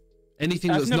them.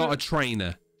 Anything that's not a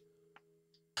trainer.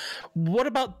 What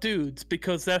about dudes?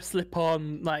 Because they're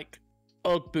slip-on like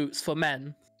Ugg boots for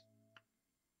men.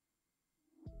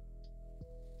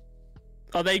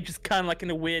 Are they just kind of like in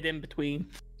a weird in-between?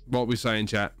 What are we saying,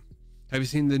 chat? Have you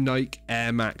seen the Nike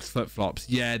Air Max flip-flops?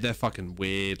 Yeah, they're fucking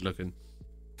weird looking.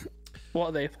 What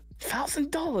are they? $1,000?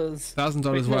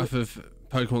 $1,000 worth of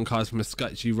Pokemon cards from a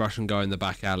sketchy Russian guy in the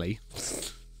back alley.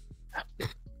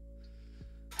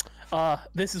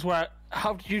 This is where.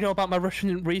 How did you know about my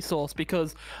Russian resource?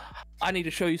 Because I need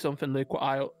to show you something, Luke. What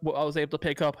I was able to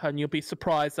pick up, and you'll be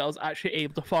surprised that I was actually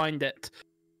able to find it.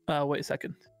 Wait a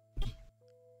second.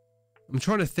 I'm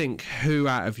trying to think who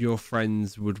out of your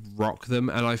friends would rock them,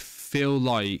 and I feel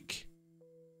like...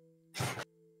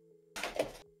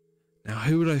 Now,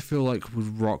 who would I feel like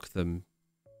would rock them?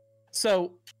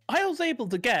 So, I was able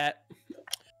to get...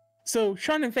 So,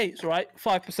 Shining Fates, right?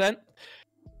 5%.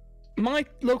 My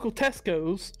local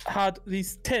Tesco's had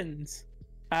these tins,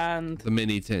 and... The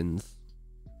mini tins.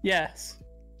 Yes.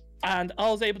 And I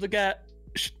was able to get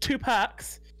 2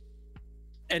 packs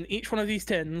in each one of these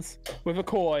tins with a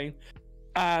coin.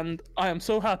 And I am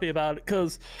so happy about it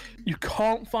because you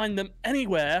can't find them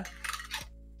anywhere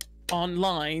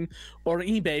online or on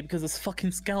eBay because it's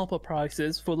fucking scalper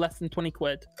prices for less than 20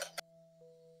 quid.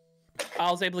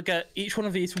 I was able to get each one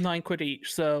of these for 9 quid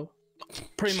each, so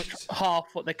pretty much half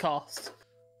what they cost.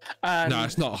 And no,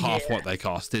 it's not half what they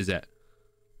cost, is it?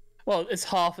 Well, it's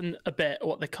half and a bit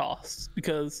what they cost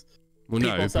because... Well,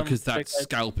 no, because that's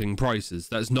scalping prices.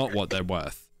 That's not what they're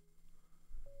worth.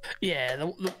 Yeah,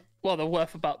 well, they're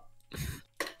worth about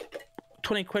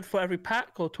 20 quid for every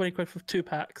pack or 20 quid for 2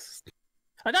 packs.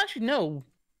 I don't actually know.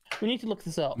 We need to look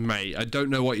this up. Mate, I don't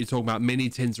know what you're talking about. Mini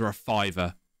tins are a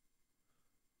 £5.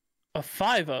 A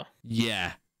 £5?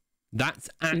 Yeah. That's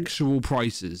actual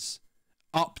prices.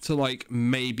 Up to like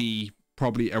maybe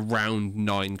probably around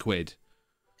 9 quid.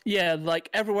 Yeah, like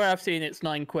everywhere I've seen it's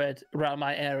 9 quid around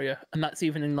my area, and that's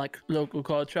even in like local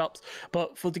card shops.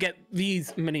 But to get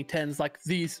these mini tins, like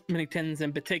these mini tins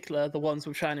in particular, the ones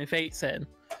with Shining Fates in,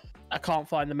 I can't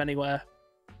find them anywhere.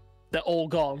 They're all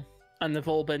gone, and they've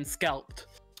all been scalped.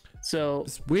 So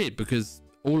it's weird because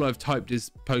all I've typed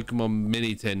is Pokemon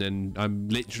mini tin, and I'm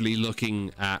literally looking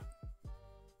at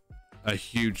a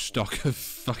huge stock of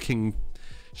fucking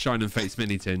Shining Fates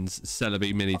mini tins,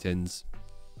 Celebi mini tins.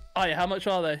 Oh yeah, how much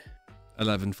are they?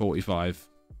 $11.45.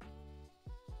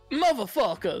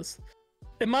 Motherfuckers!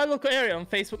 In my local area on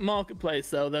Facebook Marketplace,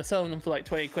 though, they're selling them for like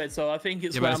 20 quid. So I think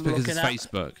it's where I'm looking at.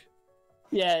 Facebook.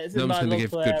 Yeah, it's No, in I'm just my going to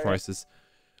give local good area. prices.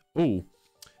 Oh,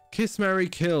 Kiss, Marry,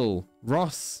 Kill.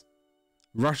 Ross,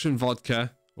 Russian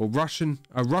vodka, or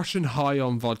a Russian high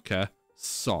on vodka,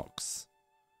 socks.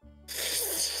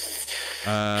 Kiss,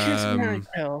 marry,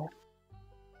 kill.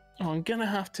 Oh, I'm gonna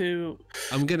have to.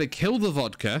 I'm going to kill the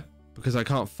vodka because I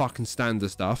can't fucking stand the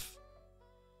stuff.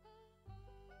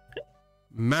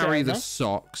 Marry Fair the enough.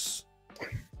 socks.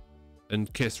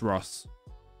 And kiss Ross.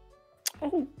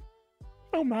 Oh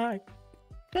my.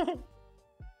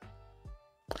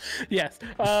 Yes.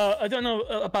 I don't know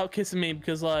about kissing me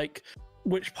because, like,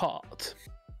 which part?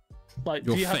 Like,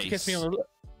 Your do you have to kiss me face. on the?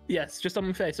 Yes, just on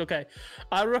my face. Okay.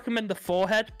 I recommend the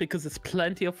forehead because there's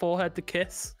plenty of forehead to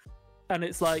kiss, and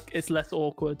it's like it's less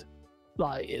awkward.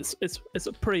 Like it's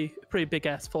a pretty big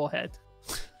ass forehead.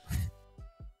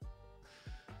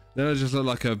 Then I just look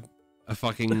like a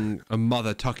fucking a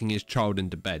mother tucking his child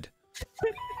into bed.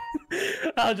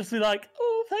 I'll just be like,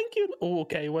 oh, thank you. Oh,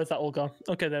 okay, where's that all gone?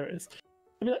 Okay, there it is.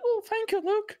 I'll be like, oh, thank you,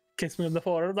 Luke. Kiss me on the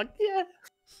forehead. I'm like, yeah.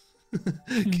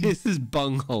 Kiss his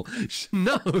bunghole.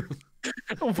 No.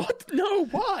 What? No,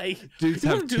 why? Dudes You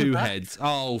have don't do two that. heads.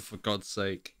 Oh, for God's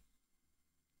sake.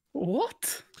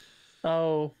 What?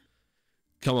 Oh,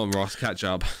 Come on, Ross, catch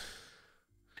up.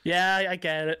 yeah, I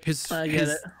get it. I get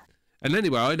it. And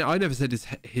anyway, I never said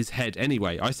his head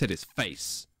anyway. I said his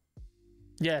face.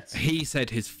 Yes. He said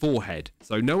his forehead.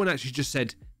 So no one actually just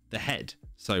said the head.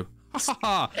 So, ha ha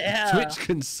ha. Yeah. Twitch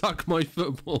can suck my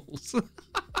footballs.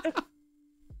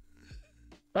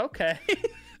 Okay.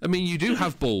 I mean, you do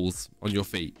have balls on your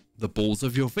feet. The balls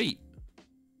of your feet.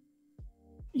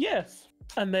 Yes,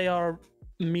 and they are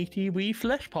meaty wee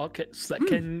flesh pockets that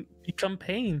can become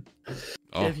pain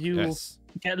Oh, if you yes.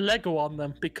 get Lego on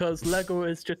them, because Lego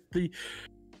is just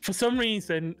for some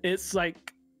reason, it's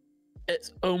like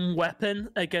its own weapon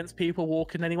against people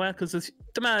walking anywhere, because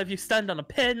no matter if you stand on a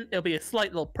pin, it'll be a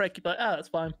slight little prick. You'll be like, oh, that's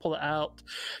fine, pull it out.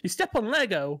 You step on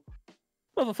Lego,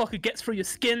 motherfucker gets through your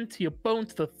skin to your bone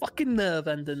to the fucking nerve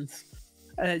endings,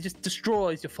 and it just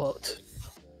destroys your foot.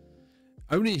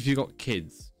 Only if you got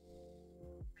kids.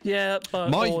 Yeah, but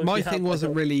or My if you have thing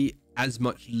wasn't Lego. really as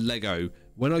much Lego.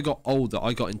 When I got older,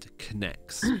 I got into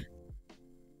Connects.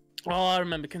 Oh, I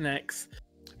remember Connects.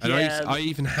 And Yeah. I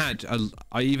even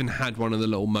had one of the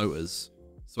little motors,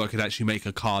 so I could actually make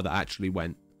a car that actually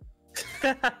went.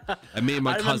 And me and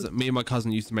my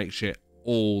cousin used to make shit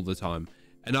all the time.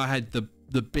 And I had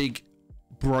the big,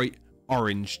 bright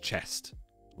orange chest,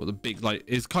 or the big, like,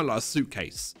 it's kind of like a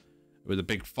suitcase with a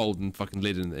big folding fucking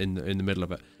lid in the middle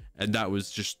of it, and that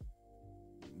was just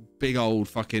big old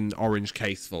fucking orange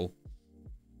case full.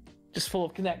 Just full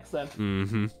of Connects then.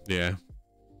 Mm-hmm. Yeah.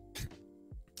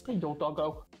 Hey, your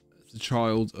doggo. The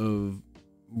child of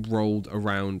rolled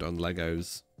around on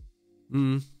Legos.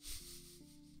 Mm.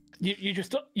 You're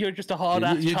just a hard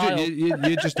ass child. You're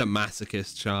just a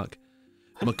masochist, Shark.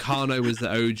 Meccano was the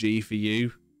OG for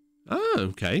you. Oh,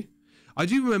 okay. I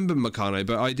do remember Meccano,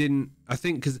 but I didn't. I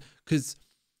think because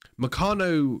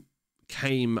Meccano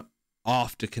came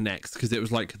after Connects, because it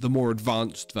was like the more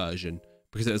advanced version.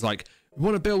 Because it was like, we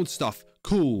want to build stuff,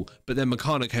 cool. But then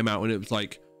Meccano came out and it was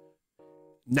like,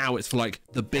 now it's for like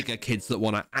the bigger kids that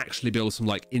want to actually build some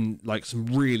some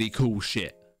really cool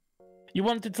shit. You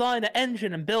want to design an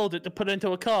engine and build it to put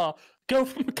into a car? Go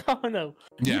for Meccano.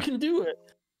 Yeah. You can do it.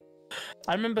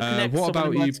 I remember Connects. What about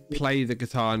somebody you once- play the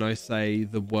guitar and I say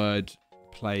the word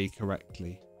play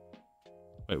correctly?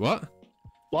 Wait, what?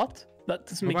 What? That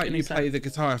doesn't What make about any you sense. play the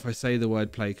guitar if I say the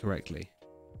word play correctly?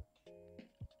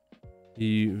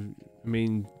 You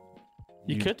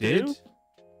could did? do.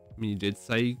 I mean, you did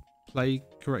say play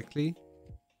correctly,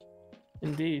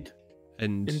 Indeed.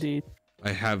 and Indeed.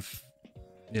 I have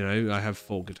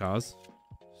 4 guitars,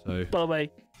 so By the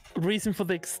way, reason for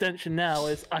the extension now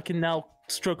is I can now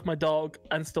stroke my dog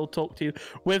and still talk to you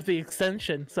with the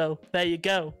extension. So there you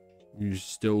go. you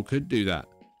still could do that.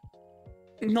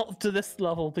 Not to this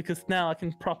level, because now I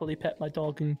can properly pet my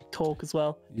dog and talk as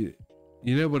well. You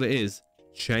know what it is?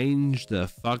 Change the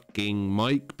fucking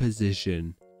mic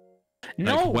position.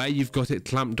 No, Like where you've got it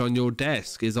clamped on your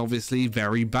desk is obviously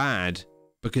very bad,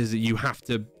 because you have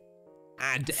to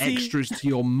add extras to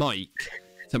your mic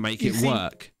to make it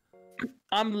work.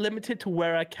 I'm limited to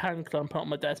where I can clamp it on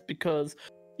my desk, because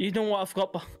you know what I've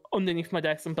got underneath my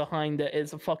desk and behind it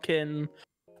is a fucking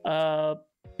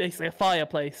basically a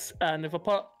fireplace, and if I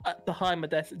put it behind my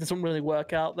desk, it doesn't really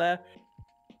work out there.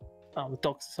 Oh, the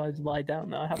dog's decided to lie down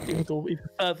now. I have to even go even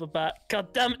further back.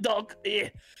 God damn it, dog! Yeah.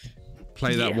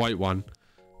 Play that white one.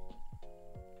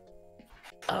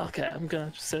 Okay, I'm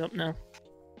gonna just sit up now.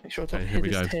 Make sure I don't Okay, here hit we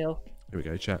his go. tail. Here we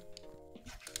go, chat.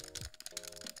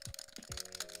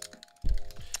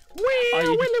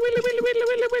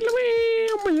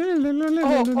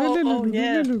 Oh,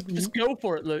 yeah. Just go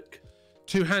for it, Luke.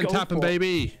 Two-hand tapping,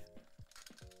 baby.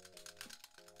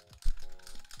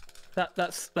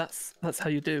 That's how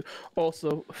you do.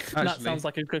 Also, that Actually- sounds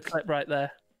like a good clip right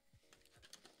there.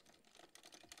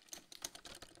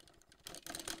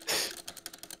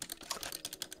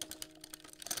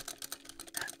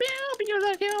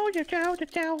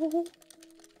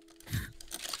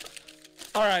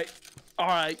 All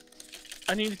right.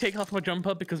 I need to take off my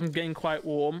jumper because I'm getting quite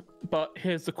warm. But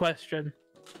here's the question: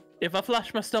 if I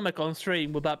flash my stomach on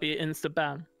stream, would that be an instant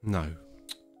ban? No.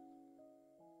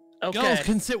 Okay. Girls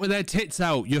can sit with their tits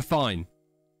out. You're fine.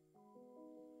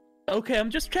 Okay, I'm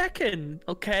just checking.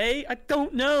 Okay, I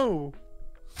don't know.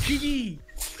 Gee.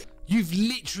 You've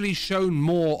literally shown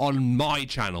more on my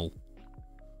channel.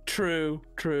 True.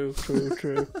 True.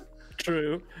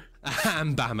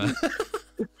 And Bammer.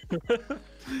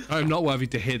 I'm not worthy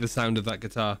to hear the sound of that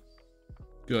guitar.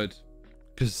 Good.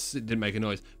 Because it didn't make a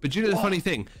noise. But do you know the funny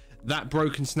thing? That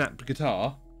broken snap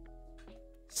guitar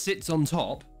sits on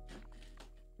top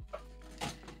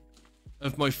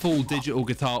of my full digital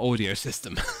guitar audio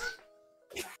system.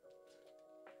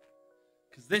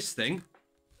 Because this thing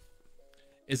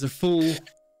is a full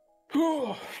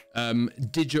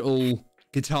digital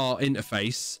guitar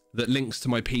interface that links to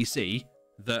my PC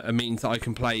that means that I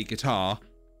can play guitar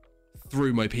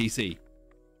through my PC.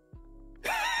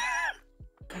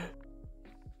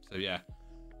 So yeah.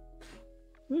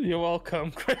 You're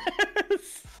welcome, Chris.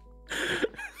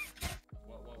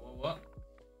 What?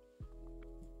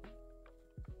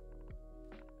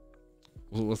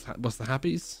 What's the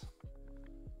happies?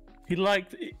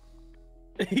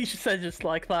 He said just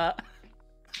like that.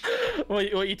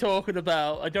 What are you talking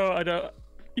about? I don't.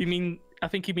 You mean? I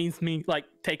think he means me like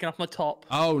taking off my top.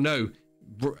 Oh no,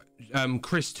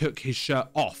 Chris took his shirt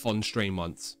off on stream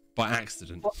once by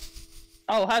accident. What?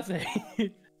 Oh, has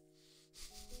he?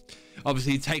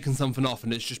 Obviously, he'd taken something off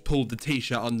and it's just pulled the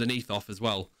t-shirt underneath off as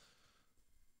well.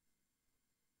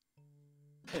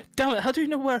 Damn it! How do you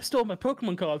know where I store my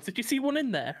Pokemon cards? Did you see one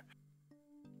in there?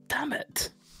 Damn it!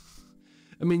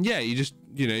 I mean, yeah, you just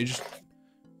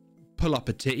pull up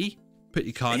a titty, put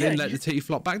your card in, let the titty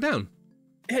flop back down.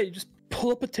 Yeah, you just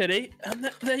pull up a titty,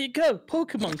 and there you go.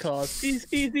 Pokemon cards.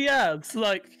 Easy as.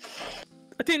 Like,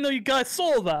 I didn't know you guys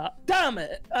saw that. Damn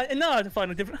it! Now I have to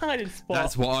find a different hiding spot.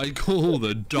 That's what I call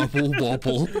the double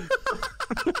wobble.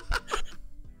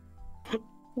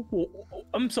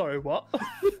 I'm sorry, what?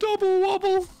 The double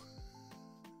wobble.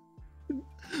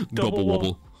 Double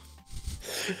wobble.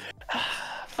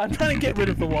 I'm trying to get rid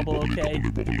of the wobble, okay?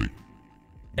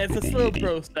 It's a slow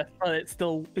process, but it's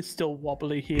still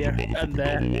wobbly here and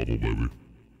there.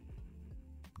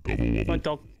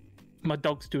 My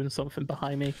dog's doing something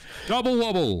behind me. Double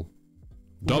wobble.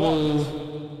 Double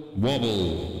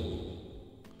wobble.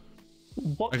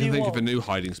 What I do can you think want? of a new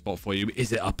hiding spot for you.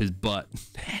 Is it up his butt?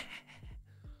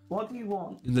 What do you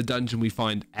want? In the dungeon, we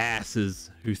find asses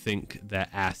who think their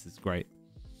ass is great.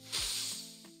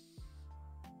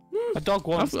 My dog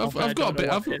wants. I've got a bit.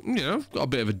 I've got a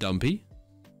bit of a dumpy.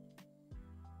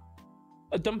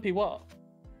 A dumpy what?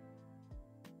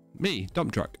 Me,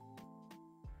 dump truck.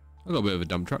 I've got a bit of a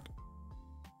dump truck.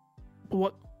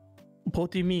 What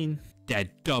do you mean?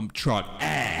 Dead dump truck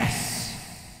ass.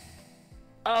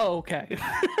 Oh, okay.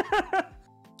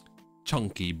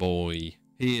 Chunky boy.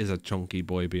 He is a chunky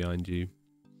boy behind you.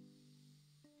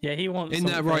 Yeah, he wants. Isn't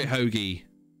that right, Hoagie?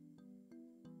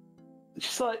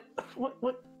 Just like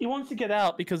what he wants to get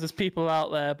out because there's people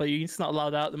out there, but he's not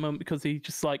allowed out at the moment because he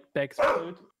just like begs for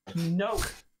food. No.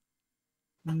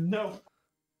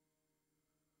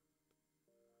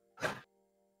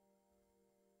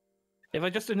 If I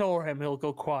just ignore him, he'll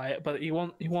go quiet. But he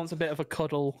wants a bit of a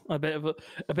cuddle, a bit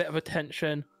of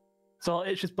attention. So I'll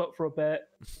itch his butt for a bit,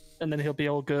 and then he'll be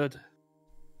all good.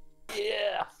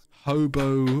 Yeah.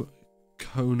 Hobo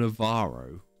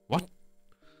Conavaro. What?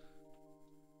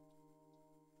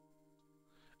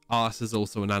 Ass is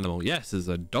also an animal. Yes, is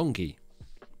a donkey.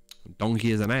 A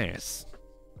donkey is an ass.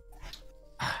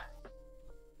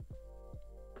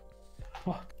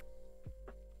 What?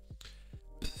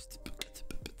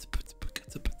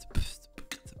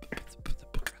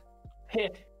 Here,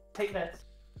 take this.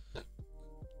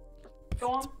 Go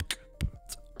on.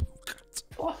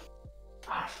 What?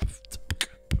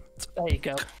 There you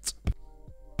go.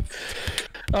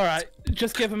 All right,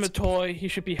 just give him a toy. He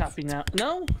should be happy now.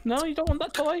 No, you don't want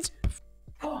that toy.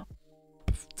 Go on.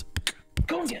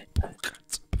 Go and get it.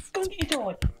 Go and get your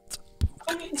toy. Go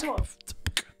and get your toy.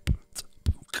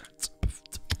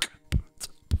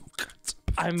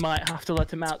 I might have to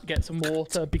let him out to get some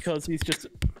water because he's just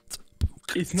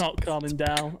he's not calming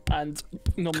down, and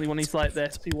normally when he's like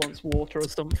this, he wants water or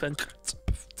something.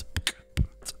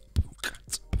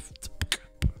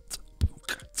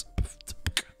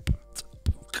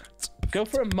 Go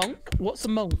for a monk. What's a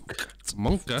monk?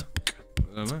 Monka?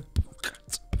 I don't know.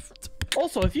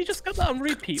 Also, have you just got that on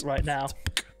repeat right now?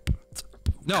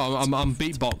 No, I'm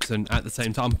beatboxing at the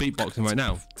same time. I'm beatboxing right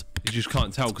now. You just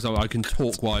can't tell because I can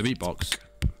talk while I beatbox.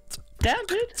 Damn,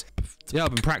 dude. Yeah,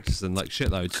 I've been practicing like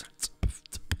shitloads.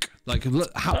 Like,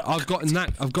 look how I've gotten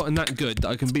that good that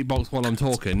I can beatbox while I'm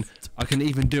talking. I can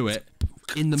even do it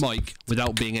in the mic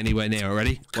without being anywhere near.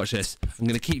 Ready? Watch this. I'm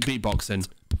gonna keep beatboxing.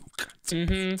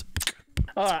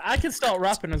 Alright, I can start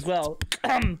rapping as well.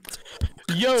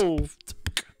 Yo,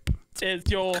 is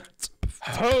your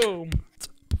home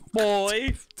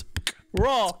boy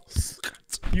Ross,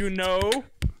 you know,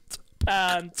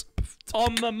 and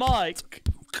on the mic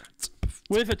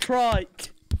with a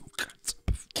trike,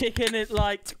 kicking it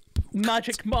like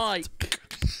Magic Mike.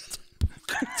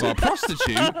 So a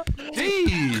prostitute?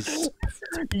 Jeez.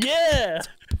 Yeah,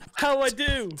 how I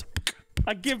do?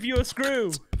 I give you a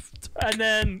screw, and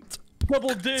then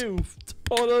double do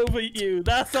all over you.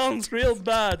 That sounds real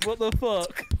bad. What the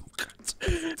fuck?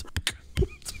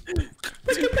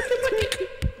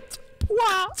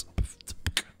 Wow.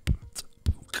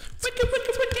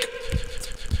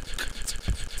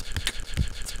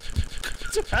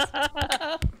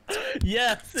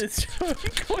 Yes, it's showing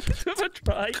coins with a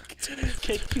trike,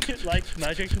 kicking it like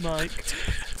Magic Mike.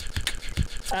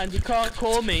 And you can't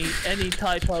call me any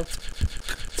type of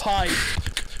pipe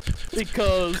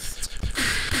because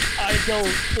I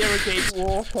don't irrigate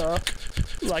water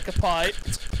like a pipe,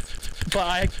 but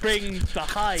I bring the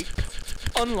hype,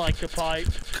 unlike a pipe,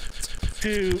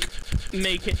 to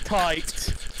make it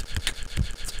tight.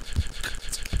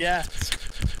 Yes.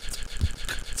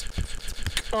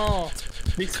 Oh,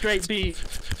 these straight beats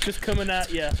just coming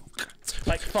at you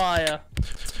like fire.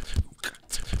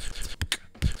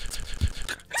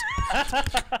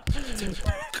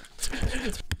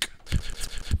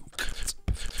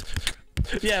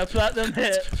 Yeah, Platinum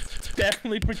Hit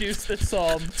definitely produced this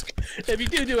song. If you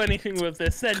do anything with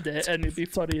this, send it, and it'd be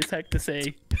funny as heck to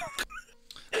see.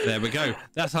 There we go.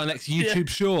 That's our next YouTube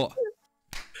short.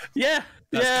 Yeah,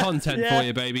 that's content for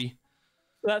you, baby.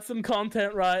 That's some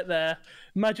content right there.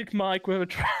 Magic Mike with a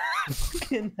track.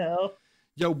 Fucking hell.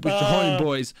 Yo, with the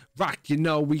homeboys, rock, you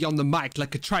know, we on the mic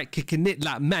like a trike, kicking it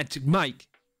like Magic Mike.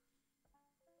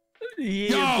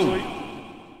 Yeah, Yo! boy.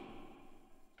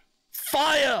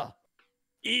 Fire!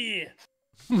 Yeah.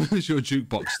 Is your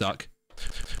jukebox stuck?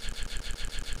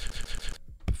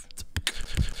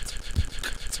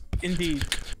 Indeed.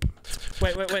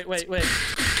 Wait. Let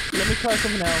me try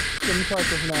something else.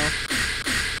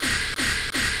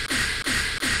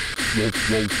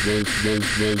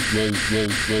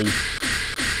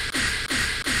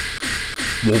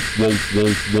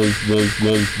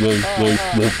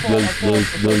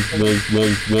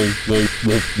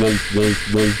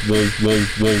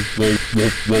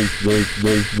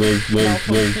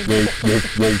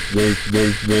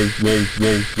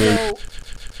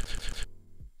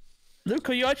 Luke,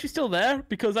 are you actually still there?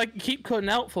 Because I keep cutting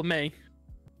out for me.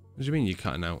 What do you mean you're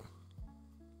cutting out?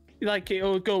 Like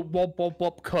it'll go wop wop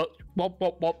wop cut, wop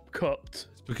wop wop cut.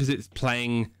 It's because it's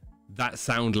playing that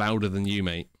sound louder than you,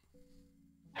 mate.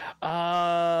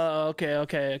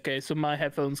 Okay. So my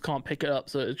headphones can't pick it up,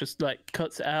 so it just like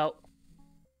cuts it out.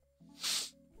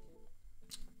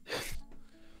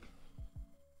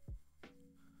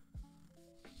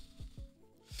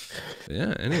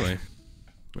 Yeah, anyway.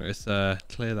 Let's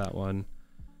clear that one.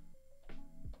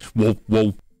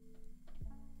 Whoa.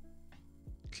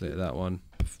 Clear that one.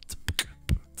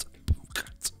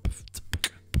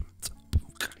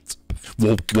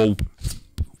 Whoa.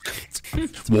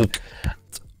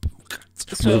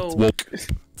 So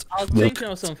I was thinking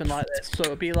of something like this. So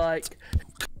it'd be like,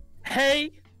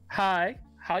 hey, hi,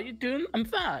 how you doing? I'm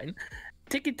fine.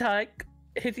 Ticky tyke,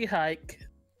 hitty hike,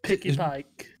 picky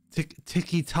pike.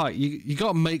 Ticky tight. You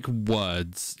gotta make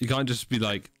words. You can't just be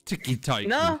like ticky tight.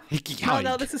 No, hickey hike.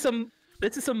 No. This is some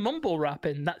mumble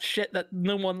rapping. That shit that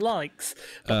no one likes,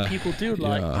 but people do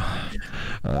like.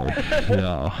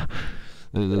 Yeah.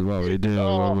 This is what we do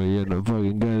when we in the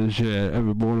fucking good shit.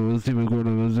 Everybody was even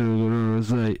going to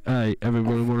say, hey,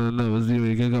 everybody want to know is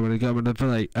you can come in the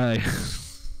fight, hey.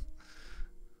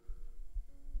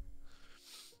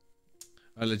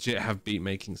 I legit have beat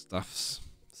making stuffs.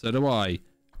 So do I.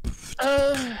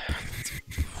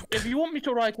 If you want me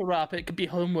to write a rap, it could be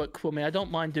homework for me. I don't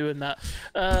mind doing that.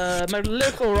 My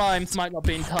lyrical rhymes might not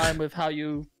be in time with how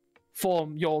you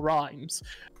form your rhymes,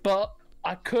 but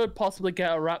I could possibly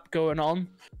get a rap going on.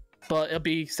 but it'll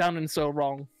be sounding so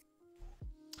wrong.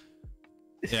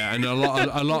 Yeah, and a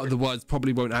lot of the words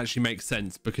probably won't actually make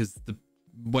sense because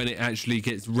when it actually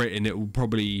gets written, it will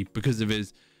probably, because of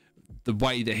the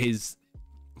way that his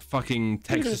fucking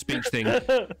text-to-speech thing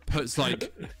puts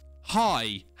like,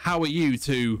 "Hi, how are you?"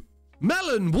 to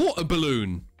 "melon water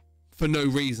balloon" for no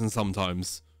reason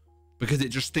sometimes, because it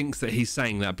just thinks that he's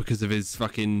saying that because of his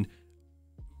fucking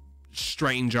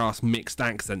strange ass mixed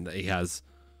accent that he has.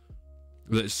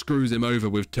 That screws him over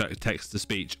with text to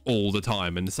speech all the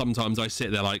time, and sometimes I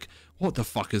sit there like, what the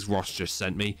fuck has Ross just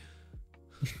sent me?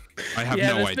 I have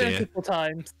no idea.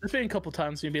 There's been a couple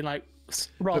times you've been like,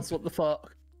 Ross, what the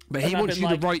fuck? But he wants you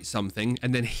to write something,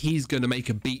 and then he's gonna make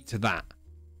a beat to that.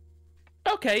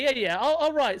 Okay, yeah.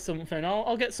 I'll write something.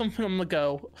 I'll get something on the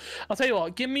go. I'll tell you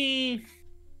what. Give me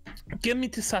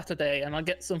to Saturday, and I'll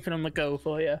get something on the go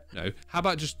for you. No, how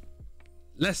about just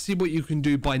let's see what you can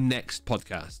do by next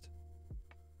podcast.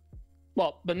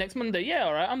 What? But next Monday? Yeah,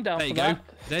 all right. I'm down there for you that.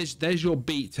 Go. There's your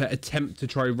beat to attempt to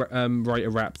try write a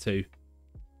rap to.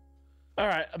 All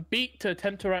right, a beat to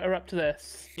attempt to write a rap to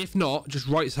this. If not, just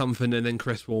write something, and then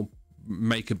Chris will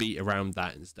make a beat around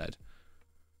that instead.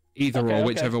 Either or,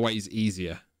 whichever way is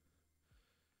easier.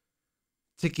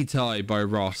 Ticky Tie by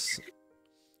Ross,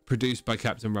 produced by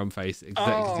Captain Rumface,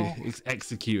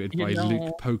 executed by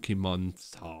Luke Pokemon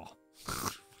Star.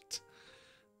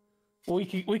 We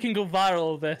can go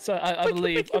viral with this. I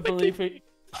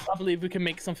believe we can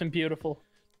make something beautiful.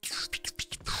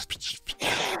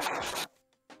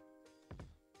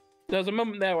 There was a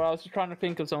moment there where I was just trying to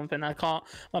think of something. I can't.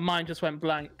 My mind just went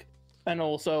blank. And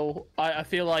also, I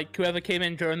feel like whoever came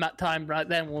in during that time right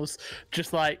then was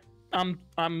just like, I'm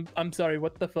sorry,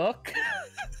 what the fuck?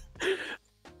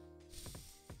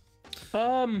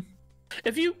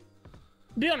 If you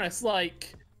be honest,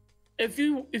 like, if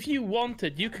you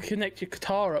wanted, you could connect your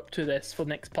guitar up to this for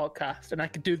next podcast, and I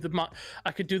could do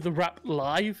the rap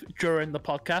live during the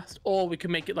podcast, or we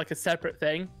could make it like a separate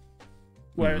thing,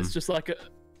 where it's just like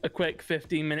a quick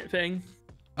 15-minute thing.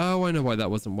 Oh, I know why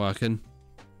that wasn't working.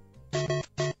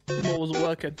 What wasn't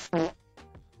working?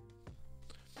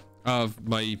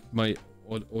 My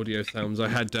audio sounds. I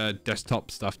had desktop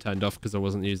stuff turned off because I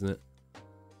wasn't using it.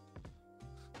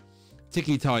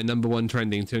 Ticky Tie, #1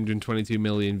 trending, 222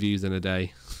 million views in a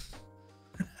day.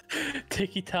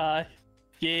 Ticky Tie.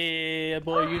 Yeah,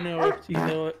 boy, you know it. You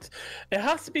know it. It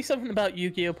has to be something about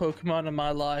Yu-Gi-Oh! Pokemon in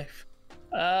my life.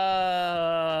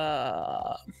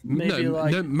 Maybe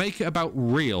no, make it about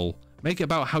real. Make it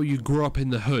about how you grew up in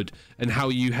the hood and how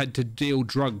you had to deal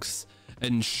drugs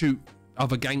and shoot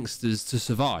other gangsters to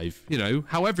survive. You know,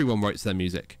 how everyone writes their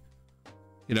music.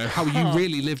 You know, how you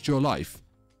really lived your life.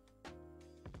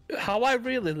 How I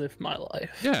really lived my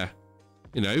life. Yeah.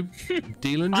 You know,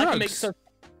 dealing drugs.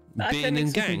 Being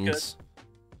in gangs.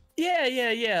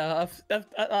 Yeah.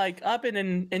 I've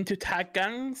been into tag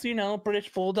gangs, you know,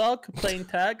 British Bulldog, playing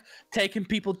tag, taking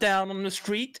people down on the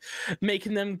street,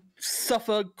 making them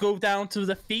suffer, go down to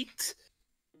their feet.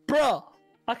 Bruh,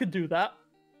 I could do that.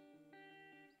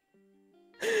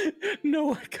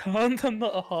 No, I can't. I'm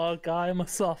not a hard guy. I'm a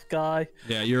soft guy.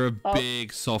 Yeah, you're a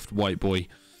big, soft white boy.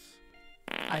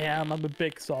 I am. I'm a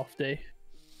big softie.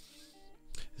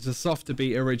 It's a softer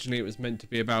beat. Originally, it was meant to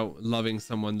be about loving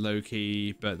someone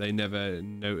low-key, but they never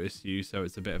notice you, so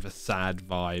it's a bit of a sad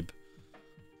vibe.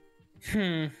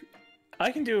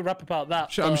 I can do a rap about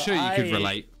that. I'm sure you could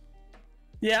relate.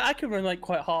 Yeah, I can relate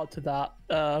quite hard to that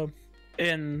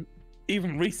in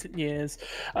even recent years.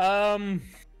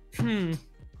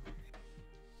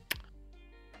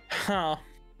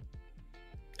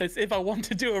 It's if I want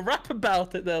to do a rap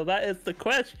about it, though, that is the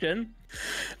question.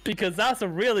 Because that's a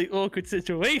really awkward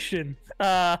situation.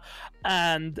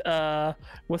 And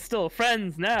we're still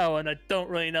friends now, and I don't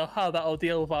really know how that'll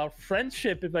deal with our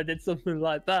friendship if I did something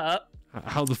like that.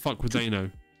 How the fuck would they know?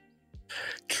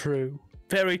 True.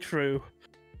 Very true.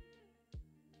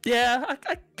 Yeah,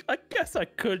 I guess I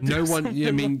could. No one,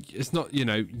 I mean, it's not, you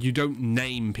know, you don't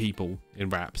name people in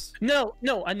raps. No,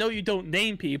 I know you don't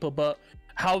name people, but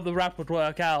how the rap would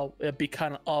work out, it'd be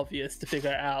kind of obvious to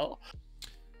figure it out.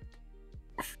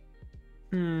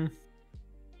 Yeah,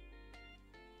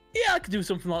 I could do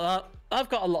something like that. I've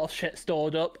got a lot of shit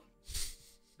stored up.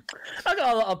 I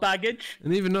got a lot of baggage.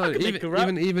 And even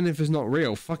if it's not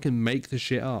real, fucking make the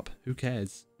shit up. Who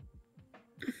cares?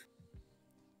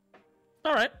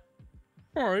 All right.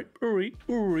 I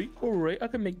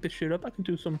can make this shit up. I can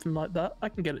do something like that. I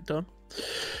can get it done.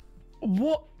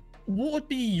 What would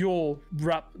be your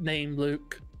rap name,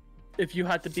 Luke? If you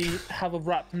had to have a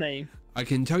rap name. I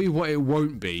can tell you what it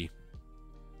won't be.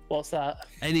 What's that?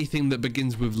 Anything that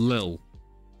begins with Lil.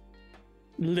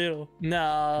 Lil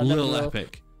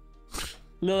Epic.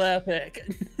 Lil Epic.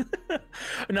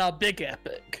 No, Big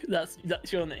Epic. That's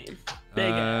your name.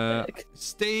 Big Epic.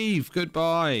 Steve,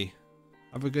 goodbye.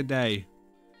 Have a good day.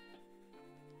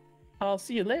 I'll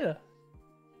see you later.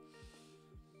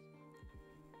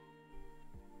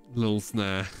 Little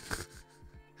snare.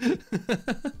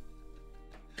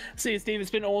 See you, Steve. It's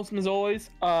been awesome as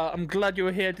always. I'm glad you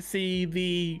were here to see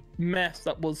the mess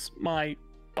that was my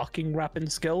fucking rapping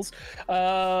skills.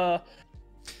 And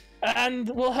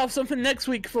we'll have something next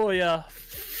week for you.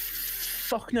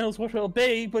 Fuck knows what it'll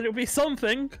be, but it'll be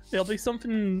something. It'll be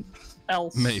something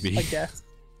else. Maybe. I guess.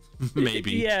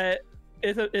 Maybe. Yeah,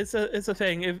 it's a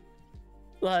thing. If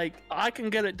like I can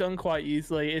get it done quite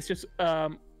easily. It's just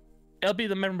it'll be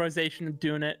the memorization of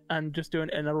doing it and just doing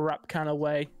it in a rap kind of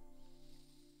way.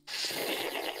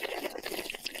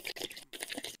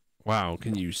 Wow,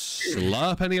 can you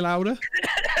slurp any louder?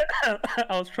 I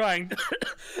was trying.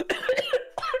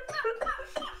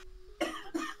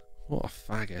 What a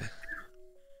faggot.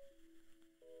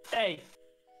 Hey.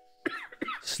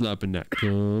 Slurping that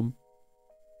cum.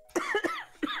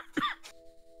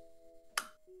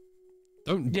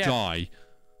 Don't die.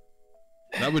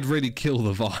 That would really kill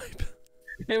the vibe.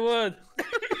 It would.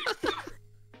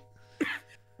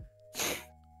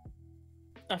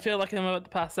 I feel like I'm about to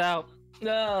pass out.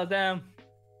 Oh, damn.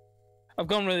 I've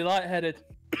gone really lightheaded.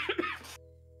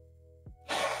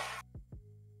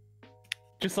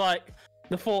 Just like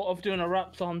the thought of doing a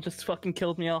rap song just fucking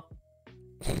killed me off.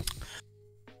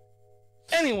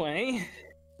 Anyway.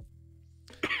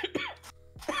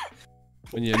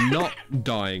 When you're not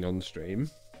dying on stream.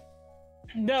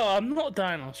 No, I'm not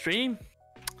dying on stream.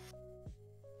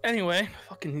 Anyway, I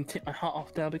fucking need to take my hat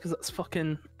off now because that's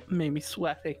fucking made me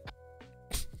sweaty.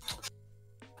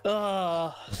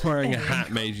 Wearing a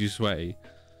hat made you sweaty.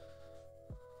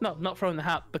 No, not throwing the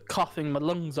hat, but coughing my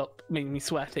lungs up made me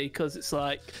sweaty because it's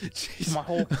like Jeez. my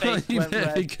whole face you went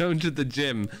barely red. going to the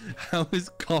gym. How does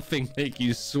coughing make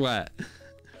you sweat?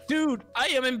 Dude, I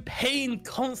am in pain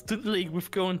constantly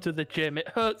with going to the gym. It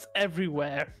hurts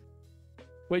everywhere.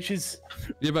 Which is...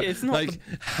 Yeah, but it's not like,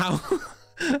 how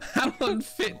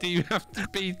unfit do you have to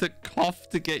be to cough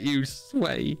to get you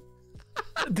sweaty?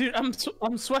 Dude,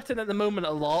 I'm sweating at the moment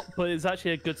a lot, but it's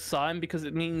actually a good sign because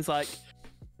it means like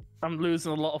I'm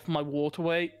losing a lot of my water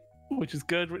weight, which is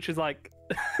good, which is like...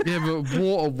 Yeah, but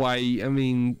water weight, I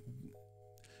mean,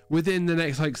 within the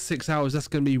next like 6 hours, that's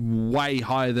going to be way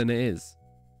higher than it is.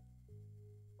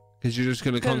 Because you're just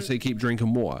going to constantly keep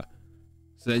drinking water.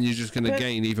 So then you're just going to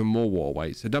gain even more water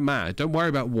weight. So it doesn't matter. Don't worry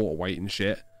about water weight and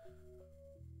shit.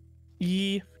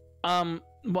 Yeah.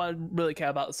 What I really care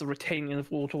about is the retaining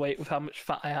of water weight with how much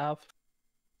fat I have.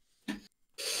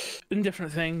 And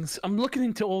different things. I'm looking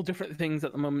into all different things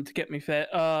at the moment to get me fit.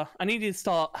 I need to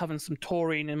start having some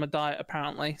taurine in my diet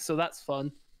apparently, so that's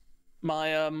fun.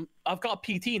 My I've got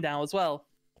a PT now as well,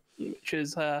 which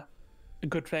is a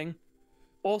good thing.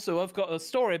 Also, I've got a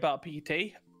story about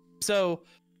PT. So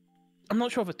I'm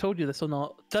not sure if I told you this or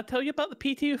not. Did I tell you about the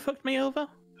PT who fucked me over?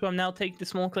 Who I'm now taking to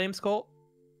small claims court?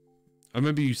 I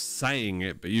remember you saying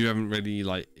it, but you haven't really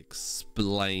like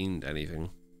explained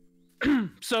anything.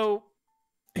 So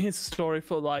here's a story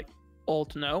for like all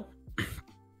to know.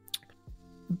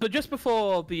 But just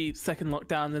before the second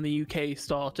lockdown in the UK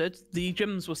started, the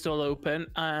gyms were still open,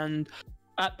 and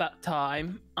at that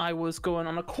time I was going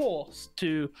on a course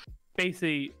to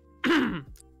basically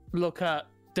look at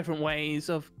different ways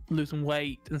of losing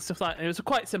weight and stuff like that. It was a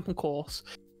quite simple course.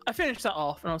 I finished that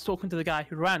off and I was talking to the guy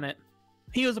who ran it.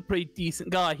 He was a pretty decent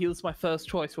guy. He was my first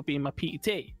choice for being my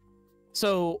PT.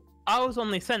 So I was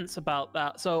on the fence about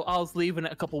that. So I was leaving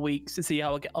it a couple of weeks to see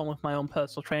how I get on with my own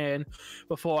personal training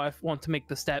before I want to make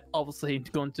the step, obviously,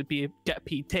 to go into get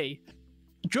a PT.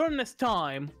 During this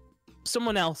time,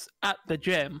 someone else at the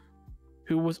gym,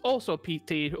 who was also a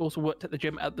PT, who also worked at the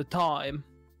gym at the time,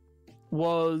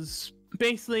 was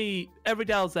basically, every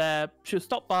day I was there, she would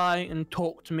stop by and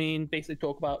talk to me and basically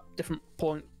talk about different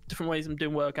ways I'm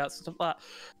doing workouts and stuff like that.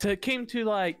 So it came to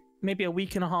like maybe a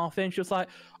week and a half in, she was like,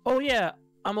 oh yeah,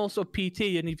 I'm also a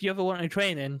PT, and if you ever want any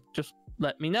training, just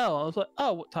let me know. I was like,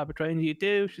 oh, what type of training do you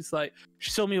do? She's like,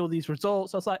 she showed me all these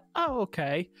results. I was like, oh,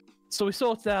 okay. So we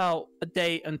sorted out a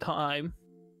date and time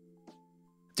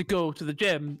to go to the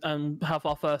gym and have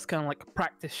our first kind of like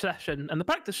practice session. And the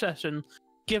practice session,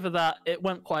 given that it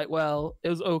went quite well, it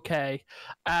was okay.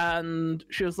 And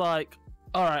she was like,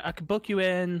 all right, I could book you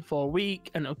in for a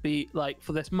week, and it'll be like,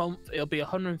 for this month, it'll be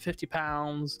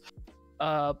 £150.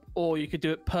 Or you could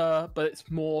do it but it's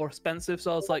more expensive.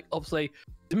 So I was like, obviously,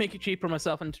 to make it cheaper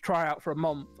myself and to try out for a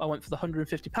month, I went for the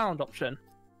 £150 option.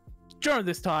 During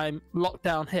this time,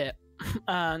 lockdown hit.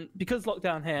 And because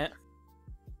lockdown hit,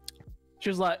 she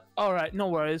was like, all right, no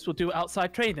worries, we'll do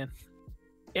outside training.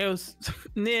 It was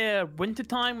near winter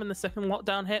time when the second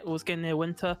lockdown hit. It was getting near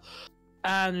winter.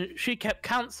 And she kept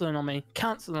cancelling on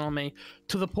me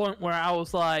to the point where I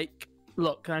was like,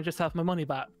 look, can I just have my money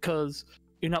back? Because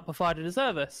you're not provided a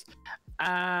service.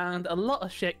 And a lot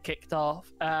of shit kicked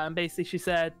off. And basically she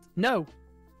said, no,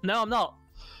 I'm not.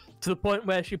 To the point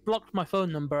where she blocked my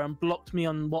phone number and blocked me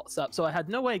on WhatsApp. So I had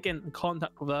no way of getting in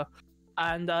contact with her.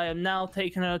 And I am now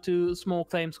taking her to small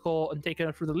claims court and taking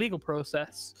her through the legal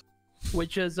process,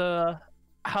 which is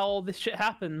how this shit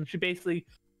happened. She basically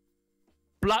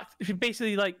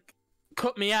like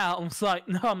cut me out and was like,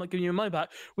 no, I'm not giving you your money back,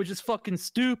 which is fucking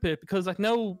stupid because I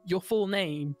know your full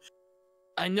name.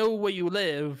 I know where you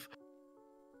live.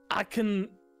 I can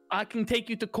take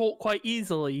you to court quite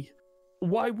easily.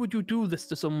 Why would you do this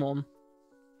to someone?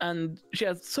 And she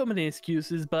has so many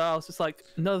excuses, but I was just like,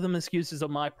 none of them excuses are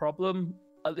my problem.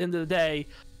 At the end of the day,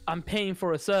 I'm paying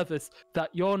for a service that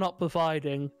you're not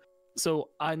providing, so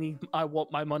I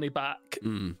want my money back.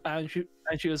 And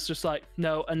she was just like,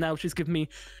 no. And now she's given me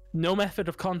no method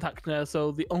of contacting her.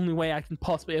 So the only way I can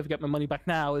possibly ever get my money back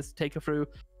now is to take her through,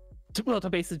 to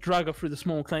basically drag her through the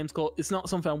small claims court. It's not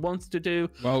something I wanted to do.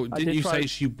 Well, didn't you say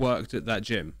she worked at that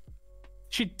gym?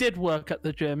 She did work at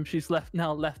the gym. She's left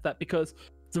that because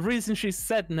the reason she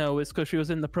said no is because she was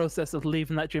in the process of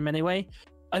leaving that gym anyway.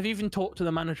 I've even talked to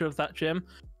the manager of that gym.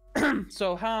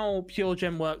 So how Pure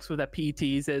Gym works with their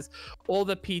PTs is all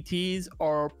the PTs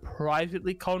are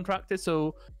privately contracted.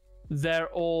 So they're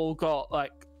all got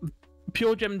like,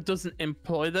 Pure Gym doesn't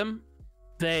employ them.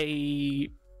 They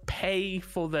pay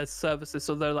for their services.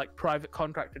 So they're like private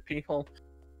contracted people.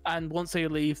 And once they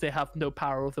leave, they have no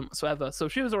power over them whatsoever. So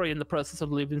she was already in the process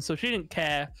of leaving. So she didn't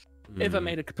care if I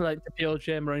made a complaint to Pure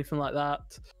Gym or anything like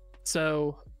that.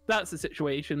 So that's the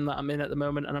situation that I'm in at the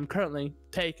moment, and I'm currently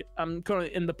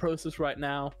in the process right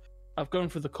now of going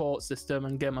through the court system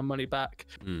and getting my money back,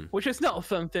 which is not a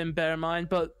fun thing, bear in mind,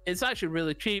 but it's actually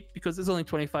really cheap because it's only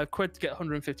 25 quid to get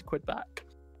 150 quid back.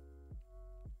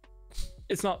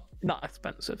 It's not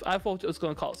expensive. I thought it was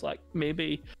going to cost like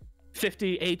maybe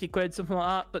 50, 80 quid, something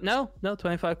like that, but no,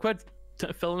 25 quid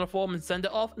to fill in a form and send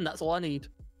it off, and that's all I need.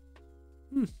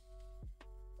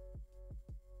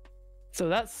 So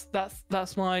that's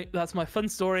my fun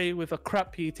story with a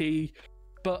crap PT,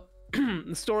 but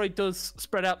the story does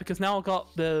spread out because now I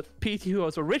got the PT who I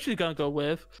was originally going to go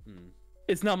with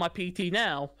is now my PT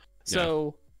now.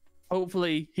 So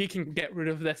hopefully he can get rid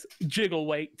of this jiggle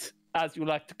weight, as you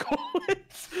like to call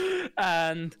it,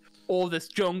 and all this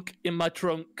junk in my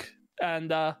trunk, and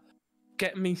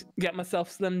get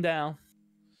myself slimmed down.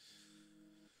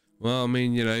 Well, I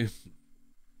mean, you know,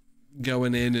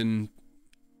 going in and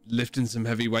lifting some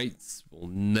heavy weights will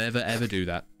never ever do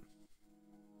that.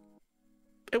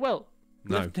 It will.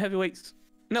 No. Lift heavy weights.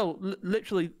 No,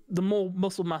 literally, the more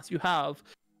muscle mass you have,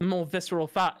 the more visceral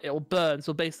fat it will burn.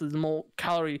 So basically, the more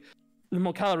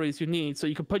calories you need. So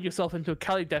you can put yourself into a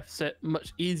calorie deficit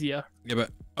much easier. Yeah, but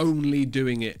only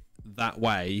doing it that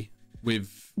way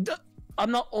with...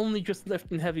 I'm not only just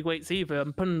lifting heavy weights either.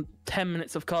 I'm putting 10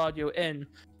 minutes of cardio in.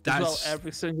 That's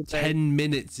every single day. 10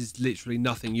 minutes is literally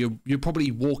nothing. You're probably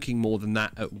walking more than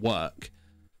that at work.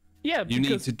 Yeah, you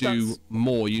need to do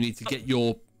more. You need to get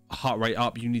your heart rate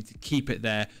up. You need to keep it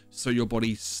there so your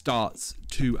body starts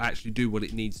to actually do what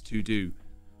it needs to do.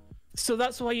 So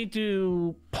that's why you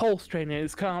do pulse training.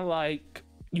 It's kind of like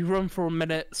you run for a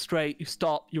minute straight, you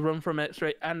stop, you run for a minute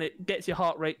straight, and it gets your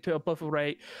heart rate to above a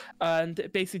rate, and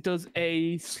it basically does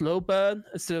a slow burn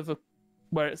instead of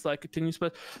where it's like continuous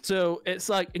burn. So it's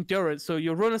like endurance. So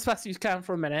you'll run as fast as you can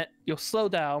for a minute, you'll slow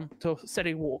down to a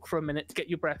steady walk for a minute to get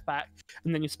your breath back,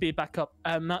 and then you speed back up.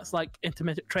 And that's like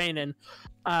intermittent training.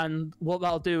 And what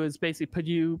that'll do is basically put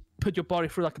your body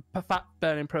through like a fat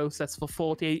burning process for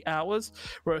 48 hours,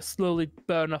 where it slowly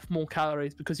burn off more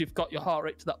calories because you've got your heart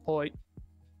rate to that point.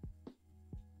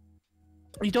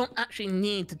 You don't actually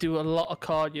need to do a lot of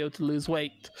cardio to lose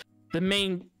weight.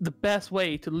 The best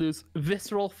way to lose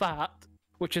visceral fat,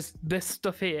 which is this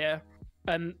stuff here,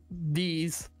 and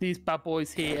these bad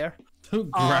boys here.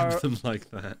 Don't grab them like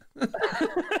that.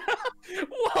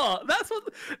 What? That's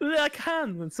what I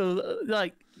can. And so,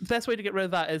 like, the best way to get rid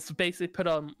of that is to basically put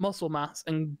on muscle mass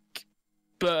and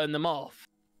burn them off.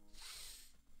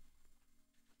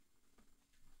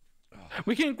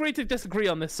 We can agree to disagree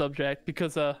on this subject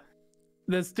because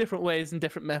there's different ways and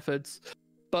different methods.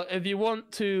 But if you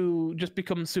want to just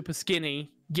become super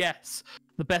skinny, yes,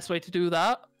 the best way to do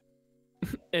that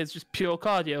is just pure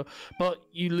cardio. But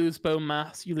you lose bone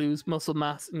mass, you lose muscle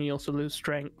mass, and you also lose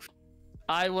strength.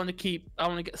 I want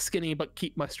to get skinny but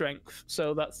keep my strength.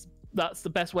 So that's the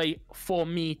best way for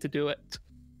me to do it.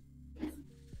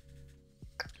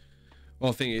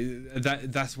 Well, I think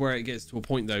that's where it gets to a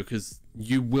point though, because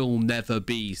you will never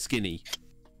be skinny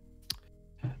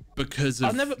because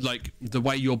of like the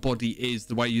way your body is,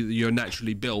 the way you're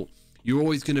naturally built. You're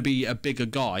always going to be a bigger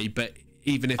guy, but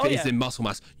even if it is in muscle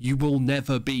mass, you will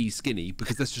never be skinny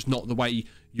because that's just not the way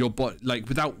your body, like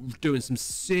without doing some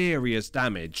serious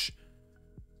damage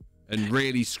and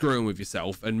really screwing with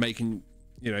yourself and making,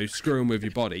 screwing with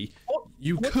your body. What do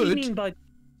you mean by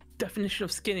definition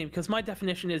of skinny? Because my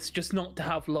definition is just not to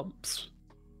have lumps.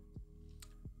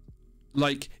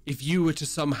 Like if you were to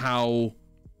somehow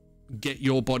get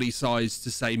your body size to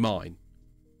say mine.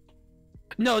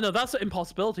 No, that's an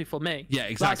impossibility for me. Yeah,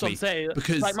 exactly. That's what I'm saying.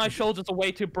 Because like my shoulders are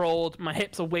way too broad, my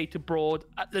hips are way too broad.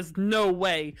 There's no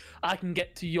way I can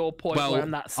get to your point where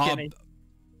I'm that skinny.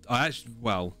 I actually,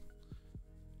 don't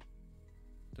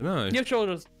know. Your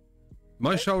shoulders.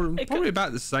 My shoulder probably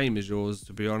about the same as yours,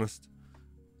 to be honest.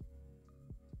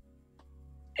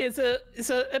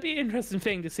 It'd be an interesting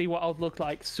thing to see what I'd look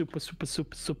like super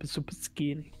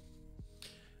skinny.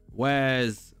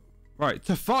 Where's right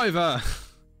to Fiverr?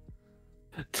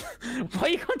 Why are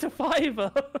you going to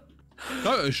Fiverr?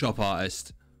 Photoshop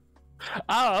artist.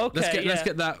 Oh, okay. Let's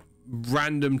get that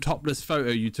random topless photo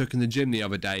you took in the gym the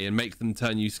other day and make them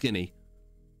turn you skinny.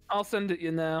 I'll send it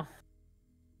you now.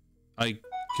 I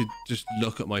could just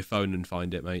look at my phone and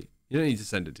find it, mate. You don't need to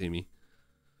send it to me.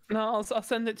 No, I'll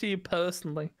send it to you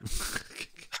personally.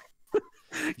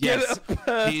 Yes,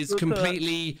 he is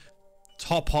completely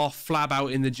top off, flab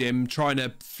out in the gym, trying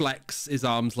to flex his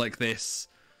arms like this,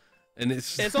 and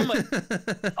it's on my.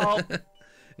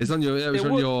 It's on your. It was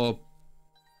on your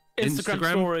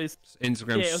Instagram stories.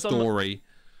 Instagram story.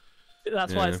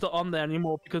 That's why it's not on there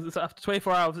anymore, because it's after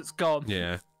 24 hours it's gone.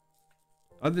 Yeah,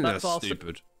 I think that's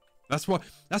stupid. That's what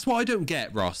I don't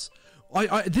get, Ross.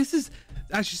 This is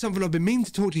actually something I've been meaning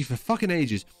to talk to you for fucking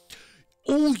ages.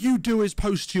 All you do is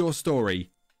post to your story.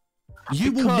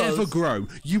 You will never grow.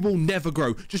 You will never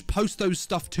grow. Just post those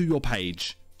stuff to your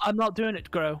page. I'm not doing it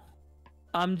to grow.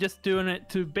 I'm just doing it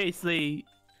to basically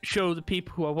show the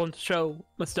people who I want to show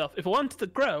my stuff. If I wanted to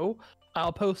grow,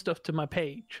 I'll post stuff to my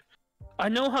page. I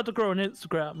know how to grow on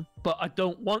Instagram, but I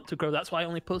don't want to grow. That's why I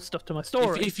only post stuff to my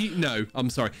story. If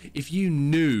you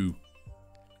knew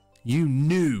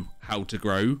how to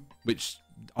grow, which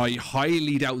I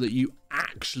highly doubt that you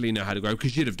actually know how to grow,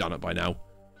 because you'd have done it by now.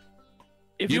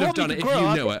 You'd have done it if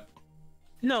you knew it.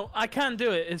 No, I can do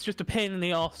it. It's just a pain in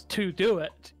the ass to do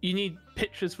it. You need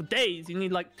pictures for days. You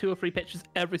need like 2 or 3 pictures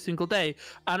every single day.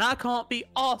 And I can't be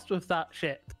arsed with that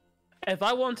shit. If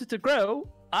I wanted to grow,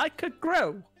 I could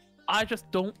grow. I just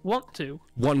don't want to.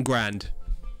 $1 grand.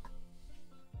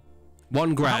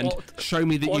 $1 grand. Show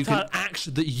me that you can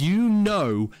that you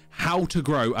know how to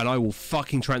grow, and I will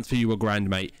fucking transfer you $1 grand,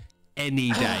 mate.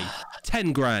 Any day.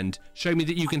 10 grand. Show me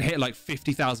that you can hit like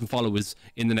 50,000 followers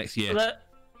in the next year.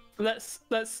 Let's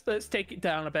take it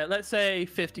down a bit. Let's say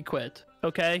 50 quid.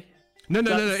 Okay. No.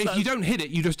 If you don't hit it,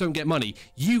 you just don't get money.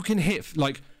 You can hit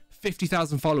like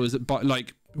 50,000 followers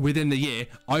like within the year.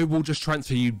 I will just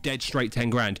transfer you dead straight 10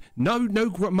 grand. No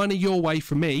money your way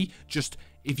from me. Just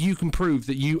if you can prove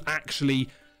that you actually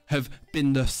have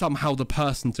been somehow the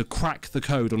person to crack the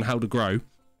code on how to grow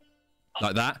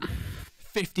like that.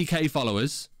 50k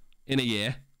followers in a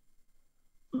year.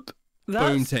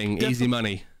 Boom ting, easy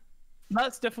money.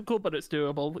 That's difficult, but it's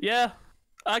doable. Yeah,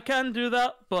 I can do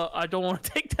that, but I don't want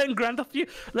to take 10 grand off you.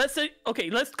 Let's say, okay,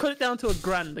 let's cut it down to $1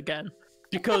 grand again,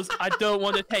 because I don't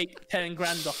want to take 10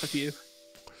 grand off of you.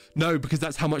 No, because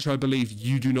that's how much I believe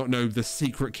you do not know the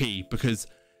secret key, because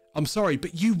I'm sorry,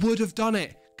 but you would have done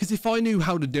it. Because if I knew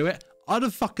how to do it, I'd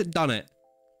have fucking done it.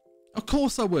 Of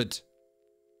course I would.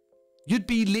 You'd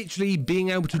be literally being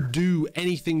able to do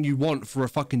anything you want for a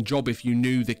fucking job if you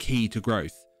knew the key to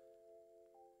growth.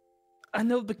 I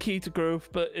know the key to growth,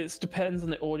 but it depends on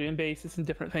the audience basis and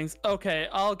different things. Okay,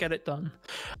 I'll get it done.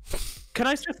 Can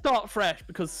I just start fresh?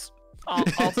 Because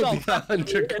I'll start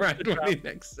 100 grand when he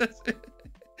next says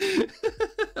it.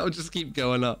 I'll just keep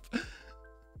going up.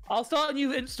 I'll start a new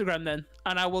Instagram then,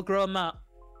 and I will grow on that.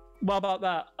 What about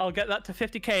that? I'll get that to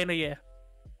 50k in a year.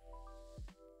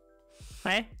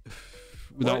 Hey?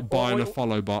 Without buying a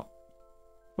follow bot.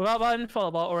 Without buying a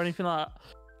follow bot or anything like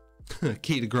that.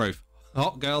 Key to growth.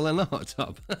 Hot girl in a hot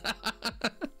tub.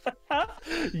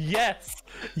 Yes,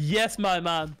 my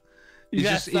man.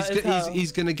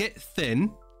 He's gonna get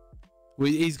thin.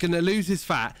 He's gonna lose his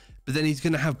fat, but then he's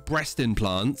gonna have breast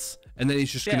implants, and then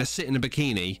he's just gonna sit in a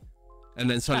bikini, and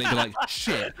then suddenly be like,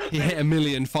 shit, he hit 1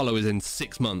 million followers in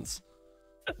 6 months.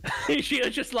 She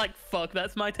was just like, fuck,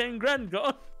 that's my 10 grand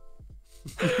gone.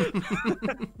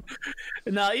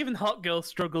 Now, even hot girls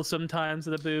struggle sometimes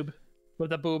with the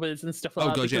boobas and stuff like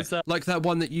that. Oh god, because, yeah. Like that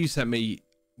one that you sent me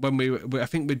when I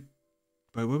think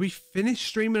were we finished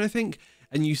streaming, I think,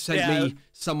 and you sent me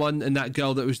someone, and that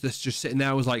girl that was just sitting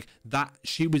there was like that.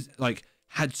 She was like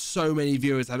had so many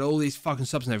viewers, had all these fucking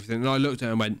subs and everything, and I looked at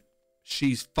her and went,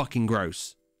 she's fucking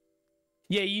gross.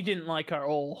 Yeah, you didn't like her at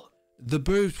all. The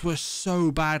boobs were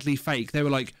so badly fake. They were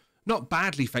like, not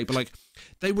badly fake, but like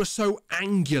they were so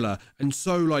angular and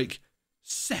so like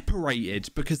separated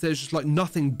because there's just like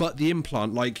nothing but the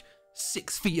implant like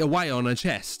 6 feet away on her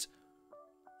chest.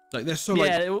 Like they're so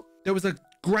like there was a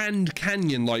Grand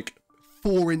Canyon like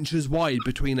 4 inches wide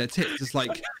between her tits. It's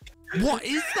like, what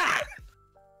is that?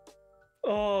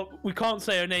 Oh, we can't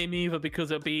say her name either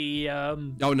because it'll be Oh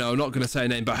no, I'm not gonna say her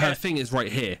name, but her thing is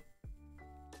right here.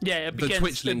 Yeah, the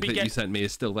Twitch link that you sent me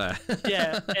is still there.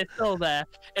 Yeah, it's still there.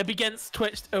 It begins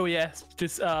Twitch. Oh yes,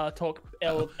 just talk.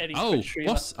 Any Twitch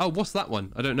streamer. What's that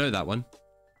one? I don't know that one.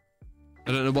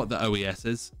 I don't know what the OES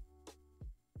is.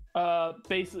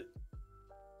 Basically,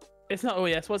 it's not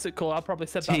OES. What's it called? I probably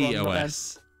said that wrong.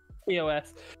 TOS.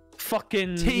 TOS.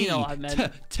 Fucking. You know what I meant.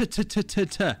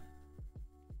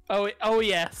 Oh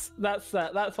yes, that's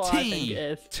that. That's what I think it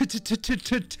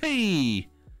is. Tea.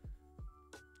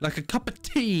 Like a cup of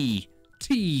tea.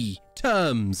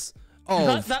 Terms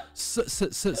of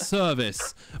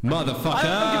service. Motherfucker. I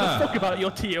don't give a fuck about your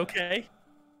tea, okay?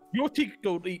 Your tea can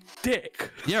go eat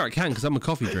dick. Yeah, I can, because I'm a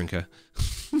coffee drinker.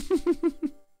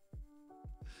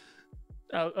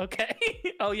 Oh, okay.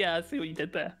 Oh, yeah, I see what you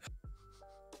did there.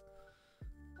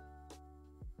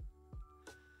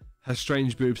 Her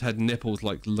strange boobs had nipples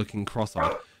like looking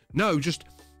cross-eyed. No, just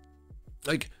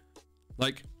like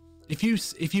if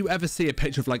you ever see a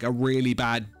picture of like a really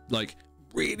bad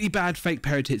fake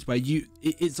pair of tits where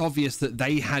it's obvious that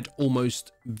they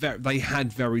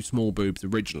had very small boobs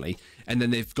originally, and then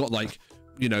they've got like,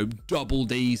 you know, double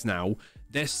D's now.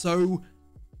 They're so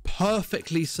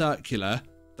perfectly circular.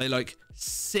 They like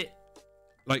sit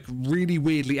like really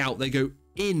weirdly out. They go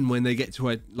in when they get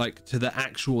to to the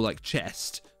actual like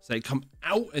chest. So they come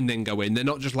out and then go in. They're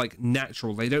not just like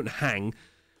natural. They don't hang.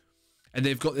 And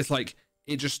they've got this like,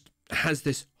 it just has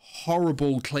this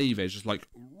horrible cleavage, just like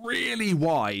really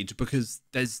wide because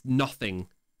there's nothing.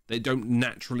 They don't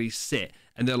naturally sit,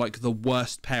 and they're like the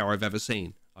worst pair I've ever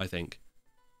seen, I think.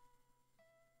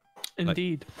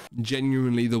 Indeed. Like,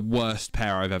 genuinely the worst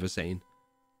pair I've ever seen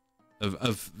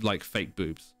of like fake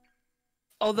boobs.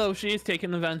 Although she is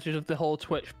taking advantage of the whole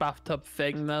Twitch bathtub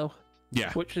thing though.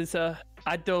 Yeah. Which is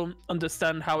I don't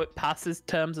understand how it passes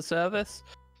terms of service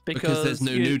because there's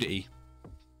no nudity.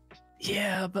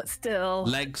 Yeah, but still.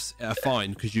 Legs are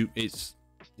fine because it's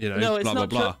you know, no, blah blah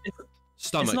blah.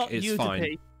 Stomach is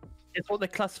fine. It's what they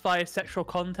classify as sexual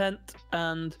content,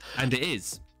 and it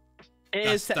is. It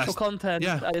is sexual content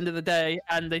at the end of the day,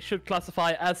 and they should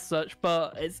classify it as such.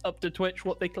 But it's up to Twitch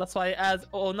what they classify it as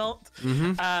or not.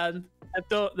 And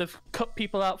they've cut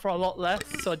people out for a lot less,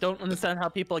 so I don't understand how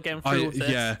people are getting through with this.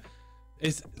 Yeah,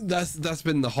 that's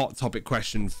been the hot topic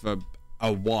question for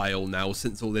a while now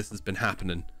since all this has been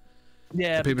happening.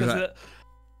 Yeah, because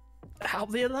how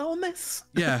they allow this?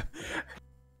 Yeah,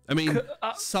 I mean,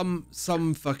 some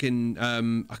fucking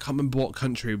I can't remember what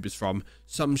country it was from.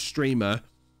 Some streamer,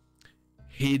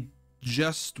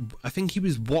 I think he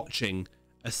was watching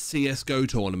a CS:GO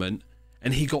tournament,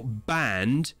 and he got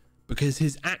banned because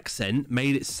his accent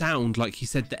made it sound like he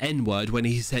said the N-word when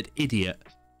he said idiot.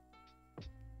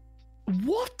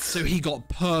 What? So he got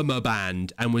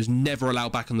perma-banned and was never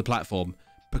allowed back on the platform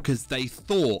because they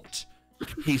thought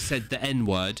he said the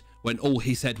N-word when all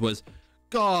he said was,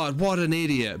 God, what an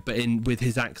idiot, but with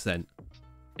his accent.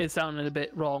 It sounded a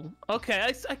bit wrong.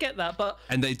 Okay, I get that, but...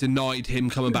 And they denied him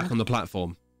coming back on the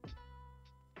platform.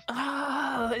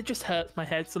 It just hurts my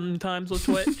head sometimes on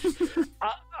Twitch.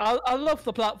 I love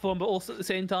the platform, but also at the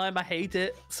same time, I hate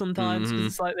it sometimes.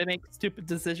 It's like they make stupid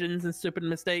decisions and stupid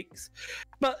mistakes.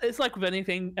 But it's like with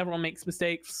anything, everyone makes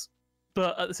mistakes.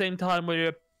 But at the same time, when you're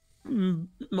a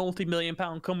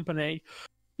multi-million-pound company,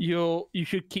 you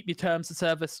should keep your terms of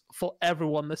service for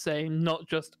everyone the same, not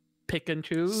just pick and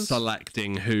choose.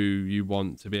 Selecting who you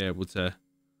want to be able to.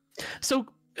 So,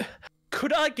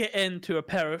 could I get into a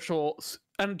pair of shorts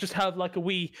and just have like a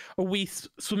wee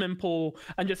swimming pool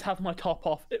and just have my top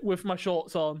off with my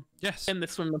shorts on? Yes. In the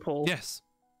swimming pool. Yes.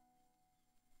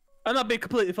 And that'd be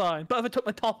completely fine. But if I took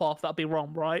my top off, that'd be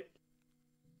wrong, right?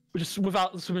 Just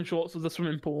without the swimming shorts of the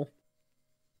swimming pool.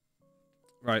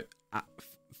 Right.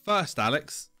 First,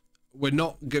 Alex, we're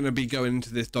not going to be going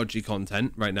into this dodgy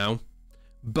content right now,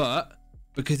 but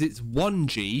because it's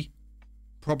 1G,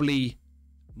 probably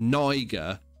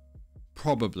Niger,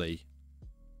 probably.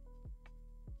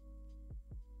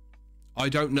 I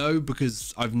don't know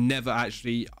because I've never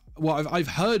actually. Well, I've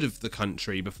heard of the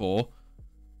country before.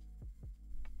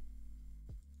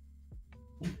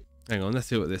 Hang on, let's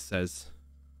see what this says.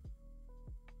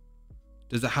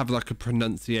 Does it have like a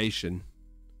pronunciation?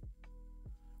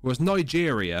 Well, it's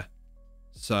Nigeria,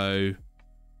 so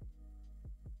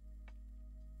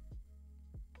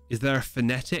is there a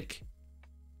phonetic?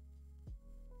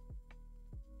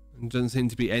 There doesn't seem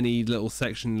to be any little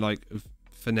section like of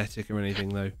phonetic or anything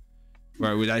though,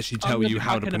 where it would actually tell you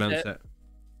how to pronounce it.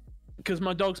 Because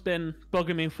my dog's been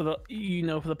bugging me for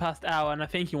the past hour, and I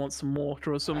think he wants some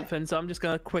water or something. So I'm just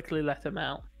gonna quickly let him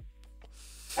out.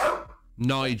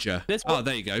 Niger. Oh,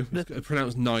 there you go. It's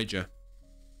pronounced Niger.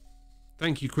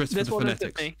 Thank you, Chris, for the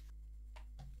phonetics.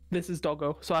 This is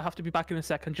Doggo, so I have to be back in a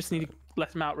second. Just need to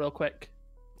let him out real quick.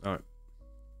 All right.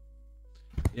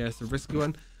 Yeah, it's a risky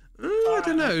one. I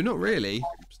don't know. Not really.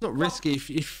 It's not risky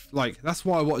if like that's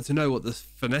why I wanted to know what the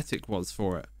phonetic was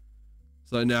for it.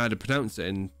 So I know how to pronounce it,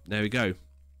 and there we go.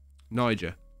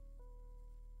 Niger.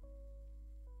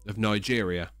 Of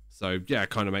Nigeria. So, yeah, it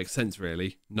kind of makes sense,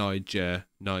 really. Nigeria.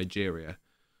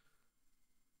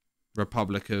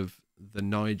 Republic of the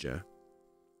Niger.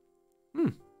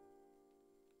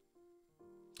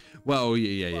 Well,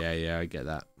 yeah, I get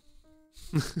that.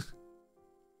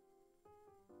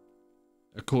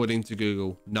 According to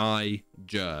Google,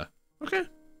 Niger. Okay.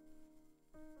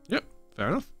 Yep, fair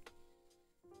enough.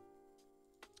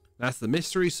 That's the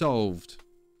mystery solved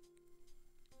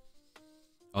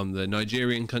on the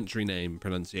Nigerian country name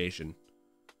pronunciation.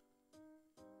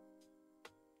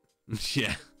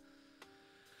 Yeah,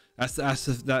 that's the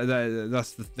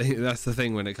thing. That's the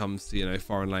thing when it comes to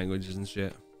foreign languages and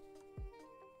shit.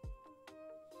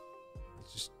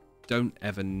 Just don't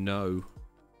ever know.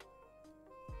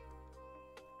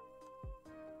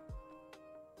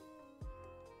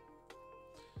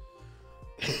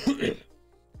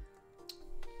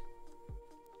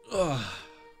 Ugh.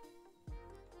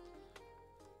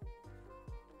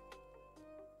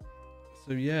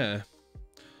 So yeah,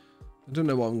 I don't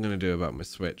know what I'm gonna do about my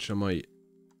Switch. I might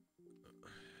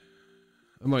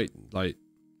like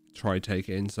try take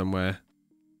it in somewhere.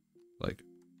 Like,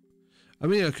 I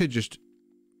mean, I could just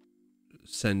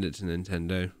send it to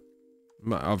Nintendo. I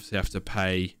might obviously have to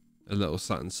pay a little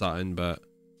something, but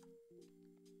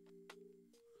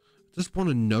I just want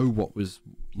to know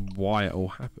why it all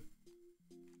happened.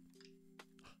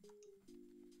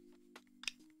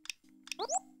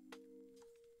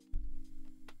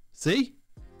 See?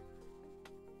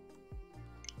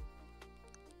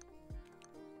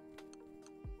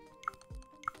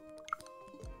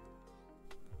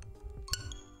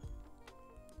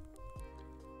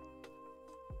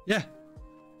 Yeah.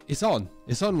 It's on.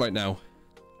 It's on right now.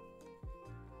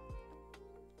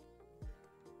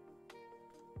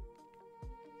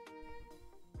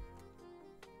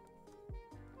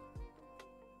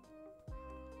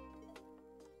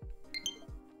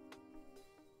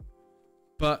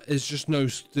 But there's just no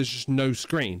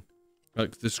screen.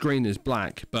 Like, the screen is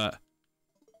black, but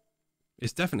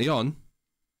it's definitely on.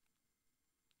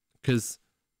 Because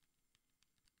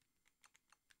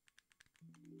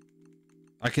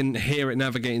I can hear it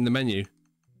navigating the menu.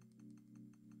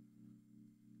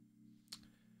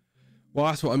 Well,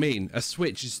 that's what I mean. A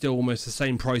Switch is still almost the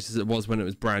same price as it was when it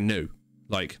was brand new.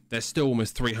 Like, they're still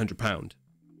almost £300.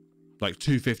 Like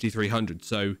 250, 300.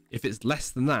 So if it's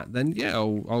less than that, then yeah,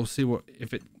 I'll see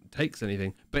if it takes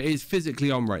anything. But it's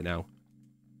physically on right now.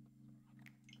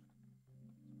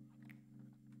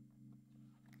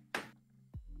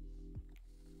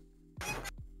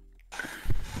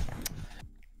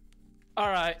 All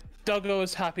right, Doggo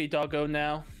is happy. Doggo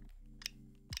now.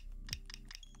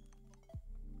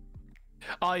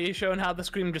 Are you showing how the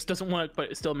screen just doesn't work, but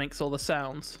it still makes all the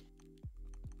sounds?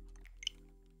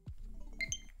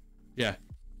 Yeah,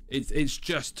 it's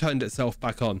just turned itself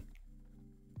back on,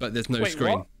 but there's no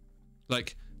screen. What?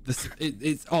 Like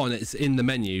it's on. It's in the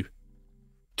menu.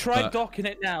 Try docking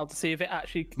it now to see if it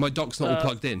actually. My dock's not all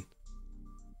plugged in.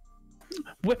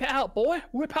 Whip it out, boy!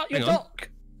 Whip out your dock.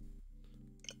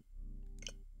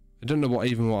 I don't know what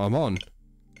I'm on.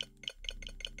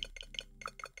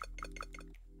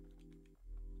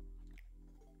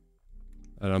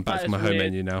 And I'm back to my home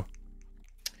menu now.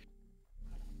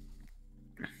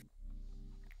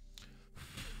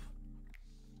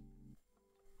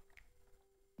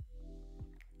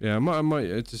 Yeah, I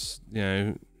might just,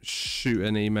 shoot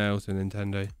an email to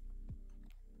Nintendo.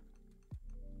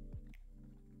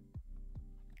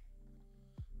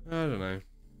 I don't know.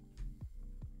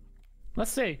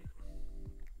 Let's see.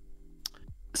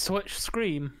 Switch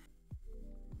Scream.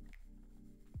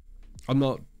 I'm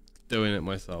not doing it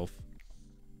myself.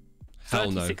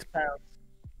 Hell no. £36.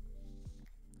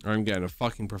 I'm getting a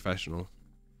fucking professional.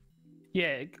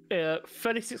 Yeah,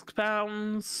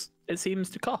 £36 it seems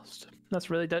to cost. That's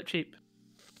really dirt cheap.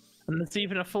 And there's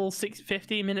even a full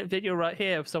 15-minute video right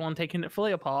here of someone taking it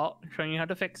fully apart and showing you how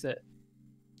to fix it.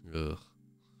 Ugh.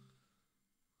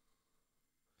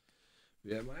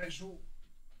 Yeah,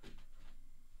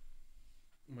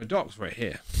 my dock's right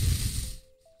here.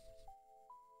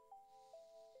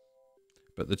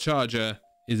 But the charger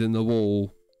is in the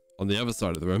wall on the other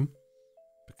side of the room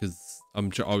because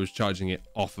I was charging it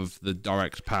off of the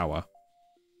direct power,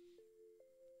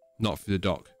 not through the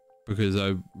dock, because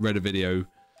I read a video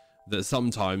that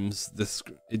sometimes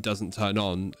it doesn't turn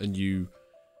on and you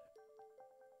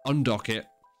undock it,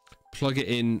 plug it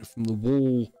in from the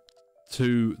wall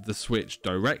to the switch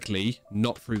directly,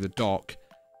 not through the dock,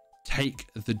 take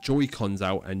the Joy-Cons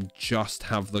out and just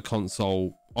have the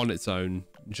console on its own,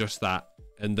 just that,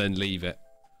 and then leave it.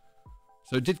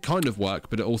 So it did kind of work,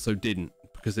 but it also didn't,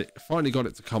 because it finally got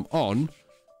it to come on,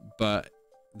 but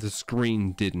the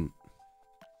screen didn't.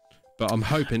 But I'm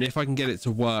hoping if I can get it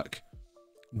to work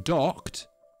docked,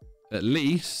 at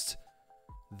least,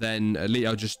 then at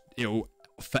least it'll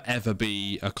forever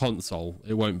be a console.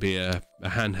 It won't be a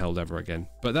handheld ever again.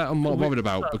 But that I'm not bothered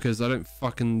about, because I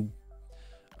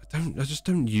just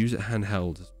don't use it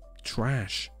handheld. It's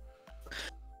trash.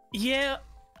 Yeah,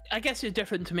 I guess it's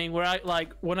different to me, where I,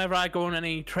 like, whenever I go on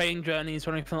any train journeys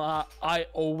or anything like that, I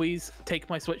always take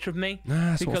my Switch with me.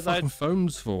 Nah, that's what fucking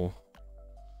phone's for.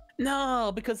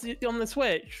 No, because on the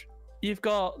Switch, you've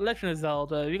got Legend of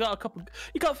Zelda, you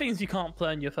got things you can't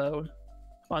play on your phone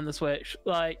on the Switch,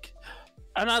 like,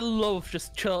 and I love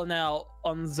just chilling out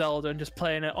on Zelda and just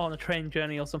playing it on a train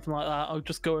journey or something like that, or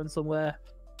just going somewhere.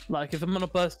 Like, if I'm on a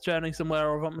bus journey somewhere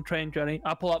or if I'm on a train journey,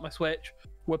 I pull out my Switch,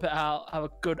 whip it out, have a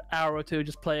good hour or two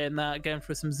just playing that, getting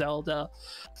through some Zelda.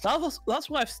 That's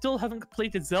why I still haven't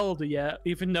completed Zelda yet,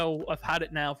 even though I've had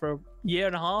it now for a year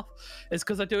and a half. It's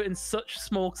because I do it in such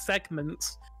small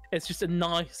segments. It's just a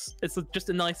nice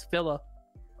filler.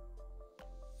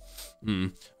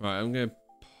 Right, I'm gonna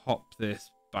pop this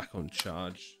back on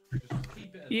charge. Just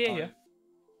keep it alive. Yeah.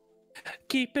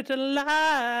 Keep it alive.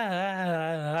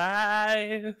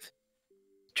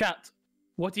 Chat,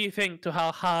 what do you think to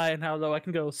how high and how low I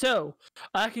can go? So,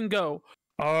 I can go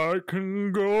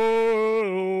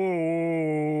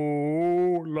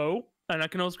low, and I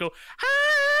can also go high.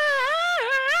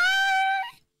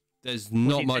 There's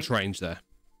not much range there.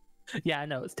 Yeah, I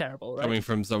know, it's terrible, right? Coming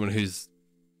from someone who's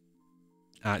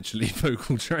actually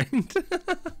vocal trained.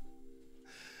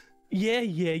 Yeah,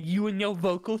 you and your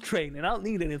vocal training. I don't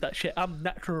need any of that shit. I'm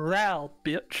natural,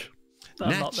 bitch.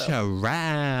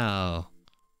 Natural.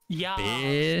 Yeah.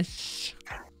 Bitch.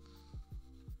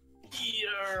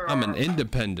 Yeah. I'm an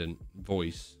independent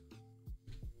voice.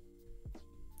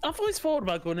 I've always thought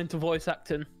about going into voice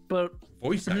acting, but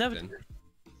Voice acting?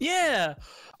 Yeah.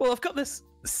 Well, I've got this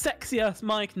sexy ass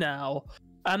mic now,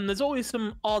 and there's always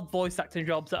some odd voice acting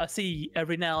jobs that I see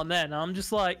every now and then. And I'm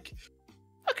just like,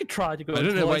 I could try to go. I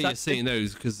don't know where you're seeing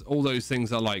those, because all those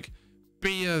things are like,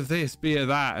 be of this, be of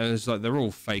that, and it's like they're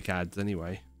all fake ads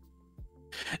anyway.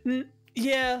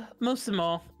 Yeah, most of them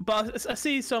are, but I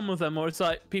see some of them where it's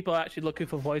like people are actually looking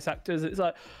for voice actors. It's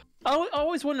like I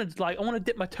always wondered, like, I want to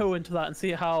dip my toe into that and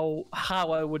see how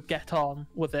I would get on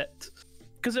with it,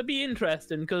 because it'd be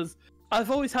interesting. Because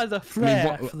I've always had a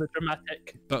flair for the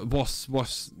dramatic. But what's what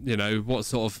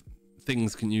sort of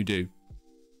things can you do?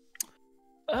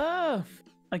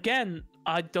 Again,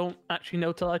 I don't actually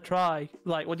know till I try.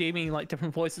 Like, what do you mean, like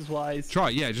different voices wise?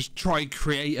 Just try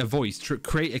create a voice,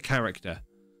 create a character.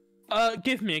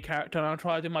 Give me a character and I'll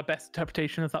try to do my best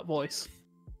interpretation of that voice.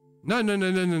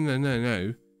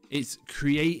 No. It's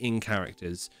creating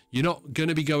characters. You're not going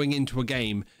to be going into a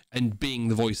game and being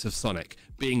the voice of Sonic,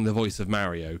 being the voice of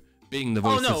Mario, being the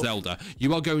voice of Zelda.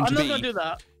 You are going to be. I'm not going to do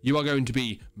that. You are going to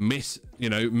be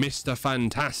Mr.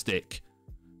 Fantastic,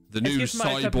 the new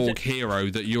cyborg hero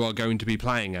that you are going to be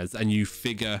playing as, and you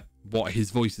figure what his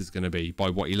voice is going to be by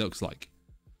what he looks like.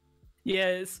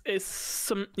 Yeah, it's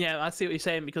some. Yeah, I see what you're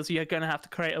saying, because you're gonna have to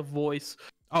create a voice.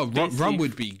 Oh, Rum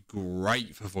would be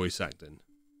great for voice acting.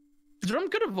 Is Rum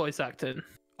good at voice acting?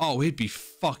 Oh, he'd be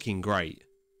fucking great.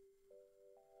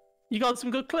 You got some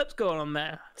good clips going on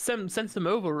there. Send them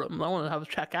over, Rum. I want to have a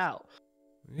check out.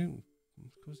 Yeah,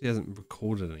 of course, he hasn't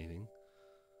recorded anything.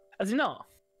 Has he not?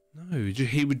 No,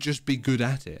 he would just be good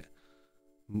at it.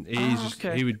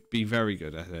 He would be very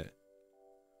good at it.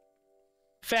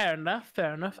 Fair enough.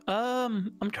 Fair enough.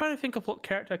 I'm trying to think of what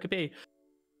character I could be.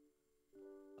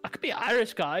 I could be an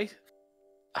Irish guy.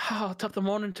 Oh, top of the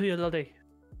morning to you, laddie.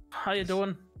 How you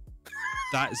doing?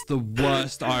 That's the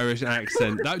worst Irish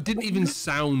accent. That didn't even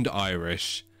sound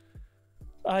Irish.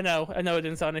 I know it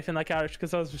didn't sound anything like Irish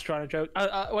because I was just trying to joke.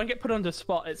 When I get put on the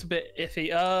spot, it's a bit iffy.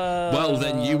 Well,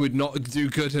 then you would not do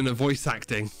good in a voice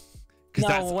acting. Because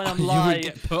No, when I'm you live. would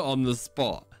get put on the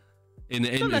spot in an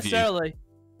Not interview. necessarily.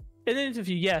 In an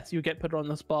interview, yes, you get put on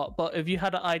the spot. But if you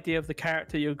had an idea of the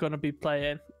character you're going to be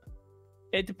playing,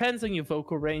 it depends on your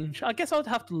vocal range. I guess I would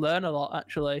have to learn a lot,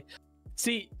 actually.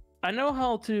 See, I know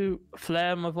how to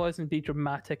flare my voice and be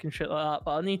dramatic and shit like that,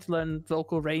 but I need to learn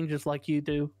vocal ranges like you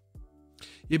do.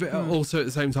 Yeah, but also at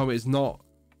the same time, it's not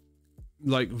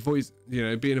like voice. You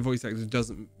know, being a voice actor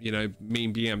doesn't, you know,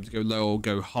 mean being able to go low or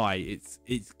go high.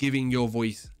 It's giving your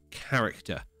voice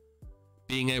character,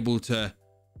 being able to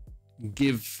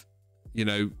give, you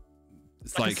know,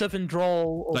 it's like a southern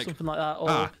drawl or like, something like that.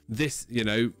 Or this, you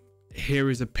know,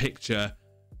 here is a picture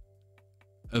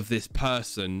of this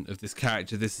person, of this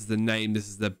character. This is the name. This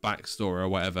is the backstory or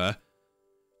whatever.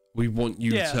 We want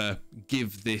you to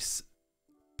give this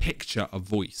picture a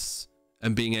voice,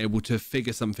 and being able to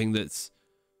figure something that's,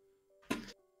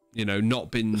 you know, not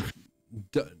been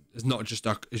it's not just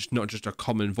a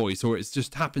common voice, or it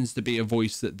just happens to be a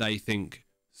voice that they think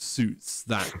suits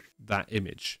that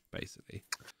image, basically.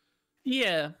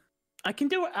 Yeah, I can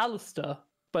do Alistair,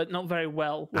 but not very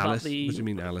well without Alice? the. What do you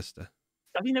mean, Alistair?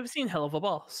 Have you never seen Hell of a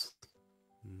Boss?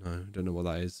 No, don't know what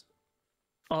that is.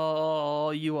 Oh,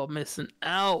 you are missing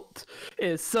out.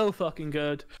 It's so fucking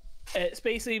good. It's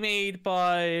basically made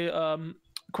by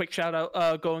quick shout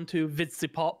out going to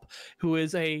Vidsy Pop, who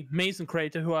is a amazing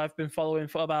creator who I've been following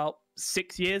for about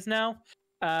 6 years now.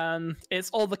 And it's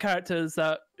all the characters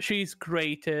that she's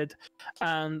created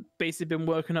and basically been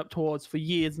working up towards for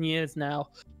years and years now.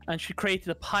 And she created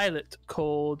a pilot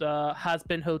called Has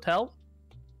Been Hotel.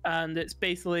 And it's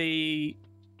basically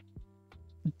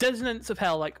dissonance of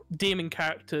hell, like demon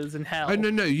characters in hell. Oh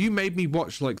no, you made me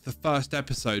watch like the first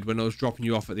episode when I was dropping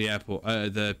you off at the airport,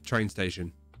 the train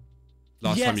station.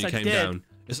 Last time you came down.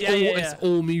 It's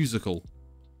all musical.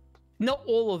 Not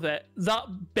all of it. That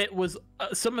bit was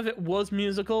some of it was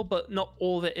musical, but not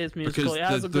all of it is musical.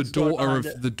 Because the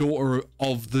daughter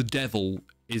of the devil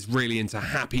is really into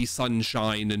happy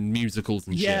sunshine and musicals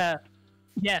and shit. Yeah.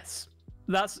 Yes.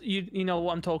 That's you know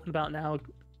what I'm talking about now.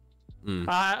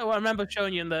 I remember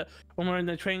showing you when we're in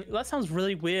the train. That sounds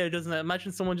really weird, doesn't it?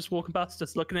 Imagine someone just walking past,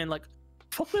 just looking in like,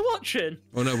 "What are we watching?"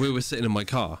 Oh no, we were sitting in my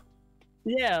car.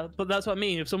 Yeah, but that's what I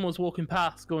mean. If someone's walking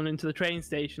past, going into the train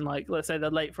station, like let's say they're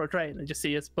late for a train, they just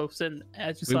see us both sitting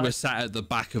there. We were sat at the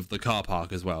back of the car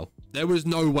park as well. There was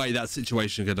no way that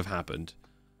situation could have happened.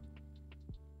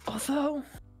 Although,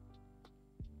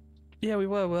 yeah, we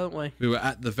were, weren't we? We were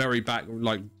at the very back,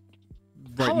 like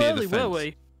right How near early the fence. were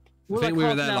we? I think we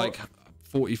were there like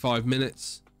 45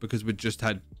 minutes because we'd just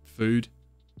had food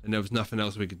and there was nothing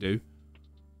else we could do.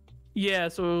 Yeah,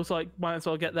 so it was like, might as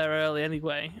well get there early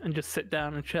anyway and just sit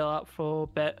down and chill out for a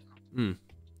bit.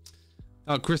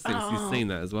 Oh, Chris thinks he's seen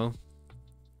that as well.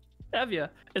 Have you?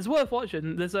 It's worth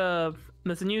watching. There's a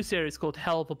new series called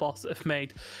Hell of a Boss that I've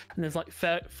made, and there's like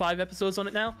 5 episodes on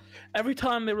it now. Every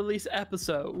time they release an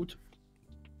episode,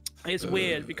 it's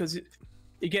weird because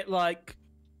you get like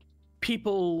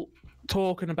people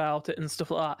talking about it and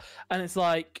stuff like that, and it's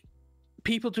like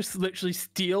people just literally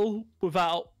steal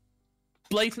without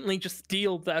blatantly just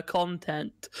steal their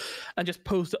content and just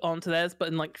post it onto theirs, but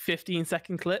in like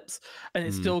 15-second clips, and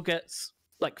it still gets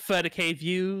like 30k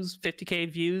views,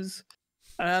 50k views,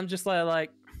 and I'm just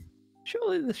like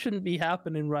surely this shouldn't be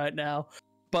happening right now.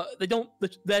 But they don't,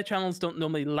 their channels don't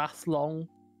normally last long,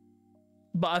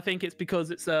 but I think it's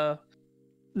because it's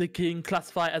they can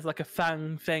classify it as like a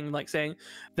fan thing, like saying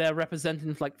they're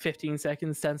representing for like 15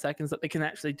 seconds, 10 seconds, that they can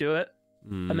actually do it.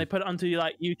 And they put it onto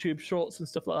like YouTube shorts and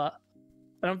stuff like that.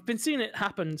 And I've been seeing it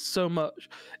happen so much.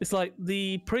 It's like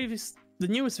the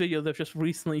newest video they've just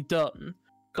recently done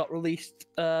got released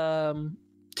 2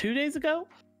 days ago.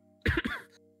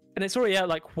 And it's already at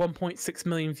like 1.6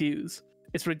 million views.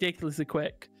 It's ridiculously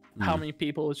quick how many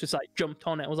people has just like jumped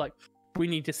on it. I was like, we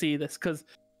need to see this, because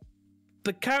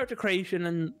the character creation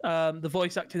and the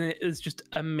voice acting in it is just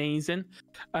amazing.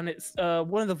 And it's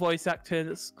one of the voice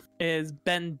actors is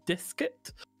Ben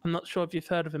Diskett. I'm not sure if you've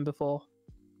heard of him before.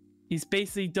 He's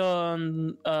basically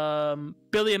done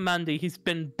Billy and Mandy. He's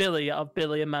been Billy out of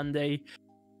Billy and Mandy.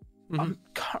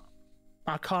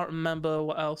 I can't remember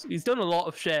what else. He's done a lot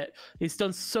of shit. He's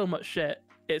done so much shit.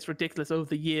 It's ridiculous over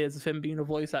the years of him being a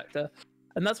voice actor.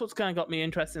 And that's what's kind of got me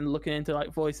interested in looking into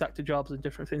like voice actor jobs and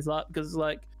different things like that, because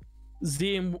like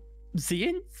seeing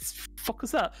fuck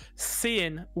was that?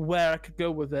 Seeing where I could go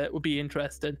with it would be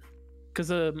interesting.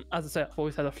 Because as I said, I've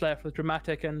always had a flair for the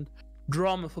dramatic, and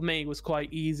drama for me was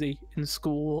quite easy in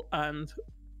school, and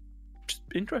just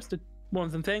interested. One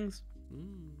of them things.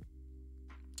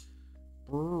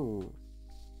 Brr.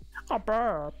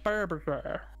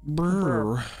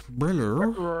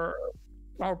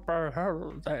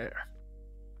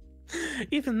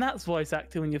 Even that's voice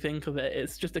acting when you think of it.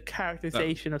 It's just a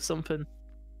characterization of something.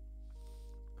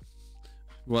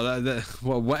 Well,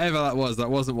 well, whatever that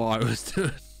wasn't what I was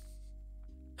doing.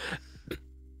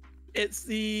 It's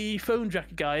the phone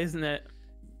jacket guy, isn't it?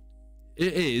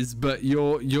 It is, but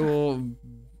your your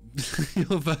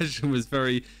version was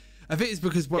very. I think it's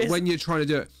because when you're trying to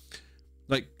do it,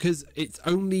 like, because it's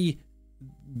only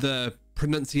the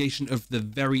pronunciation of the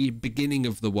very beginning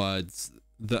of the words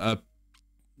that are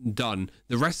done.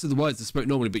 The rest of the words are spoken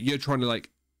normally, but you're trying to like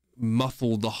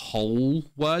muffle the whole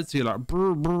word, so you're like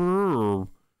brr, brr,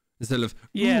 instead of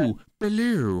ooh,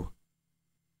 blue.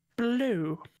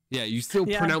 Yeah, you still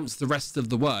pronounce the rest of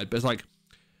the word, but it's like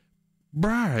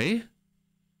Brian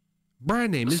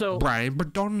name is Brian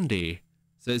Bradondi.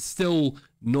 So it's still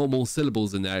normal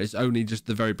syllables in there. It's only just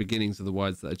the very beginnings of the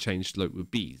words that are changed, like with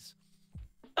B's.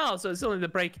 Oh, so it's only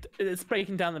it's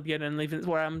breaking down the beginning and leaving it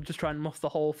where I'm just trying to muff the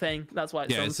whole thing. That's why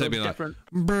it sounds so different.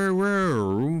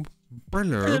 Like, but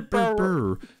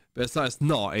it's like, it's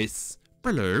not. It's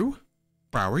hello.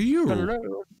 How are you?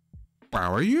 Hello.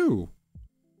 How are you?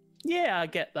 Yeah, I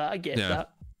get that. I get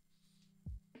that.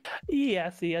 Yeah, I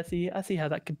see how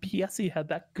that could be. I see how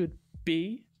that could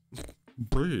be.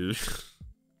 Brie?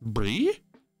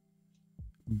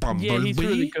 Bumblebee? Yeah, he's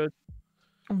really good.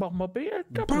 Bumblebee.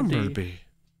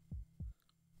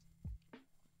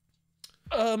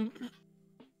 I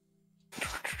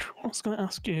was going to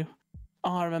ask you.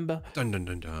 Oh, I remember. Dun dun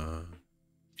dun dun.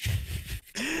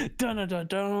 Dun dun dun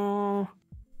dun.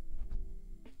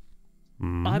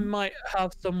 I might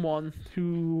have someone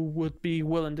who would be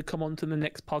willing to come on to the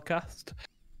next podcast,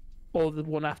 or the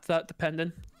one after that,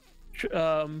 depending.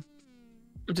 I'm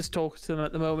just talking to them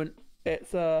at the moment.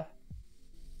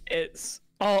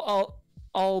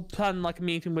 I'll plan like a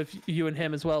meeting with you and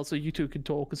him as well, so you two can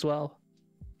talk as well,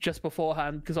 just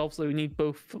beforehand, because obviously we need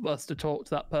both of us to talk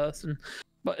to that person.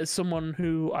 But it's someone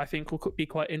who I think will be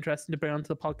quite interesting to bring onto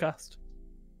the podcast.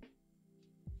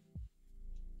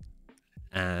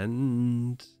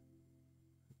 And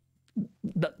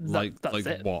that's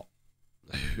it. What?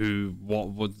 Who? What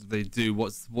would they do?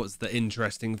 What's the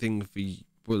interesting thing for you?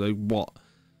 What?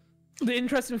 The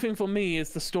interesting thing for me is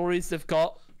the stories they've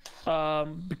got.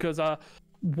 Because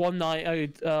one night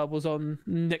I was on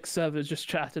Nick's server just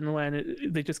chatting when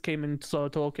they just came in and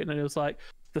started talking, and it was like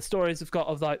the stories they've got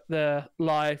of like their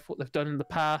life, what they've done in the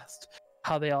past,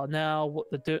 how they are now, what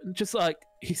they're doing. Just like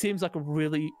he seems like a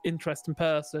really interesting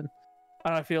person.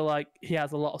 And I feel like he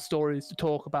has a lot of stories to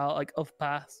talk about, like of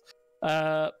past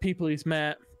people he's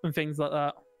met and things like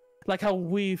that. Like how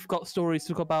we've got stories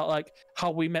to talk about, like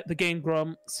how we met the Game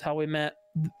Grumps, how we met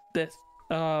this.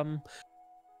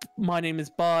 My name is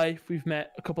Bai. We've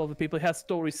met a couple other people. He has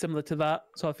stories similar to that,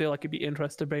 so I feel like it'd be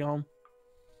interesting to bring on.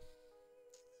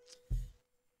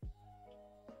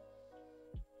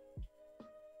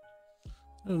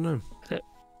 I don't know. I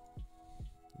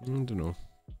don't know.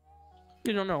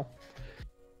 You don't know.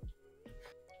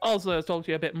 Also, I'll talk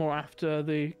to you a bit more after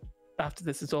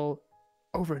this is all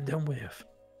over and done with,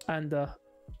 and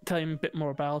tell him a bit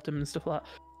more about him and stuff like that.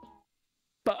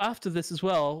 But after this as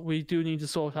well, we do need to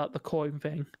sort out the coin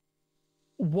thing.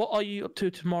 What are you up to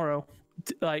tomorrow?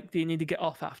 Like, do you need to get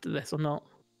off after this or not?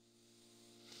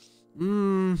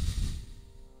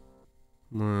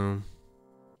 Well,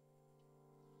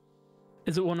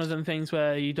 is it one of them things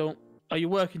where you don't? Are you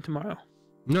working tomorrow?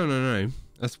 No.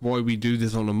 That's why we do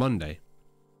this on a Monday.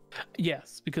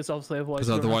 Yes, because obviously otherwise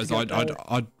I'd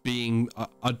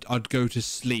go to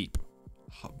sleep.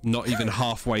 Not even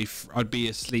halfway. I'd be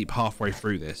asleep halfway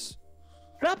through this.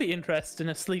 That'd be interesting,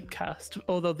 a sleep cast.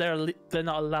 Although they're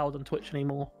not allowed on Twitch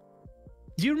anymore.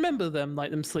 Do you remember them,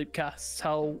 like them sleep casts?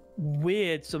 How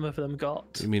weird some of them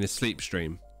got. You mean a sleep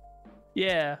stream?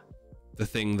 Yeah. The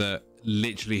thing that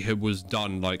literally was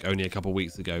done like only a couple of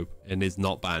weeks ago and is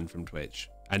not banned from Twitch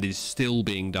and is still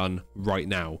being done right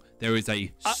now. There is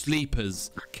a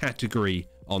sleepers category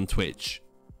on Twitch.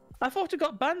 I thought it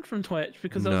got banned from Twitch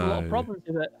because there was a lot of problems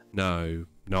with it. No,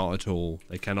 not at all.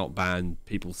 They cannot ban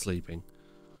people sleeping.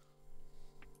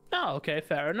 Oh, okay,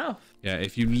 fair enough. Yeah,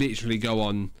 if you literally go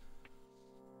on...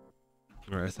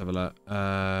 Right, let's have a look.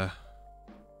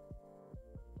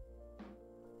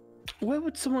 Where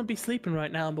would someone be sleeping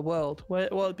right now in the world?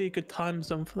 What would be a good time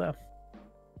zone for them?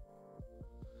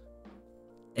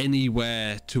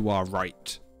 Anywhere to our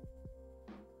right.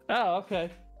 Oh, okay.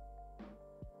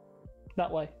 That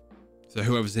way. So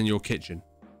whoever's in your kitchen.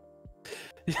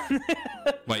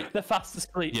 Wait. They're fast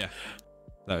asleep. Yeah.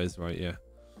 That is right, yeah.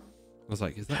 I was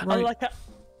like, is that I right?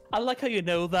 like how you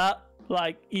know that.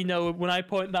 Like, you know, when I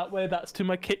point that way, that's to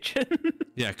my kitchen.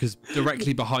 Yeah, because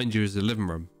directly behind you is the living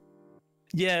room.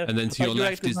 Yeah. And then to your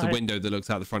left is the behind- window that looks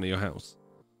out the front of your house.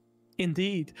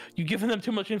 Indeed. You're giving them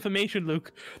too much information,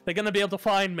 Luke. They're going to be able to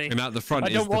find me. And out the front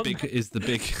is the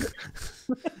big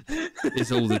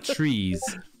is all the trees.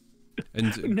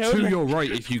 And to your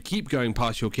right, if you keep going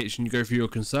past your kitchen, you go through your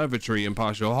conservatory and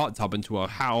past your hot tub into a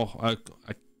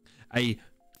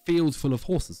field full of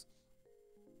horses.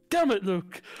 Damn it,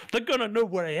 Luke. They're going to know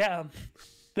where I am.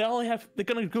 They're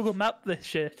going to Google Map this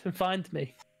shit and find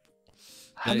me.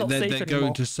 I'm not safe They're anymore.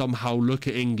 going to somehow look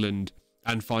at England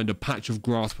and find a patch of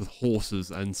grass with horses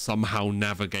and somehow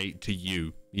navigate to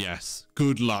you. Yes.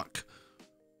 Good luck.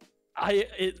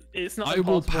 It's not I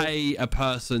will impossible. pay a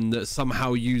person that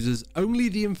somehow uses only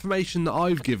the information that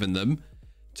I've given them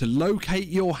to locate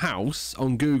your house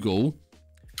on Google.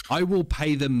 I will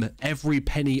pay them every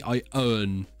penny I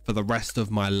earn for the rest of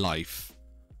my life.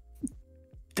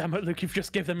 Damn it, Luke, you've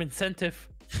just given them incentive.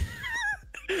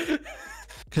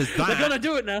 Because They're going to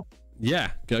do it now.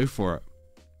 Yeah, go for it.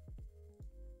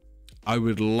 I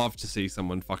would love to see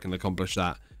someone fucking accomplish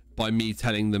that by me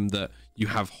telling them that you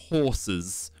have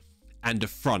horses and a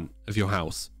front of your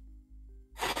house.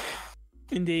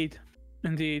 Indeed.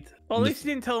 Indeed. Well, at least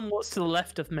you didn't tell them what's to the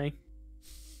left of me.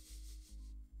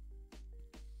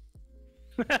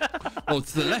 Well,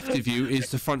 to the left of you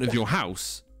is the front of your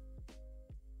house.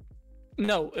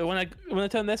 No, when I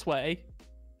turn this way,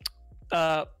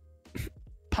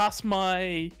 past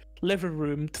my living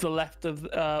room to the left of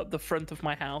the front of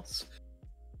my house.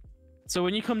 So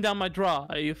when you come down my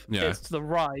drive, Yeah. it's to the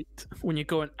right. When you're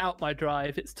going out my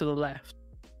drive, it's to the left.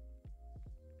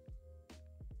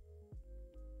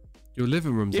 Your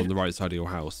living room's on the right side of your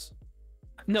house.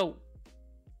 No,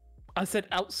 I said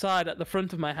outside at the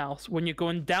front of my house. When you're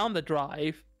going down the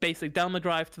drive, basically down the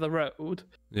drive to the road,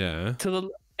 Yeah.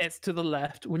 it's to the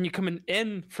left. When you're coming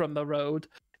in from the road,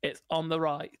 it's on the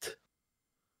right.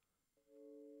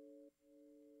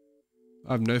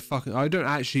 I have no fucking... I don't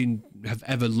actually have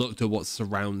ever looked at what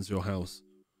surrounds your house.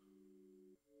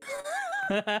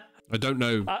 I don't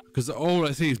know. Because all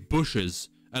I see is bushes.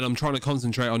 And I'm trying to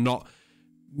concentrate on not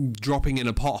dropping in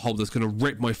a pothole that's going to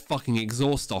rip my fucking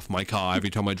exhaust off my car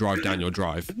every time I drive down your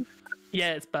drive.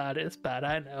 Yeah, it's bad. It's bad.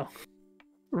 I know.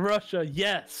 Russia,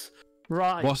 yes.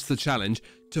 Right. What's the challenge?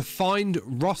 To find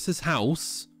Ross's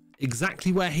house,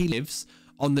 exactly where he lives,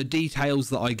 on the details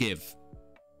that I give.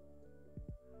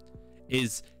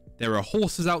 Is there are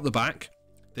horses out the back,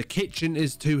 the kitchen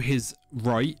is to his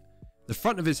right, the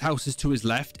front of his house is to his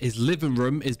left, his living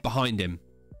room is behind him.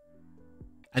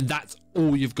 And that's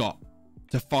all you've got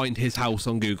to find his house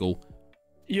on Google.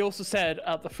 You also said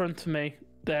at the front of me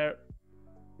there's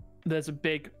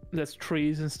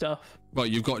trees and stuff. Well,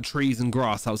 you've got trees and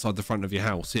grass outside the front of your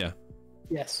house, yeah.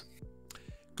 Yes.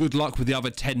 Good luck with the other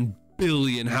 10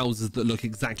 billion houses that look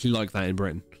exactly like that in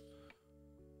Britain.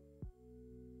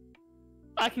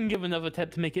 I can give another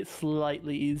tip to make it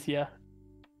slightly easier.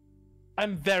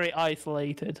 I'm very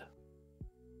isolated.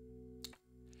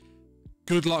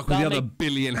 Good luck with the That'll other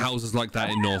billion houses like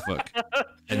that in Norfolk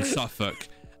and Suffolk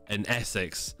and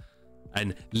Essex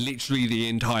and literally the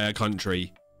entire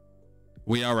country.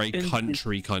 We are a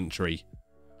country.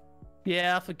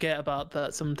 Yeah, I forget about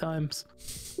that sometimes.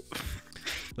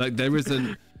 Like there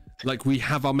isn't, like we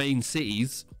have our main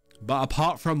cities, but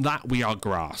apart from that, we are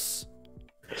grass.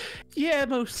 Yeah,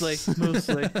 mostly.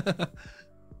 To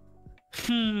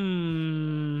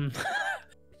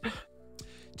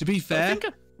be fair,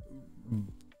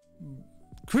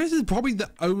 Chris is probably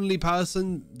the only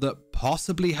person that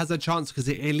possibly has a chance because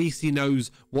at least he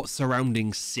knows what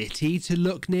surrounding city to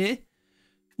look near.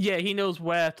 Yeah, he knows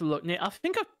where to look near. I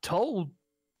think I've told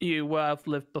you where I've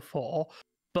lived before,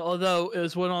 but although it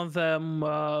was one of them,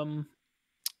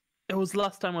 it was the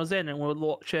last time I was in and we were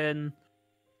watching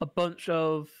a bunch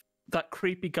of that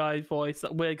creepy guy's voice,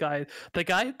 that weird guy. The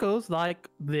guy who goes like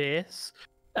this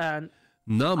and...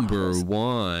 Number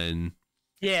one.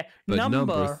 Yeah, But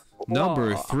number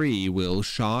one. 3 will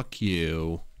shock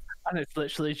you. And it's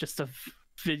literally just a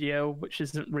video which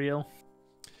isn't real.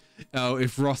 Oh,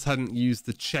 if Ross hadn't used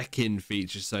the check-in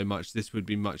feature so much, this would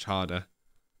be much harder.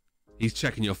 He's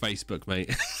checking your Facebook,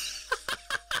 mate.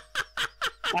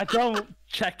 I don't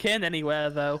check in anywhere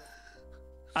though.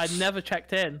 I never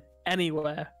checked in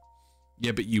anywhere.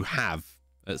 Yeah, but you have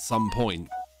at some point.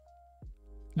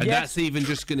 And Yes. that's even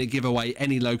just going to give away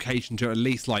any location to at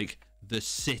least like the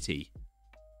city.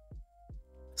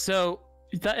 So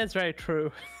that is very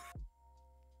true.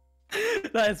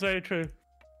 That is very true.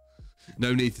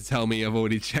 No need to tell me I've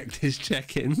already checked his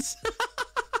check-ins.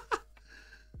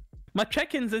 My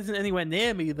check-ins isn't anywhere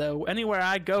near me though. Anywhere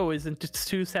I go is into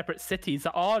 2 separate cities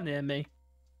that are near me.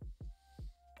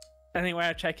 Anywhere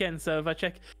I check in, so if I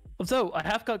check, although I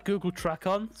have got Google Track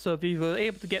on, so if you were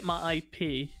able to get my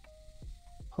IP,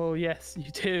 oh yes,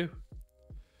 you do.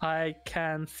 I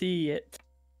can see it.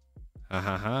 Ha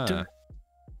ha ha.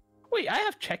 Wait, I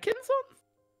have check-ins on?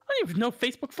 I didn't even know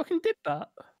Facebook fucking did that.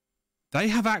 They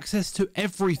have access to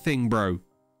everything, bro.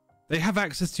 They have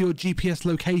access to your GPS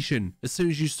location as soon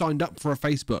as you signed up for a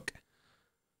Facebook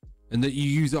and that you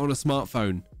use it on a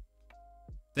smartphone.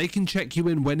 They can check you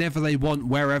in whenever they want,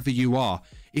 wherever you are.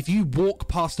 If you walk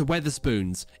past a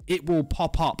Weatherspoons, it will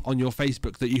pop up on your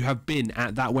Facebook that you have been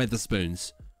at that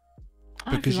Weatherspoons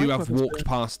because you have walked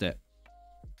past it.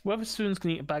 Weatherspoons can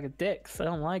eat a bag of dicks. I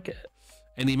don't like it.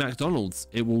 Any McDonald's,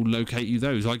 it will locate you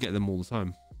those. I get them all the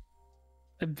time.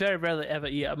 I very rarely ever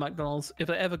eat at McDonald's. If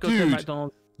I ever go Dude, to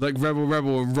McDonald's, like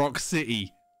Rebel and Rock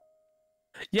City.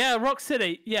 yeah, Rock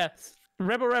City, yes,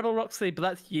 Rebel Rock City, but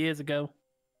that's years ago.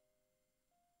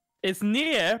 It's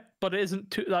near, but it isn't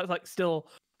too. That's still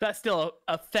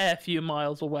a fair few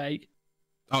miles away.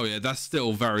 Oh yeah, that's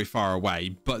still very far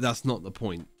away, but that's not the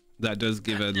point. That does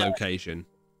give a location.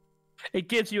 It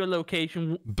gives you a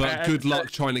location. But good luck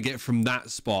trying to get from that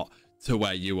spot to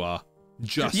where you are.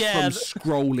 Just from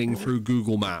scrolling through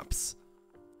Google Maps.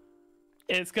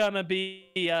 It's gonna be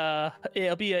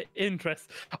it'll be an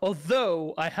interest.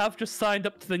 Although I have just signed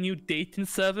up to the new dating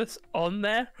service on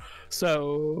there,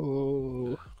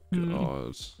 so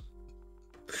God.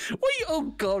 Wait,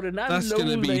 oh god, and that's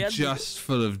gonna be just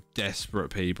full of desperate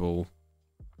people.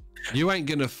 You ain't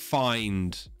gonna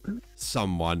find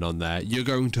someone on there. You're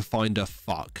going to find a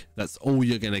fuck. That's all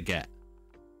you're gonna get.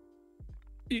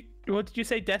 What did you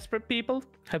say? Desperate people?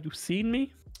 Have you seen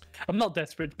me? I'm not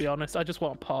desperate, to be honest. I just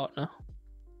want a partner.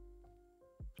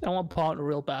 I want a partner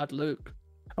real bad, Luke.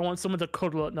 I want someone to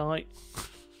cuddle at night.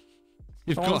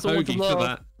 You've got Hoagie for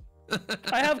that.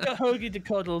 I have got Hoagie to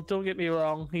cuddle. Don't get me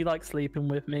wrong. He likes sleeping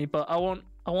with me, but I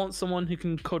want someone who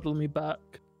can cuddle me back.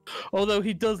 Although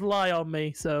he does lie on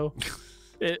me, so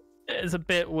it is a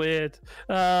bit weird.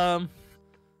 I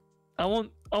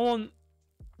want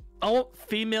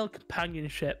female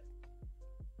companionship.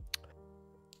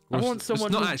 Well, I want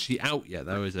someone. It's not actually out yet,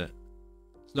 though, is it?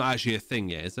 It's not actually a thing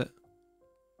yet, is it?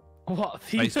 What?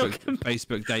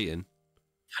 Facebook dating?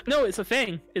 No, it's a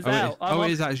thing. It's out.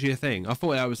 It is actually a thing. I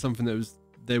thought that was something that was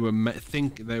they were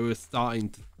starting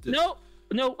to do.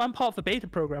 No, I'm part of the beta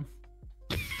program.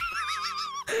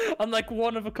 I'm like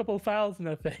one of a couple thousand,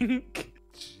 I think.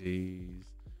 Jeez.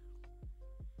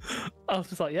 I was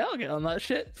just like, yeah, I'll get on that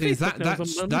shit.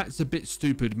 That's a bit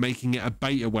stupid, making it a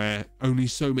beta where only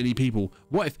so many people.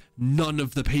 What if none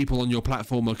of the people on your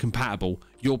platform are compatible?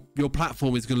 Your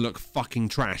platform is going to look fucking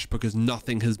trash because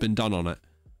nothing has been done on it.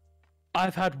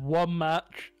 I've had one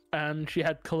match and she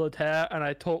had coloured hair and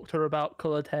I talked to her about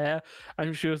coloured hair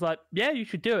and she was like, yeah, you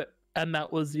should do it. And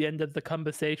that was the end of the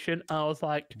conversation. I was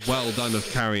like, well done of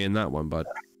carrying that one, bud.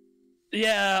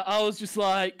 Yeah, I was just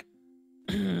like,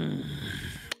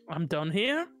 I'm done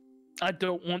here. I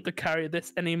don't want to carry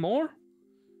this anymore.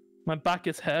 My back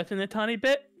is hurting a tiny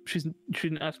bit. She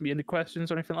didn't ask me any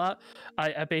questions or anything like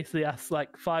that. I basically asked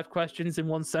like 5 questions in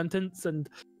one sentence and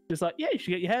just like, yeah, you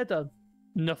should get your hair done.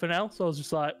 Nothing else. I was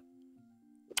just like,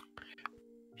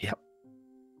 yep.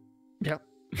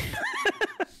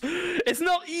 It's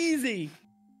not easy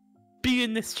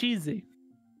being this cheesy.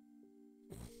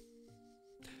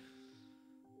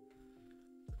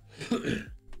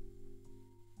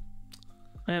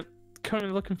 I am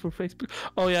currently looking for Facebook.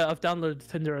 Oh yeah, I've downloaded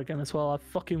Tinder again as well.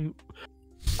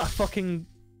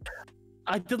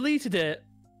 I deleted it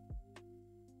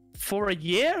for a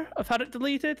year. I've had it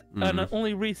deleted, and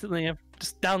only recently I've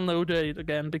just downloaded it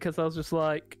again because I was just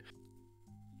like,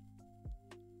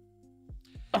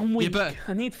 I'm weak. Yeah, but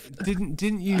I need.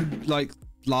 Didn't you like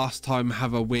last time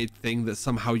have a weird thing that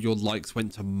somehow your likes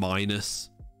went to minus?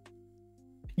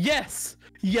 Yes,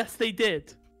 they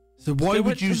did. So why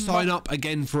would you sign up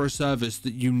again for a service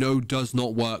that you know does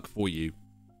not work for you?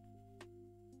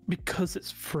 Because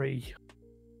it's free.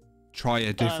 Try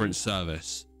a different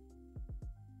service.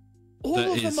 All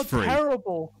of them are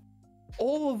terrible.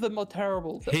 All of them are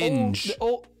terrible. Hinge.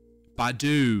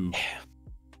 Badoo.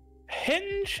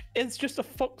 Hinge is just a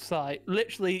fuck site.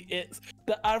 Literally,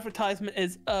 the advertisement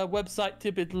is a website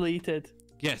to be deleted.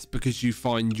 Yes, because you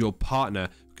find your partner.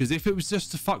 Because if it was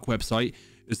just a fuck website,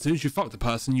 as soon as you fuck the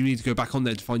person, you need to go back on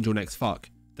there to find your next fuck.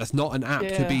 That's not an app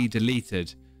to be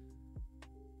deleted.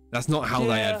 That's not how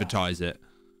they advertise it.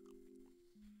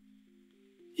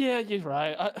 Yeah, you're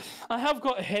right. I have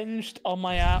got Hinged on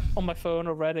my app on my phone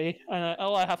already, and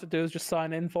all I have to do is just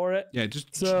sign in for it. Yeah,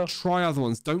 just try other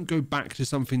ones. Don't go back to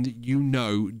something that you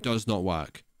know does not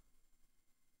work.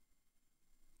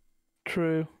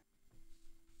 True.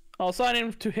 I'll sign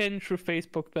in to Hinge through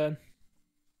Facebook then.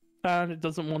 And it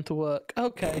doesn't want to work.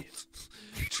 Okay.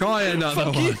 Try another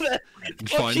Fuck one. You then.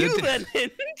 Fuck you then,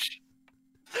 Hinge.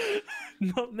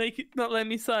 Not let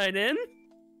me sign in.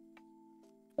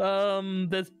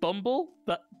 There's Bumble,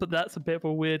 but that's a bit of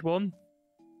a weird one.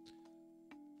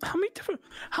 How many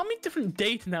different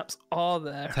dating apps are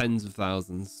there? Tens of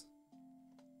thousands.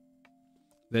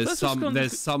 There's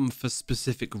some for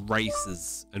specific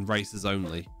races and races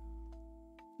only.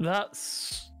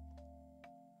 That's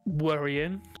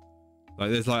worrying.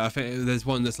 Like I think there's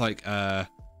one that's like I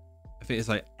think it's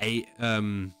like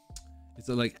is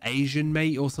it like Asian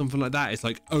mate or something like that? It's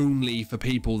like only for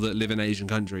people that live in Asian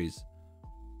countries.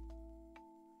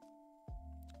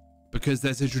 Because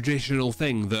there's a traditional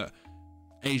thing that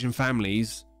Asian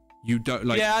families, you don't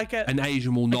like. Yeah, I get. An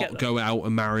Asian will not go out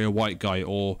and marry a white guy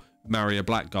or marry a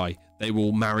black guy. They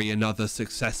will marry another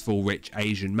successful rich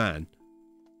Asian man.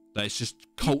 It's just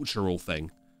cultural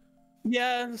thing.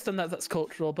 Yeah, I understand that's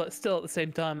cultural, but still at the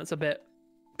same time, it's a bit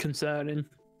concerning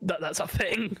that that's a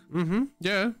thing. Mm-hmm.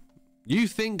 Yeah. You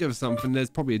think of something, there's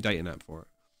probably a dating app for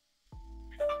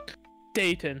it.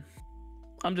 Dating.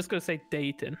 I'm just gonna say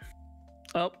dating.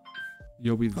 Oh.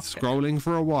 You'll be scrolling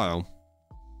for a while.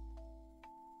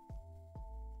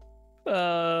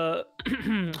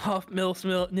 Half mil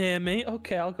near me.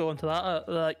 Okay, I'll go into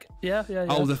that. Yeah.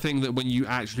 Oh, the thing that when you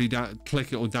actually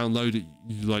click it or download it,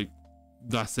 you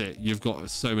that's it. You've got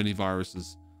so many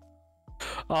viruses.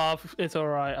 Oh, it's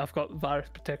alright. I've got virus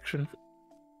protection.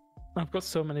 I've got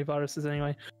so many viruses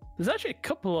anyway. There's actually a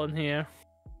couple on here.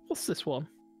 What's this one?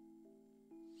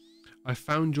 I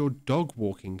found your dog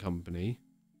walking company.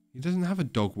 He doesn't have a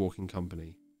dog walking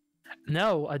company.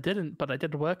 No, I didn't, but I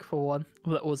did work for one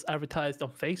that was advertised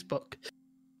on Facebook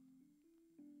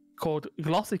called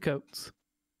Glossy Coats,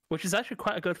 which is actually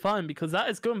quite a good find because that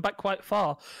is going back quite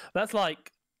far. That's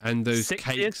like and those 6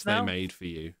 cakes years they now? made for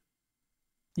you.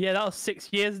 Yeah, that was 6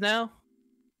 years now.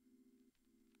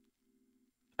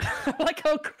 I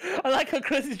like how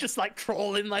Chris is just like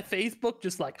trolling my Facebook,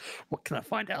 just like, what can I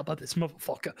find out about this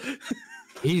motherfucker?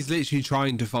 He's literally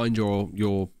trying to find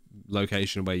your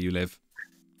location where you live.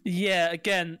 Yeah,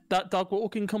 again, that dog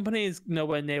walking company is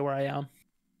nowhere near where I am.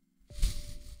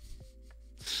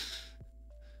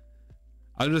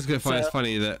 I'm just gonna find it's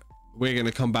funny that we're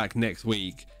gonna come back next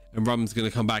week and Rum's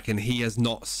gonna come back and he has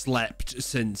not slept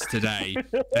since today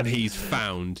and he's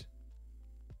found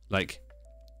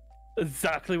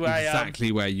exactly where I am.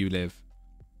 Exactly where you live.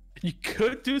 You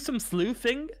could do some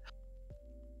sleuthing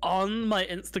on my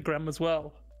Instagram as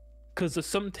well, because there's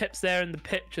some tips there in the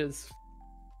pictures.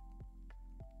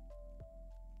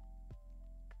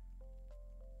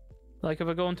 Like if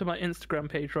I go onto my Instagram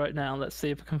page right now, let's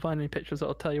see if I can find any pictures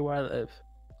that'll tell you where I live.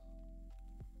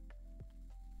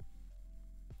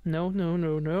 No.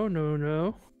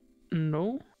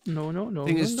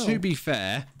 Thing is, to be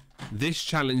fair, this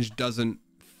challenge doesn't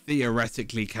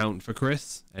theoretically count for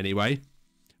Chris anyway,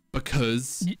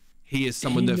 because he is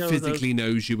someone that physically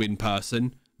knows you in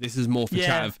person. This is more for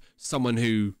chat of someone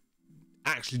who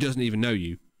actually doesn't even know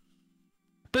you.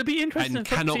 But it'd be interesting and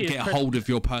cannot get a hold of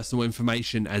your personal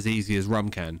information as easy as Rum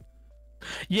can.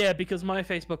 Yeah, because my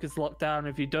Facebook is locked down.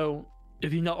 If you're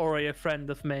not already a friend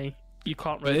of me, you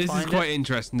can't really find it. This is quite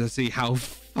interesting to see how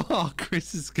far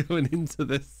Chris is going into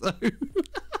this. So.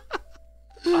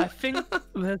 I think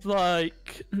there's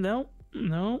like no.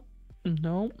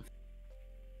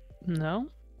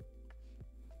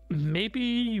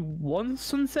 Maybe one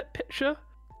sunset picture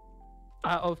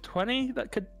out of 20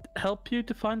 that could help you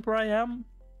to find where I am,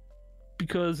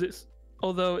 because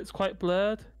although it's quite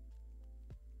blurred.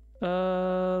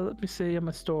 Let me see on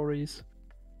my stories.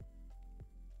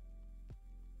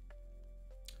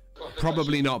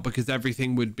 Probably not, because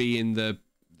everything would be in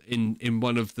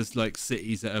one of the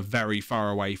cities that are very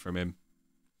far away from him.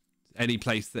 Any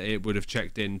place that it would have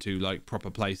checked into, like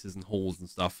proper places and halls and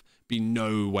stuff, be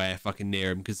nowhere fucking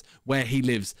near him, because where he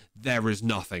lives there is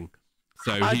nothing.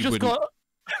 So he wouldn't.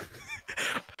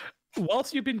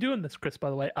 Whilst you've been doing this, Chris, by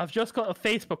the way, I've just got a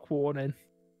Facebook warning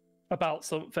about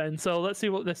something. So let's see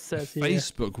what this says here.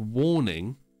 Facebook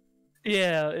warning?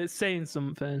 Yeah, it's saying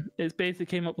something. It basically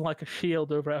came up like a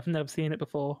shield over it. I've never seen it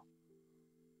before.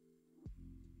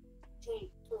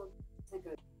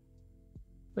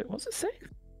 Wait, what's it say?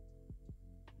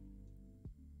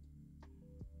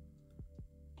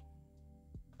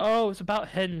 Oh, it's about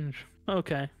Hinge.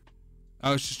 Okay.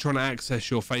 I was just trying to access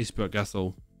your Facebook, that's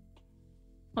all.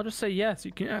 I'll just say yes,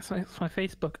 you can access my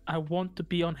Facebook. I want to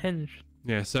be on Hinge.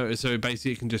 Yeah, so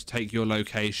basically it can just take your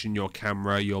location, your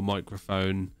camera, your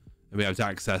microphone, and be able to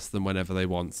access them whenever they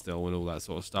want still and all that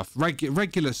sort of stuff.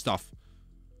 Regular stuff.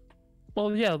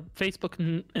 Well, yeah, Facebook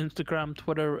and Instagram,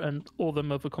 Twitter, and all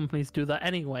them other companies do that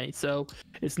anyway, so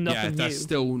it's nothing new. Yeah, that's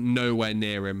still nowhere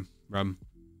near him,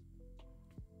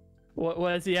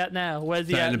 Where's he at now? Where's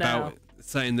he at now?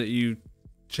 Saying that you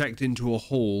checked into a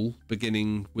hall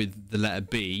beginning with the letter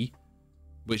B,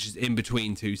 which is in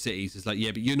between two cities. It's like,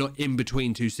 yeah, but you're not in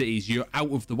between two cities. You're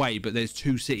out of the way, but there's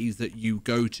two cities that you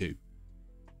go to.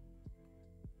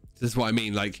 This is what I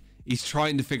mean. Like, he's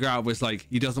trying to figure out, was like,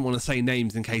 he doesn't want to say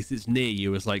names in case it's near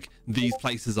you. It's like, these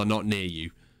places are not near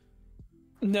you.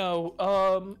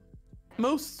 No,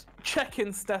 most check-in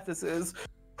statuses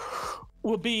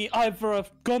will be either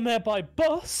I've gone there by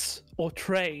bus or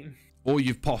train. Or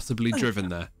you've possibly driven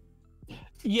there.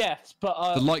 Yes,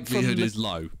 but the likelihood is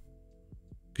low.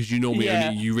 Because you normally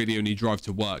you really only drive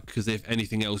to work. Because if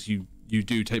anything else, you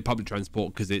do take public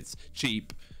transport because it's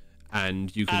cheap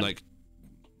and you can drink.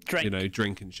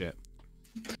 Drink and shit.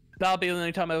 That'll be the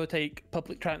only time I would take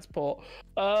public transport.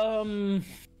 I'm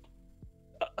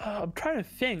trying to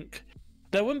think.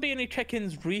 There wouldn't be any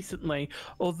check-ins recently,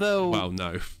 although. Well,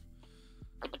 no.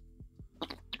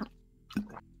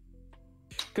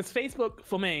 Because Facebook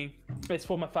for me is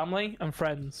for my family and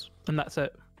friends, and that's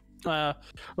it.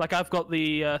 Like I've got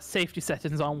the safety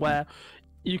settings on where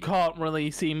you can't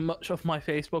really see much of my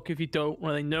Facebook if you don't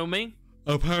really know me.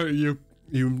 Apparently,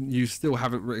 you still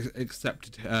haven't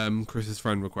accepted Chris's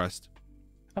friend request.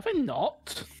 Have I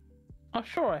not? I'm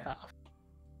sure I have.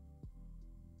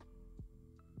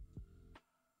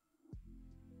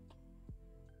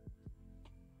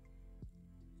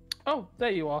 Oh, there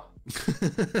you are.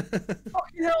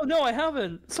 Oh, no, I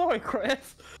haven't. Sorry,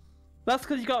 Chris. That's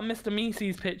because you got Mr.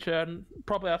 Meese's picture, and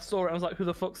probably I saw it and I was like, who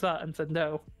the fuck's that? And said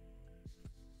no.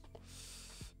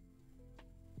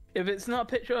 If it's not a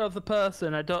picture of the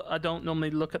person, I don't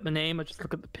normally look at the name, I just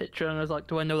look at the picture and I was like,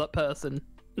 do I know that person?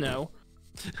 No.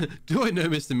 Do I know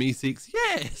Mr. Meeseeks?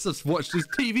 Yes, I've watched his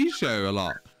TV show a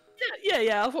lot.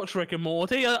 Yeah, I've watched Rick and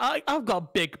Morty. I've got a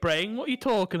big brain. What are you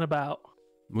talking about?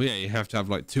 Well, yeah, you have to have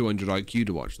like 200 IQ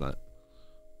to watch that.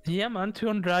 Yeah, man,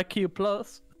 200 IQ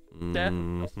plus.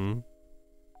 Mm-hmm.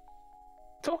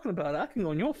 Talking about it, I can go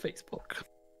on your Facebook.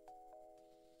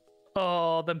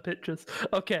 Oh, them pictures.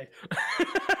 Okay.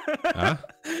 Huh?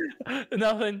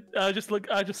 Nothing. I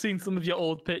just seen some of your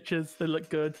old pictures. They look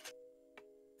good.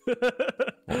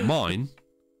 What, mine?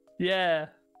 Yeah. What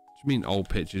do you mean old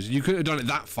pictures? You couldn't have done it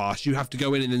that fast. You have to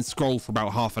go in and then scroll for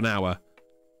about half an hour.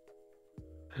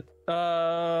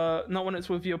 Not when it's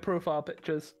with your profile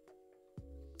pictures.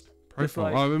 Profile?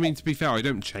 Like, oh, I mean, to be fair, I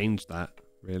don't change that,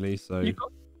 really, so... You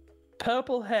got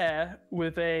purple hair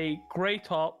with a grey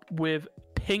top with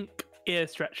pink ear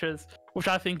stretchers, which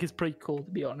I think is pretty cool,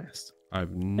 to be honest.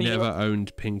 I've never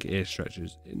owned pink ear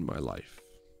stretchers in my life.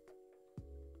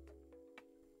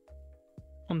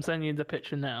 I'm sending you the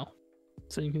picture now,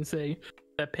 so you can see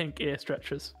they're pink ear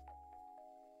stretchers.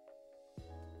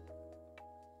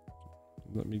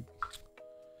 Let me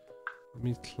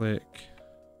click.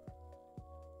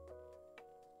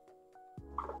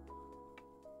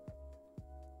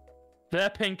 They're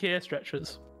pink ear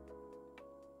stretchers.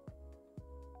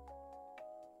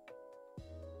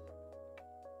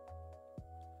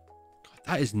 God,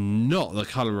 that is not the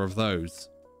colour of those.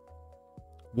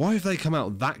 Why have they come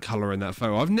out that colour in that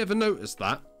photo? I've never noticed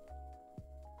that.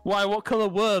 Why? What colour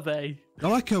were they? They're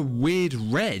like a weird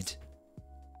red.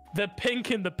 They're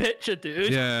pink in the picture,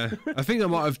 dude. Yeah, I think I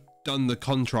might have done the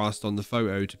contrast on the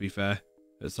photo, to be fair,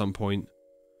 at some point.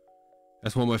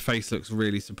 That's why my face looks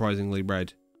really surprisingly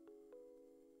red.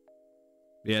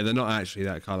 Yeah, they're not actually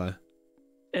that colour.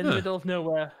 In the middle of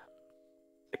nowhere.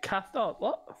 Cast out,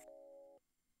 what?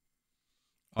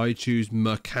 I choose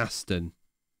Mercaston.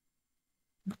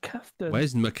 Mercaston?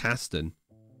 Where's Mercaston?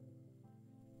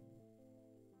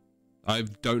 I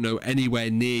don't know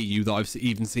anywhere near you that I've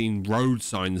even seen road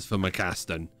signs for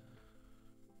Mercaston.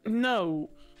 No,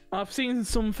 I've seen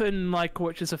something like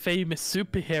which is a famous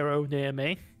superhero near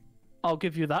me. I'll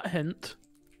give you that hint.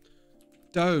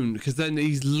 Don't, because then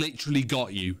he's literally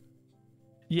got you.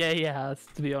 Yeah, he has,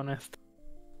 to be honest.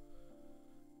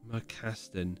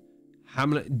 Mercaston.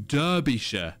 Hamlet,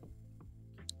 Derbyshire.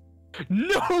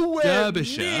 Nowhere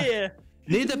Derbyshire. near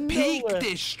Near the Peak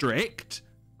District.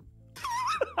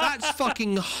 That's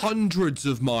fucking hundreds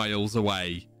of miles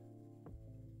away.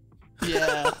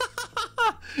 Yeah.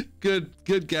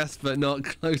 Good guess, but not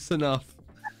close enough.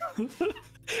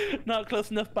 Not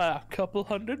close enough by a couple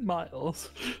 100 miles.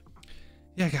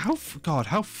 Yeah, how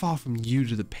far from you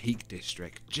to the Peak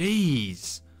District?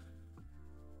 Jeez.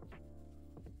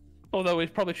 Although we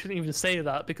probably shouldn't even say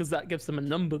that because that gives them a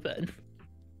number then.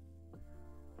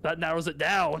 That narrows it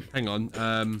down. Hang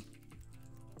on.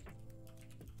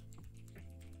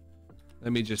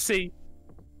 Let me just see.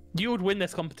 You would win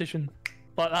this competition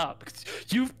like that because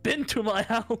you've been to my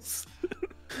house.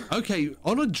 Okay,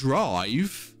 on a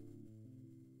drive.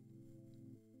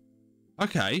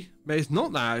 Okay, but it's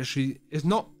not that actually. It's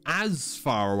not as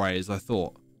far away as I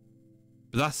thought.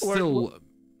 But that's still.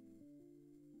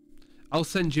 I'll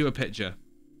send you a picture.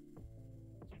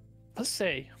 Let's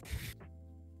see.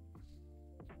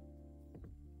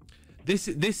 This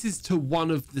is to one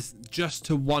of the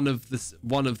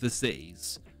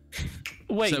cities.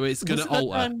 Wait, so it's gonna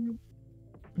alter.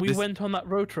 We went on that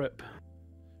road trip.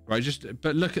 Right,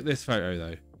 but look at this photo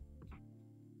though.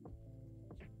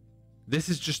 This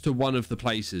is just to one of the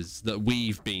places that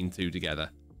we've been to together.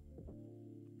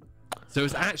 So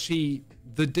it's actually,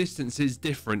 the distance is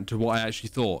different to what I actually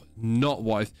thought. Not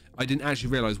what I didn't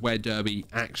actually realize where Derby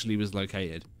actually was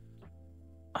located.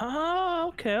 Ah,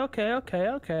 okay.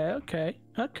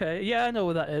 Yeah, I know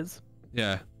where that is.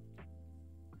 Yeah.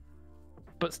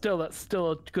 But still, that's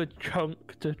still a good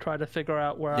chunk to try to figure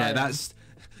out where I am. That's...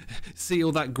 See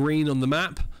all that green on the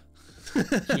map?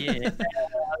 Yeah,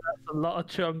 that's a lot of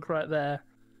chunk right there.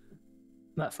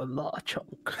 That's a lot of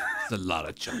chunk. That's a lot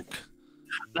of chunk.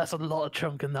 That's a lot of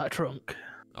chunk in that trunk.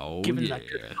 Oh, Given yeah.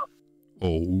 That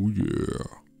oh, yeah.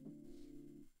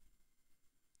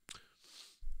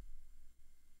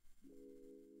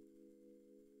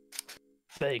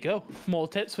 There you go. More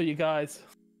tips for you guys.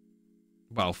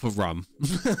 Well, for rum.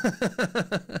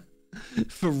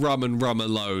 For rum and rum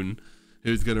alone.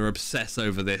 Who's going to obsess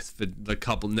over this for the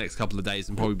next couple of days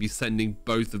and probably be sending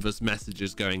both of us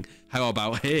messages going, how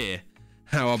about here?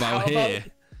 How about here?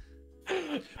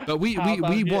 But we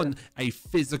want a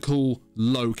physical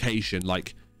location,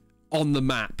 like on the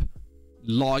map,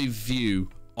 live view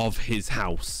of his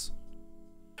house.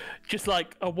 Just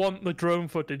like I want the drone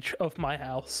footage of my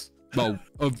house. Well,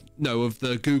 of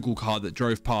the Google car that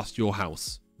drove past your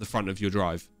house, the front of your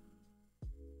drive.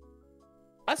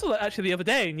 I saw that actually the other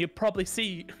day, and you'd probably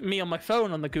see me on my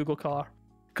phone on the Google car.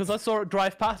 Because I saw it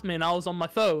drive past me, and I was on my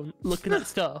phone looking at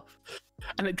stuff.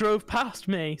 And it drove past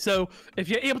me. So if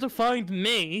you're able to find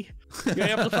me, you're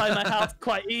able to find my house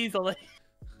quite easily.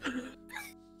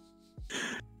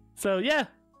 So, yeah.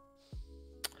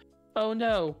 Oh,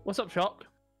 no. What's up, Shock?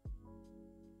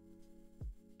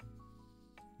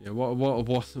 Yeah,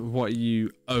 what are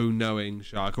you knowing,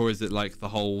 Shark? Or is it like the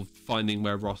whole finding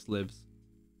where Ross lives?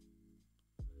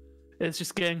 It's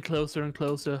just getting closer and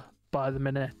closer by the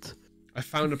minute. I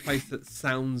found a place that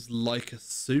sounds like a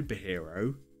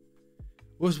superhero.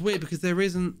 Well, it's weird because there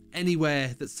isn't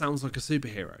anywhere that sounds like a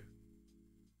superhero.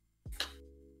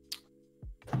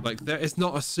 Like, it's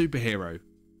not a superhero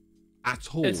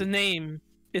at all. It's a name.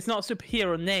 It's not a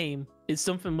superhero name. It's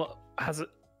something what has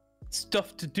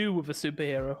stuff to do with a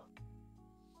superhero.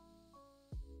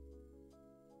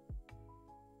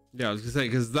 Yeah, I was gonna say,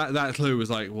 because that clue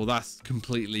was like, well, that's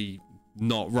completely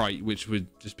not right, which would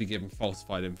just be given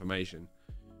falsified information.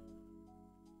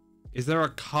 Is there a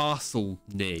castle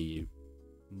near you?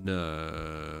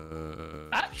 No.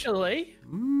 Actually,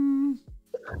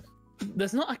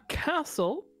 there's not a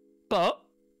castle, but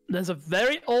there's a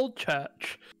very old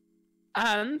church,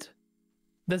 and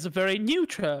there's a very new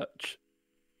church.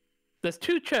 There's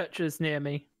two churches near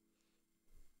me.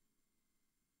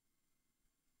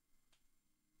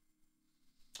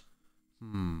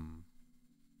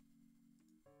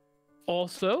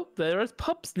 Also, there is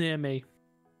pubs near me.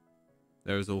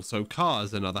 There is also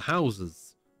cars and other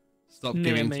houses. Stop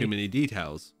Near giving me. too many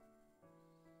details.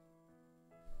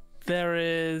 There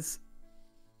is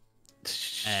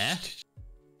Air?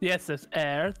 Yes, there's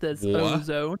air. There's Water?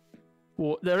 ozone.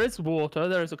 There is water.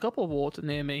 There is a couple of water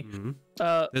near me.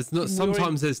 There's not.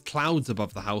 Sometimes there's clouds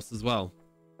above the house as well.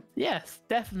 Yes,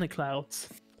 definitely clouds.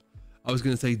 I was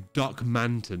going to say Duck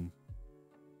Manton.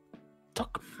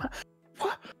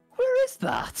 What? Where is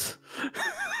that?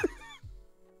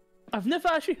 I've never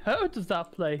actually heard of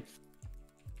that place.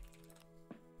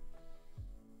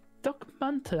 Duck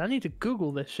Manton. I need to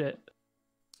Google this shit.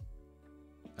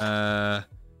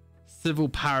 Civil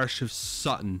parish of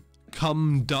Sutton.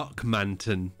 Cum Duck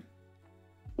Manton.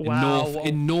 Wow.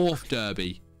 In North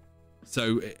Derby.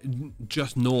 So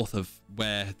just north of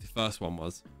where the first one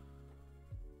was.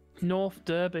 North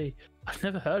Derby. I've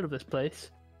never heard of this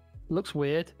place. Looks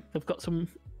weird. They've got some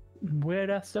weird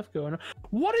ass stuff going on.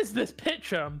 What is this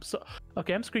picture?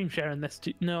 Okay, I'm screen sharing this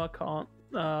too. No, I can't.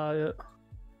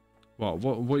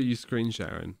 What are you screen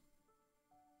sharing?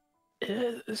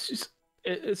 It's just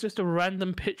a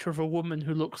random picture of a woman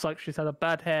who looks like she's had a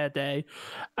bad hair day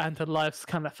and her life's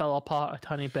kind of fell apart a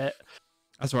tiny bit.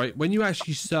 That's right. When you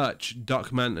actually search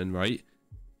Duck Manton, right,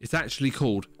 it's actually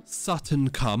called Sutton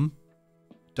Cum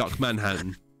Duck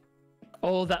Manhattan.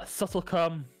 Oh, that subtle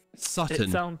cum.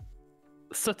 Sutton.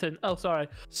 Sutton. Oh, sorry.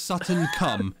 Sutton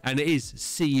Cum, and it is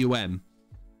C-U-M.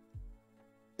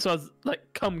 So it's like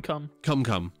cum. Cum.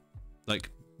 Like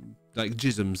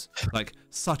jisms. Like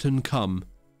Sutton Cum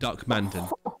Duck Manton.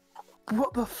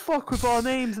 What the fuck with our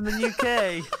names in the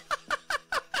UK?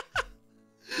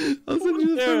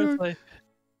 Seriously.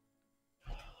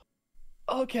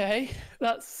 Okay,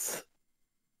 that's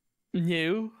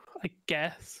new, I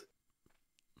guess.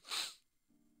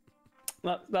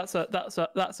 That's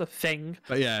a thing.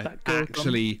 But yeah,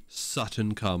 actually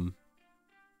Sutton Cum.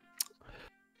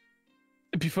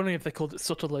 It'd be funny if they called it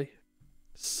subtly.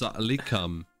 Subtly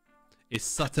Cum. It's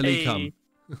subtly cum.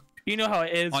 You know how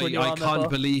it is when you're on the I can't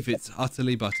bus. believe it's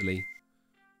utterly butterly.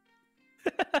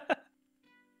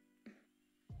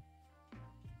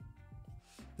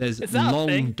 There's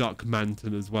Long Duck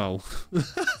Manton as well.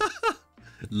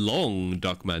 Long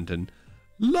Duck Manton.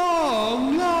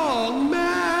 Long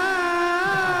man.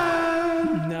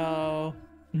 No,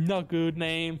 not good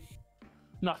name.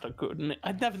 Not a good name.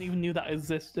 I never even knew that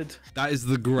existed. That is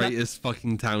the greatest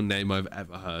fucking town name I've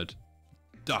ever heard.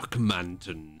 Duck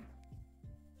Manton.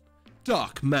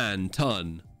 Duck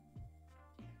Manton.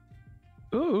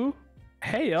 Ooh,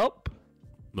 hey up.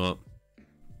 What?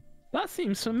 That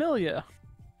seems familiar.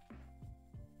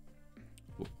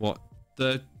 What?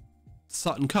 The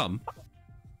Sutton Cum?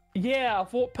 Yeah,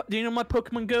 I've walked. Do you know my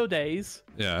Pokemon Go days?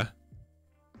 Yeah.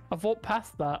 I've walked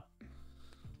past that.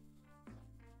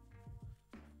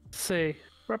 Let's see,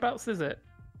 whereabouts is it?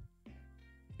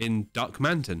 In Duck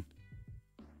Manton.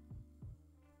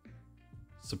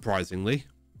 Surprisingly.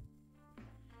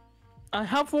 I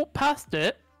have walked past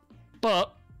it,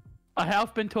 but I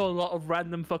have been to a lot of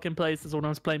random fucking places when I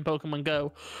was playing Pokemon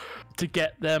Go to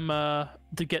get them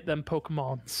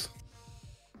Pokemons.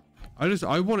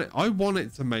 I want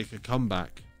it to make a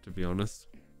comeback, to be honest.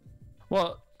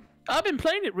 Well, I've been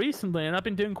playing it recently and I've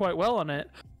been doing quite well on it.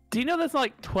 Do you know there's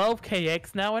like 12k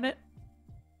eggs now in it?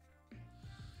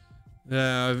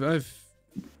 Yeah, I've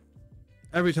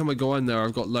every time I go in there,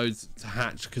 I've got loads to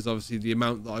hatch because obviously the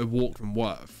amount that I walk from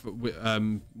work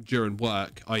during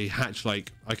work, I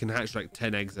can hatch like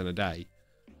 10 eggs in a day.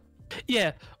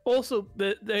 Yeah. Also,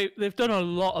 they've done a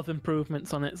lot of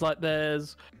improvements on it. It's like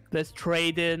there's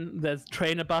trading, there's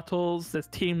trainer battles, there's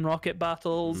Team Rocket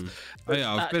battles. Oh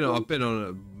yeah, I've been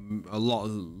on a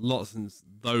lot since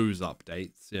those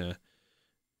updates. Yeah,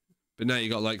 but now you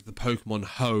got like the Pokemon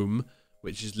Home,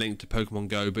 which is linked to Pokemon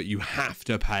Go, but you have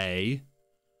to pay.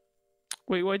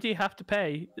 Wait, why do you have to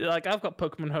pay? Like, I've got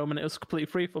Pokemon Home and it was completely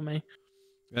free for me.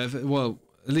 Well,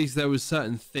 at least there was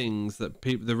certain things that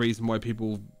the reason why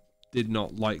people did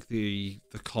not like the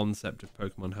concept of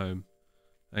Pokemon Home.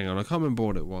 Hang on, I can't remember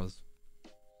what it was.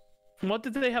 What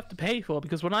did they have to pay for?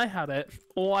 Because when I had it,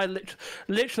 I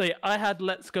literally I had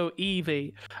Let's Go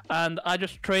Eevee, and I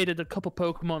just traded a couple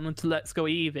Pokemon into Let's Go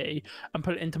Eevee and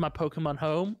put it into my Pokemon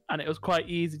Home, and it was quite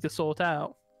easy to sort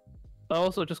out. I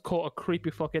also just caught a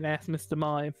creepy fucking ass Mr.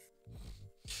 Mime.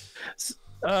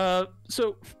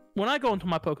 So when I go into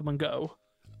my Pokemon Go,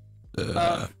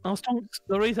 I was talking,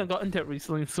 the reason I got into it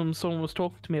recently, someone was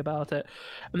talking to me about it,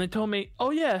 and they told me,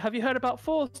 "Oh yeah, have you heard about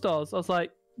 4-stars?" I was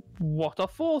like, "What are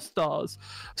 4-stars?"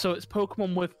 So it's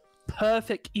Pokemon with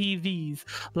perfect EVs,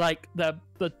 like they're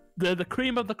the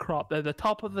cream of the crop, they're the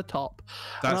top of the top.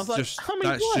 That's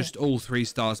just all 3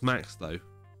 stars max though.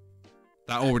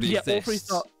 That already exists. All 3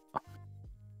 stars.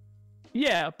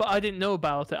 Yeah, but I didn't know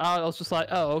about it. I was just like,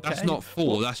 oh, okay. That's not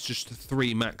 4. That's just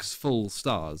 3 max full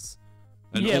stars,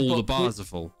 and all the bars are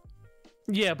full.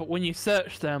 Yeah, but when you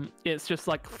search them, it's just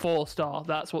like 4-star.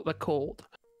 That's what they're called.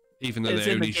 Even though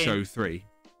they only show 3.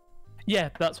 Yeah,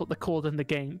 that's what they're called in the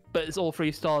game, but it's all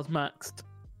 3 stars maxed.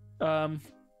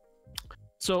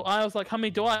 So I was like, how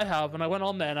many do I have? And I went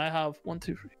on there and I have 1,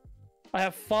 2, 3. I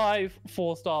have 5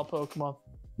 4-star Pokemon.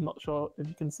 I'm not sure if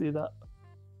you can see that.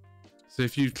 So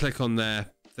if you click on their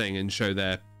thing and show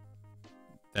their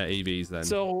EVs, then.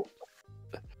 So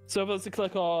if I was to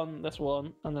click on this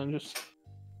one and then just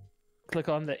click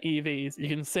on the EVs, you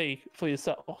can see for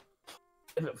yourself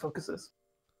if it focuses.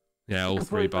 Yeah, all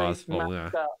 3 bars full. Yeah.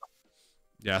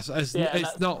 Yeah, so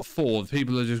it's not 4.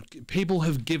 People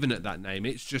have given it that name.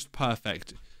 It's just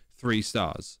perfect 3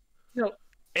 stars. No,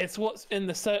 it's what's in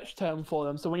the search term for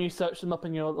them. So when you search them up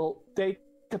in your little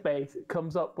database, it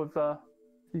comes up with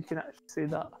you can actually see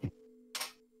that.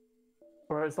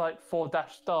 Where it's like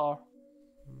 4-star.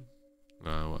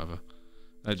 Oh, whatever.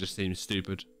 That just seems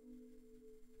stupid.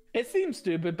 It seems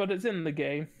stupid, but it's in the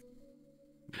game.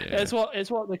 Yeah. It's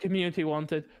what the community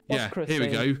wanted. What's Chris here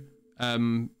we saying?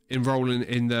 go. Enrolling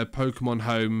in the Pokemon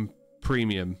Home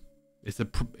Premium. It's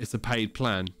a paid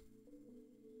plan.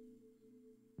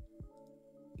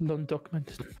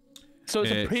 Non-documented. So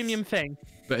it's a premium thing.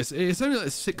 But it's only like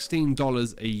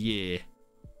 $16 a year.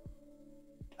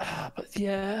 But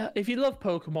yeah, if you love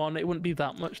Pokemon, it wouldn't be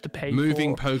that much to pay for.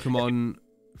 Moving Pokemon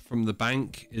from the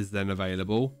bank is then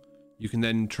available. You can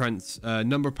then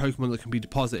number of Pokemon that can be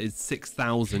deposited is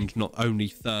 6,000, not only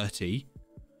 30.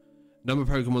 Number of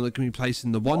Pokemon that can be placed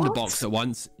in the Wonder Box at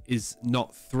once is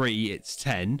not 3, it's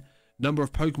 10. Number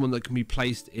of Pokemon that can be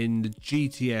placed in the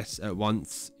GTS at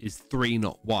once is 3,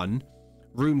 not 1.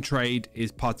 Room trade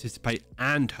is participate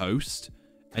and host,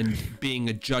 and being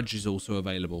a judge is also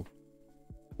available.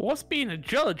 What's being a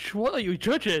judge? What are you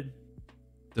judging?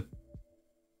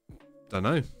 Don't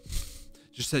know.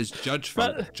 Just says judge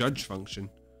function.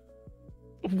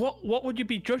 What would you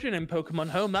be judging in Pokemon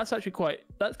Home? That's actually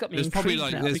that's got me There's probably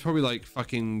intrigued now. there's probably like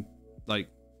fucking like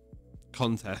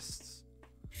contests.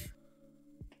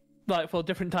 Like for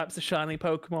different types of shiny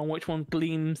Pokemon, which one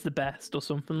gleams the best or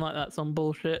something like that, some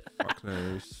bullshit. Fuck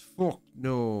knows. Fuck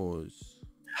knows.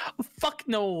 Fuck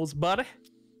knows, buddy.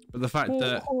 But the fact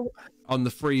that on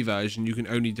the free version you can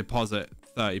only deposit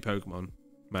 30 Pokemon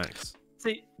max.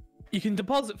 See, you can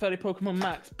deposit 30 Pokemon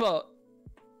max, but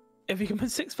if you can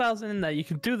put 6,000 in there, you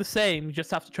can do the same. You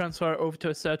just have to transfer it over to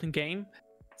a certain game.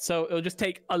 So it'll just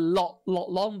take a lot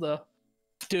longer.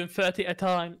 Doing 30 at a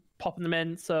time, popping them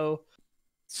in. So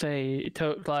say it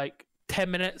took like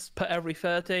 10 minutes per every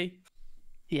 30.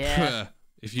 Yeah.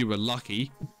 If you were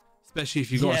lucky. Especially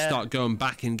if you've got to start going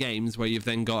back in games where you've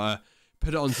then got to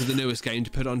put it onto the newest game,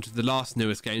 to put it onto the last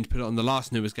newest game, to put it on the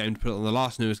last newest game, to put it on the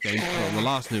last newest game, to put it on the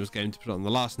last newest game, to put it on the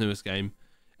last newest game,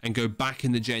 and go back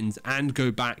in the gens and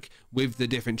go back with the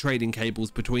different trading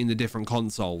cables between the different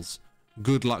consoles.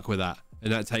 Good luck with that.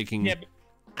 And that taking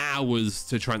hours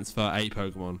to transfer a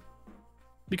Pokemon.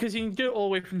 Because you can do it all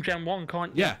the way from Gen 1,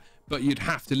 can't you? Yeah, but you'd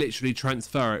have to literally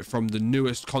transfer it from the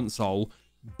newest console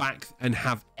back and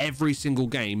have every single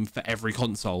game for every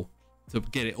console to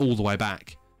get it all the way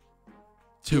back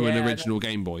to an original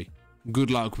Game Boy.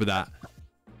 Good luck with that.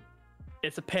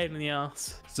 It's a pain in the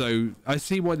ass. So I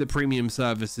see why the premium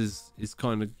service is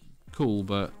kind of cool,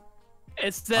 but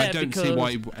it's there I don't see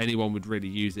why anyone would really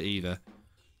use it either.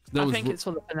 I think it's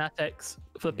for the fanatics,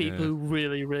 for the people who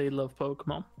really, really love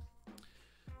Pokemon.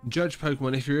 Judge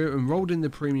Pokemon. If you're enrolled in the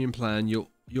premium plan,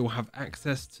 you'll have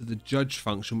access to the judge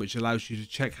function, which allows you to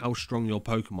check how strong your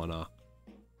Pokemon are.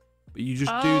 But you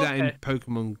just do that in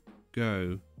Pokemon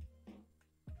Go.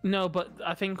 No, but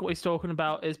I think what he's talking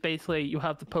about is basically you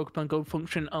have the Pokemon Go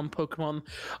function on Pokemon,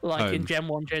 like in Gen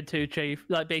 1, Gen 2,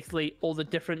 like basically all the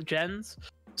different gens.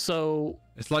 So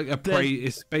it's like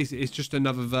it's just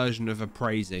another version of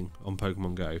appraising on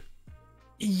Pokemon Go.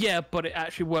 Yeah, but it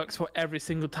actually works for every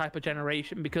single type of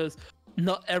generation, because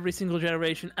not every single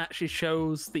generation actually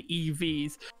shows the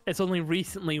EVs. It's only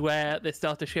recently where they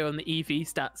started showing the EV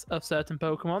stats of certain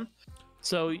Pokemon.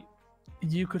 So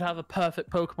you could have a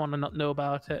perfect Pokemon and not know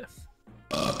about it.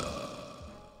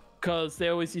 Because they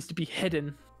always used to be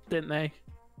hidden, didn't they?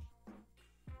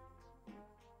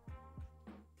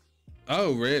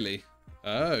 Oh, really?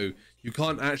 Oh, you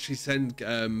can't actually send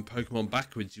Pokemon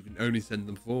backwards. You can only send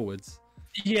them forwards.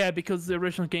 Yeah, because the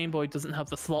original Game Boy doesn't have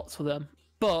the slots for them.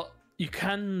 But you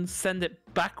can send it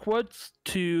backwards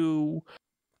to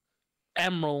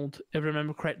Emerald, if I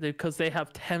remember correctly, because they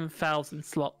have 10,000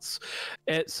 slots.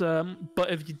 It's but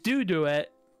if you do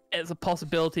it, it's a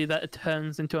possibility that it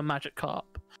turns into a Magikarp,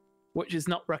 which is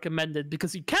not recommended,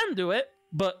 because you can do it,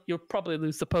 but you'll probably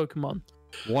lose the Pokemon.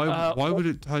 Why would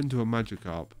it turn to a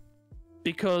Magikarp?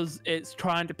 Because it's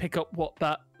trying to pick up what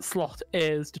that slot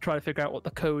is to try to figure out what the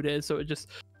code is. So it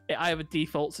either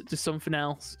defaults it to something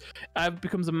else. It either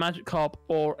becomes a Magikarp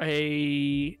or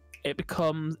it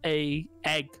becomes a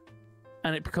egg,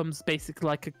 and it becomes basically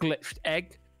like a glitched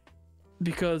egg,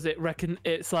 because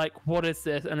it's like, what is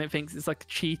this? And it thinks it's like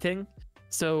cheating.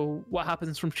 So what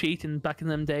happens from cheating back in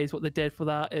them days, what they did for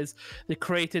that is they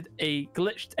created a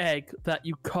glitched egg that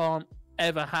you can't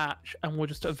ever hatch, and will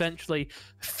just eventually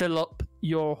fill up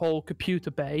your whole computer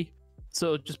bay,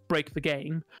 so it'll just break the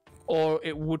game. or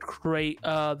it would create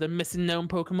the missing known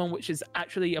Pokemon, which is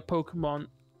actually a Pokemon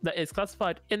that is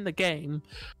classified in the game,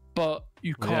 but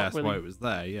you can't Yeah, that's really. why it was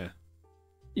there. Yeah.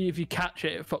 If you catch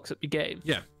it, it fucks up your game.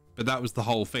 Yeah, but that was the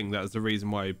whole thing. That was the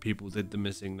reason why people did the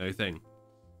missing no thing.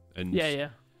 And Yeah.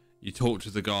 you talk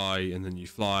to the guy, and then you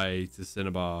fly to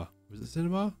Cinnabar. Was it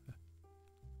Cinnabar?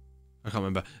 I can't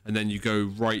remember. And then you go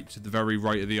right to the very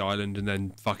right of the island, and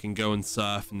then fucking go and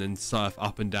surf, and then surf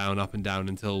up and down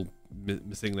until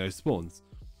missing those spawns.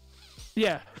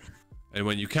 Yeah. And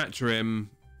when you capture him,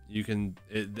 you can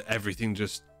everything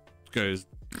just goes.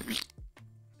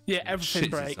 Yeah, everything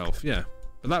Shits breaks. itself. Yeah,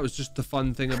 but that was just the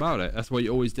fun thing about it. That's why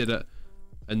you always did it.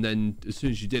 And then as soon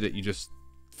as you did it, you just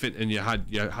fit and you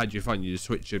had your fun. You just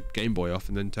switch your Game Boy off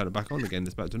and then turn it back on again.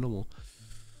 It's back to normal.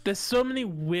 There's so many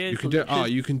weird. You can do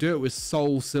it. You can do it with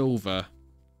Soul Silver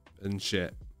and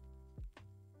shit.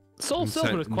 Soul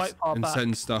Silver is quite far and back.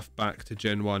 send stuff back to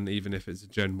Gen 1, even if it's a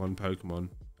Gen 1 Pokemon.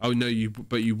 Oh no,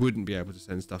 but you wouldn't be able to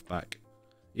send stuff back,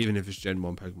 even if it's Gen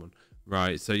 1 Pokemon.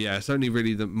 Right. So yeah, it's only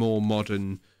really the more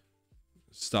modern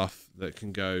stuff that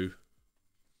can go.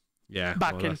 Yeah.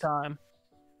 Back in time.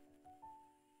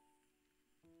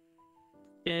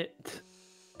 It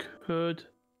could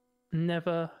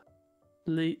never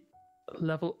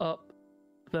level up,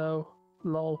 though.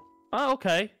 Lol. Oh,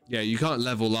 okay. Yeah, you can't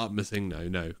level up Missing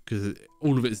no, because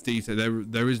all of its detail.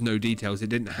 There is no details. It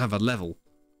didn't have a level.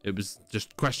 It was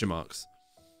just question marks.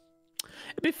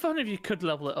 It'd be fun if you could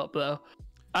level it up, though.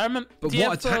 I remember. But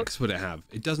what attacks would it have?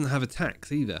 It doesn't have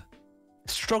attacks either.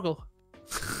 Struggle.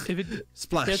 If it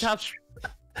Splash. it'd have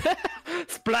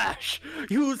Splash.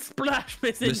 Use Splash.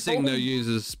 Missing no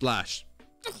uses Splash.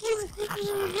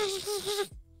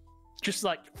 Just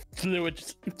like fluid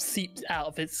just seeps out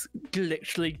of its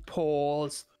glitchly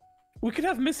pores. We could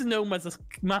have Mr. Gnome as a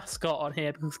mascot on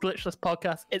here because Glitchless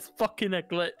Podcast, it's fucking a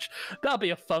glitch. That'd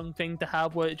be a fun thing to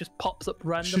have where it just pops up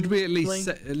randomly. Should we at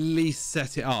least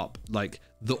set it up like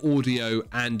the audio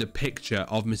and a picture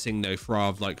of Missing No for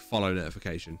our like follow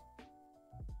notification?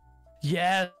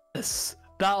 Yes,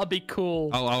 that'll be cool.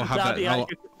 I'll have that.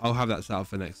 I'll have that set up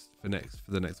for the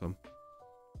next one.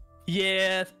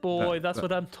 Yes, boy, that's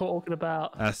what I'm talking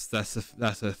about. That's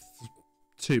a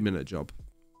 2-minute job.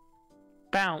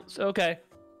 Bounce. Okay.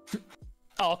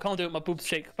 Oh, I can't do it. My boobs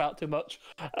shake about too much.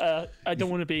 I don't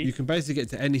want to be. You can basically get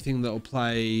to anything that'll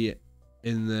play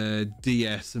in the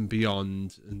DS and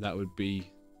beyond, and that would be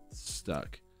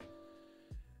stuck.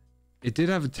 It did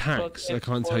have attacks. I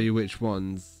can't tell you which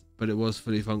ones, but it was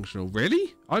fully functional.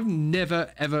 Really? I've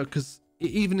never ever, because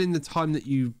even in the time that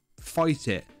you fight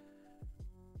it,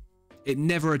 it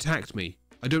never attacked me.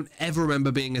 I don't ever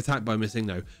remember being attacked by Missing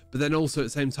No. But then also at the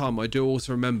same time, I do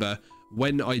also remember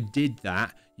when I did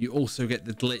that, you also get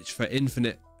the glitch for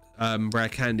infinite rare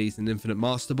candies and infinite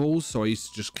master balls. So I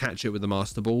used to just catch it with the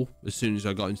master ball as soon as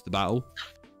I got into the battle,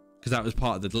 because that was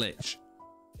part of the glitch.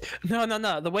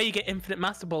 No. The way you get infinite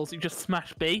master balls, you just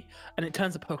smash B and it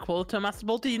turns a Pokeball into a master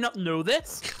ball. Do you not know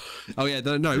this? Oh yeah,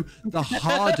 no. The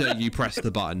harder you press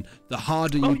the button, the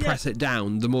harder you press it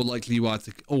down, the more likely you are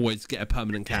to always get a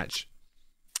permanent catch.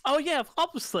 Oh yeah,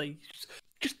 obviously.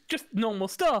 Just normal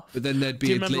stuff. But then there'd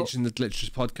be a glitch in the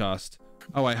Glitchless Podcast.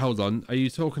 Oh wait, hold on. Are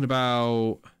you talking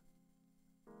about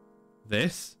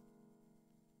this?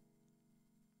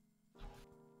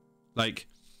 Like,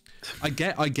 I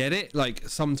get it. Like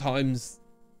sometimes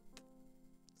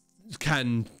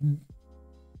can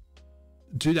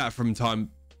do that from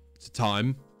time to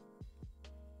time,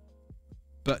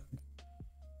 but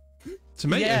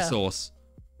tomato sauce,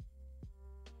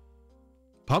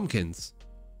 pumpkins,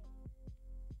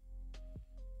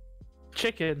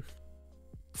 chicken,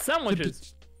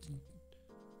 sandwiches,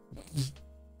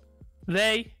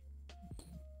 they,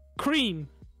 cream,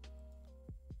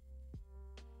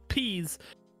 peas,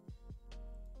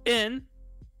 in,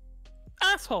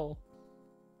 asshole.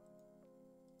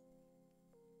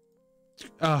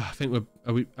 I think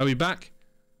are we back?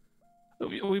 Are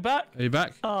we back? Are you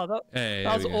back? Oh, that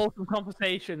was an awesome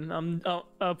conversation.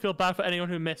 I feel bad for anyone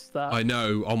who missed that. I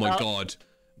know. Oh my god,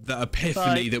 the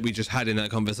epiphany that we just had in that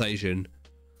conversation.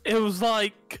 It was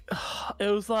like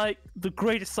the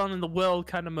greatest song in the world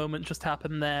kind of moment just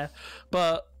happened there,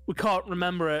 but we can't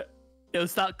remember it. It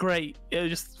was that great. It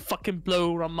just fucking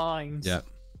blew our minds. Yeah.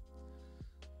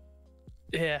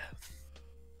 Yeah.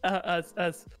 As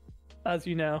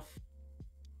you know.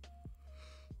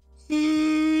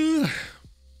 We'll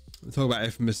talk about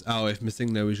if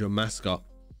Missing No is your mascot.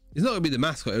 It's not gonna be the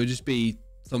mascot. It would just be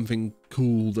something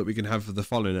cool that we can have for the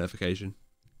follow notification.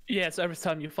 Yeah, so every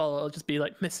time you follow, it'll just be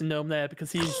like Missing Gnome there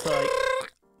because he's like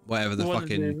whatever the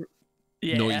fucking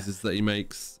noises that he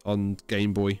makes on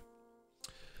Game Boy.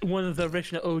 one of the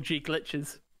original OG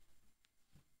glitches.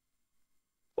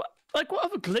 What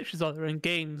other glitches are there in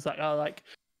games that are like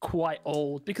quite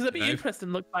old? Because it'd be interesting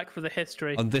to look back for the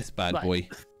history. On this bad boy.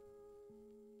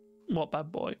 What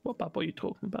bad boy? What bad boy are you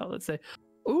talking about? Let's say.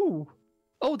 Ooh.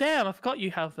 Oh damn! I forgot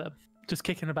you have them. Just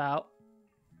kicking about.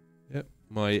 Yep.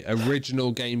 My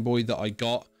original Game Boy that I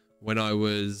got when I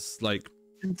was like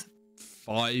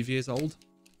 5 years old.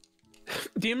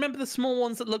 Do you remember the small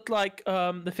ones that looked like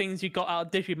the things you got out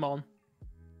of Digimon?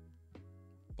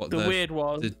 What, the weird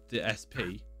one. The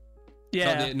SP.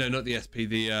 Yeah. Not the SP.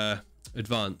 The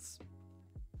Advance.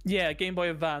 Yeah, Game Boy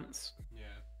Advance. Yeah.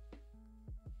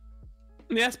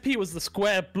 The SP was the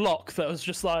square block that was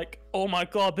just like, oh my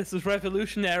god, this is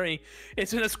revolutionary.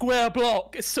 It's in a square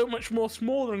block. It's so much more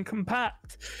smaller and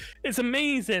compact. It's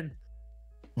amazing.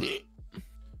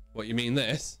 What, you mean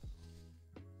this?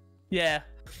 Yeah.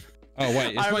 Oh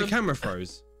wait, is my camera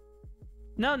froze?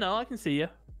 No, I can see you.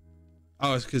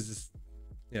 Oh, it's because it's...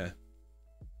 Yeah.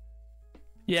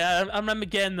 Yeah, I remember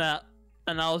getting that,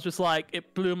 and I was just like,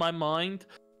 it blew my mind.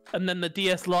 And then the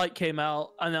DS Lite came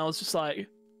out, and I was just like,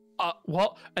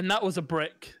 what? And that was a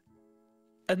brick.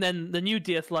 And then the new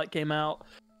DS Lite came out,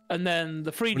 and then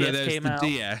the 3DS came out.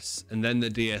 The DS, and then the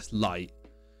DS Lite,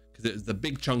 because it was the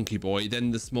big chunky boy,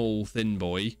 then the small thin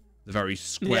boy, the very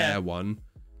square one,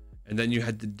 and then you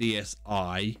had the DSi.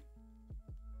 I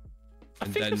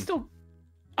think I've still...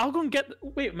 I'll go and get...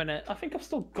 Wait a minute. I think I've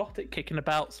still got it kicking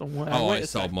about somewhere. Oh, I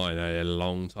sold mine a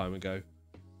long time ago.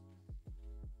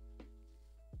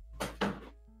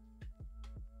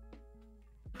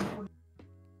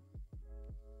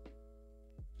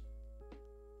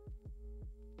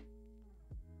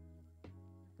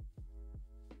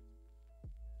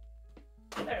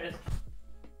 There it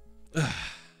is.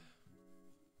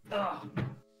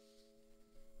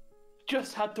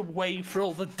 Just had to wade through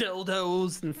all the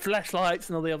dildos and flashlights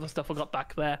and all the other stuff I got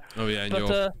back there. Oh yeah, and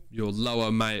your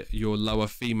lower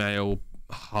female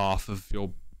half of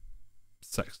your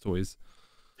sex toys.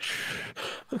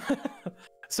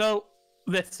 So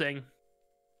this thing,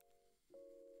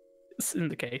 it's in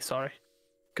the case. Sorry,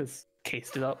 because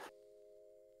cased it up.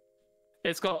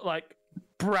 It's got like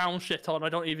brown shit on. I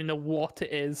don't even know what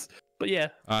it is, but yeah.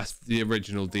 That's the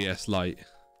original DS Lite.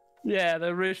 Yeah, the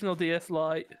original DS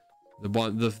Lite.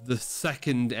 The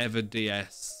second ever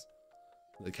DS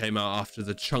that came out after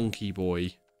the chunky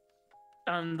boy.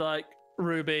 And like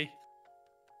Ruby,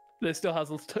 there still has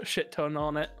a shit ton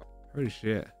on it. Holy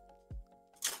shit.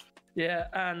 Yeah,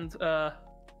 and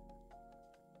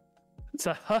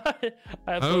so I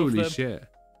have holy shit.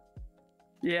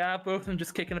 Yeah, both of them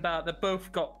just kicking about. They've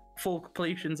both got full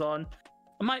completions on.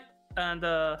 I might, and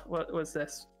what was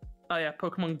this? Oh yeah,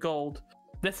 Pokemon Gold.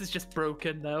 This is just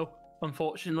broken though.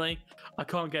 Unfortunately, I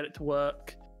can't get it to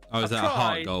work. Oh, is that a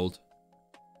Heart Gold?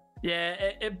 Yeah,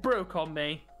 it broke on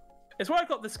me. It's where I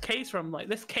got this case from. Like,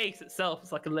 this case itself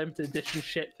is like a limited edition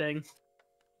shit thing.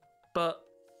 But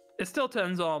it still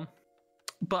turns on.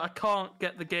 But I can't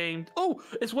get the game. Oh,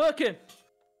 it's working!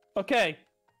 Okay,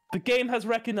 the game has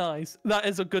recognized. That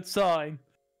is a good sign.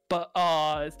 But,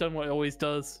 it's done what it always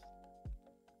does.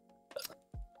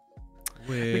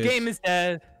 Weird. The game is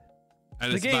dead.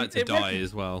 And it's about to die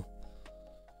as well.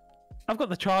 I've got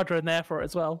the charger in there for it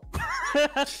as well.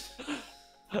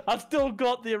 I've still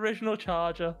got the original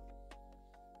charger.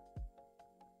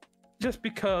 Just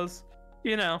because,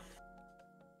 you know.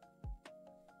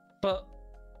 But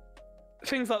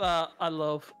things like that I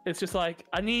love. It's just like,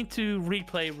 I need to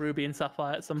replay Ruby and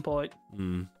Sapphire at some point.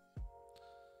 Mm.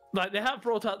 Like, they have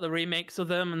brought out the remakes of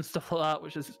them and stuff like that,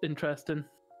 which is interesting.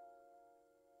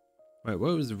 Wait,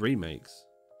 what was the remakes?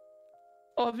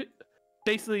 Oh,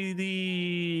 basically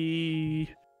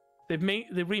they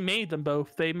remade them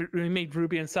both. They remade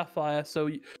Ruby and Sapphire, so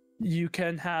you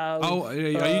can have. Oh, are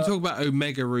you talking about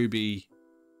Omega Ruby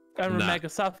and Omega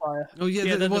Sapphire? Oh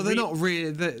yeah, they're not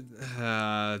really.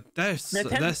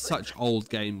 They're such old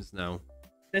games now.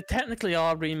 They technically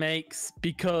are remakes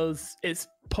because it's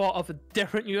part of a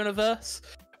different universe.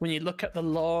 When you look at the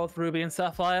lore of Ruby and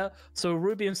Sapphire, so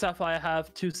Ruby and Sapphire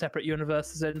have two separate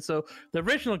universes in. So the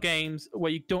original games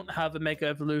where you don't have Omega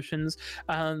Evolutions,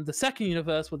 and the second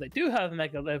universe where they do have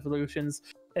Omega Evolutions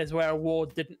is where a war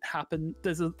didn't happen.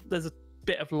 There's a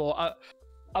bit of lore. I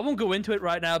won't go into it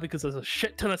right now because there's a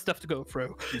shit ton of stuff to go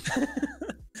through,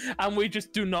 and we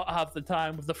just do not have the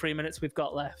time with the 3 minutes we've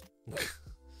got left.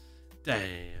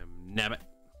 Damn nabbit.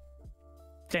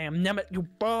 Damn nabbit, you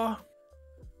bar.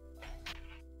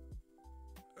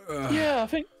 Yeah, I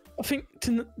think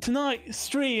tonight's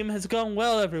stream has gone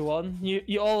well, everyone.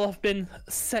 You all have been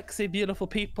sexy, beautiful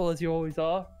people as you always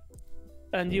are.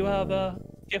 and you have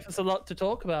give us a lot to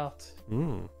talk about.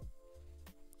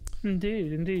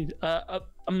 Indeed.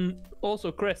 I'm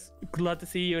also, Chris, glad to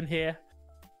see you in here.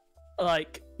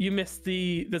 Like, you missed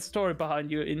the story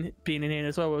behind you in being in here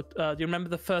as well. Do you remember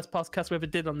the first podcast we ever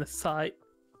did on this site?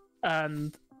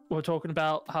 And we're talking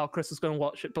about how Chris was going to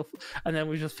watch it before, and then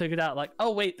we just figured out, like,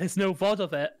 oh wait, there's no VOD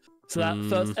of it. So that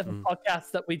first ever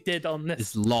podcast that we did on this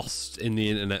is lost in the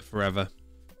internet forever.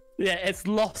 Yeah, it's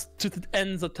lost to the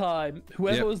ends of time.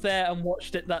 Whoever was there and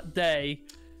watched it that day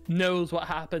knows what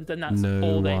happened, and that's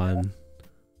all they know.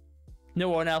 No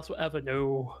one else will ever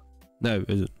know. No,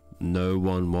 no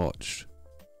one watched.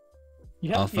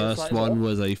 Our first one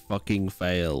was a fucking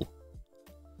fail.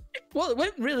 Well, it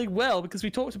went really well because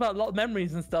we talked about a lot of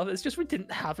memories and stuff. It's just we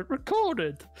didn't have it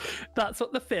recorded. That's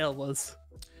what the fail was.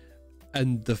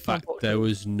 And the fact there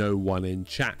was no one in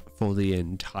chat for the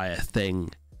entire thing.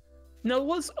 No, it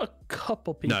was a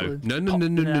couple people. No.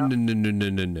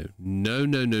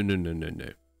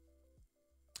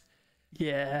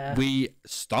 Yeah. We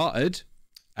started,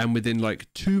 and within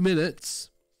like 2 minutes,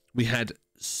 we had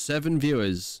 7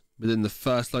 viewers. Within the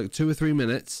first like 2 or 3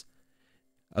 minutes,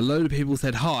 a load of people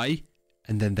said hi,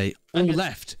 and then they all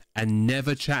left and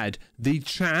never chatted. The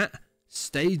chat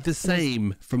stayed the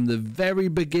same from the very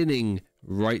beginning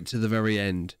right to the very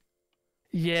end.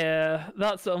 Yeah,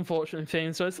 that's the unfortunate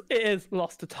thing. So it is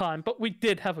lost to time, but we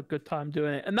did have a good time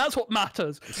doing it, and that's what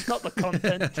matters, not the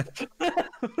content.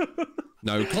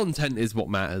 No, content is what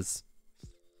matters.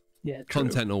 Yeah, true.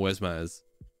 Content always matters.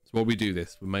 It's why we do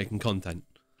this. We're making content.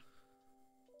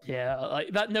 Yeah,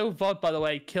 like that no VOD, by the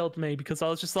way, killed me because I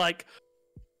was just like,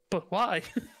 but why?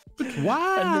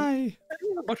 Why?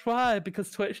 But why? Because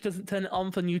Twitch doesn't turn it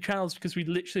on for new channels because we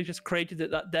literally just created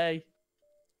it that day.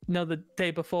 No, the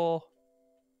day before.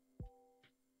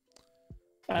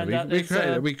 And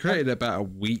we created it about a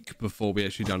week before we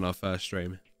actually done our first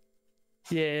stream.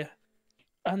 Yeah.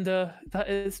 And that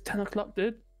is 10 o'clock,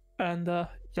 dude. And yeah.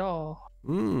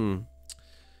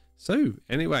 So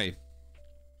anyway,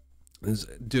 let's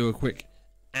do a quick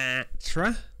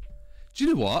outro. Do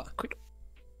you know what? Quick.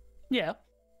 Yeah.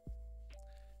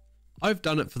 I've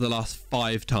done it for the last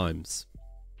 5 times.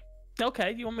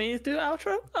 Okay, you want me to do an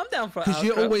outro? I'm down for an outro. Because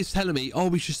you're always telling me, oh,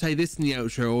 we should say this in the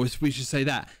outro, or we should say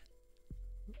that.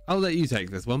 I'll let you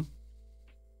take this one.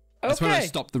 That's when I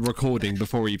stop the recording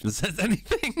before he even says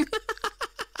anything.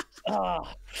 No,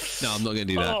 I'm not going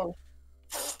to do that.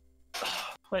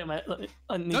 Wait a minute.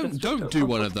 Don't do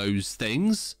one of those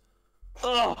things.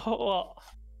 Oh, what?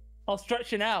 I was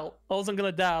stretching out. I wasn't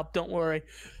going to dab. Don't worry.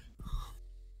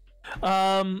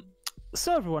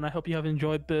 So everyone, I hope you have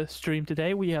enjoyed the stream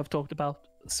today. We have talked about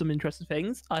some interesting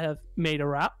things. I have made a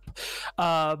rap.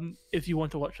 If you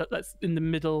want to watch that, that's in the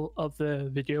middle of the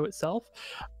video itself.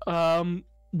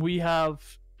 We have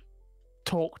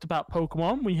talked about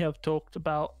Pokemon. We have talked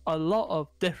about a lot of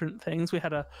different things. We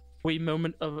had a wee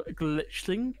moment of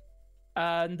glitching.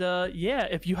 And yeah,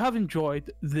 if you have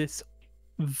enjoyed this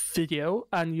video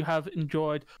and you have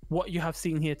enjoyed what you have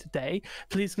seen here today,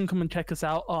 please come and check us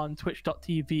out on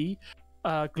twitch.tv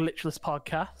Glitchless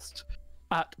Podcast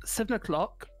at 7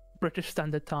 o'clock British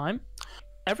Standard Time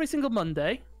every single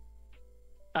Monday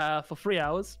for 3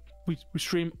 hours. We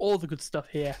stream all the good stuff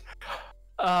here.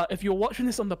 If you're watching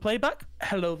this on the playback,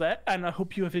 hello there, and I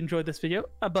hope you have enjoyed this video.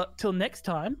 But till next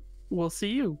time, we'll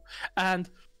see you, and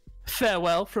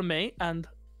farewell from me and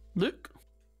Luke.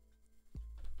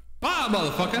 Bye,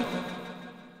 motherfucker.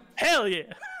 Hell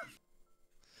yeah.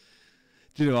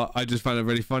 Do you know what? I just found it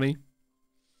really funny.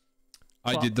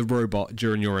 I did the robot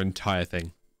during your entire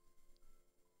thing.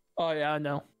 Oh yeah, I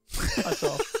know. I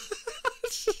saw.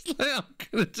 It's just like, I'm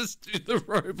gonna just do the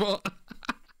robot.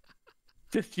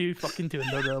 Just you fucking doing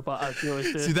the robot as you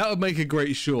always do. See, that would make a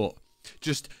great short.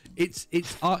 Just it's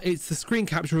the screen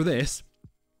capture of this,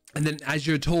 and then as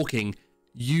you're talking,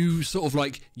 you sort of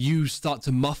like you start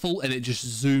to muffle, and it just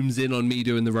zooms in on me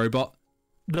doing the robot.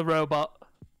 The robot.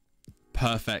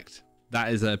 Perfect.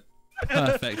 That is a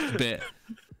perfect bit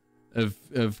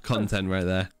of content right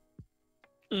there.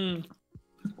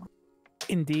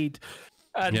 Indeed.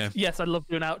 And yes, I love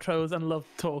doing outros and love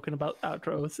talking about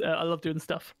outros. I love doing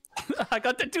stuff. I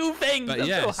got to do things. But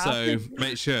yeah, so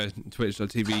make sure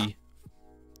twitch.tv/Glitchless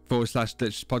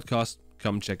Podcast.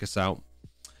 Come check us out.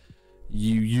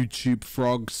 You YouTube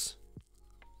frogs,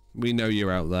 we know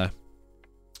you're out there.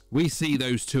 We see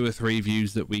those 2 or 3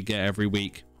 views that we get every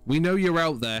week. We know you're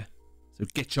out there. So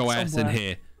get your ass in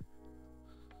here.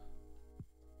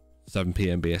 7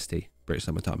 p.m. BST, British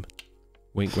Summer Time.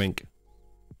 Wink, wink.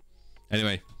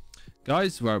 Anyway,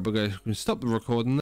 guys, we're going to stop the recording.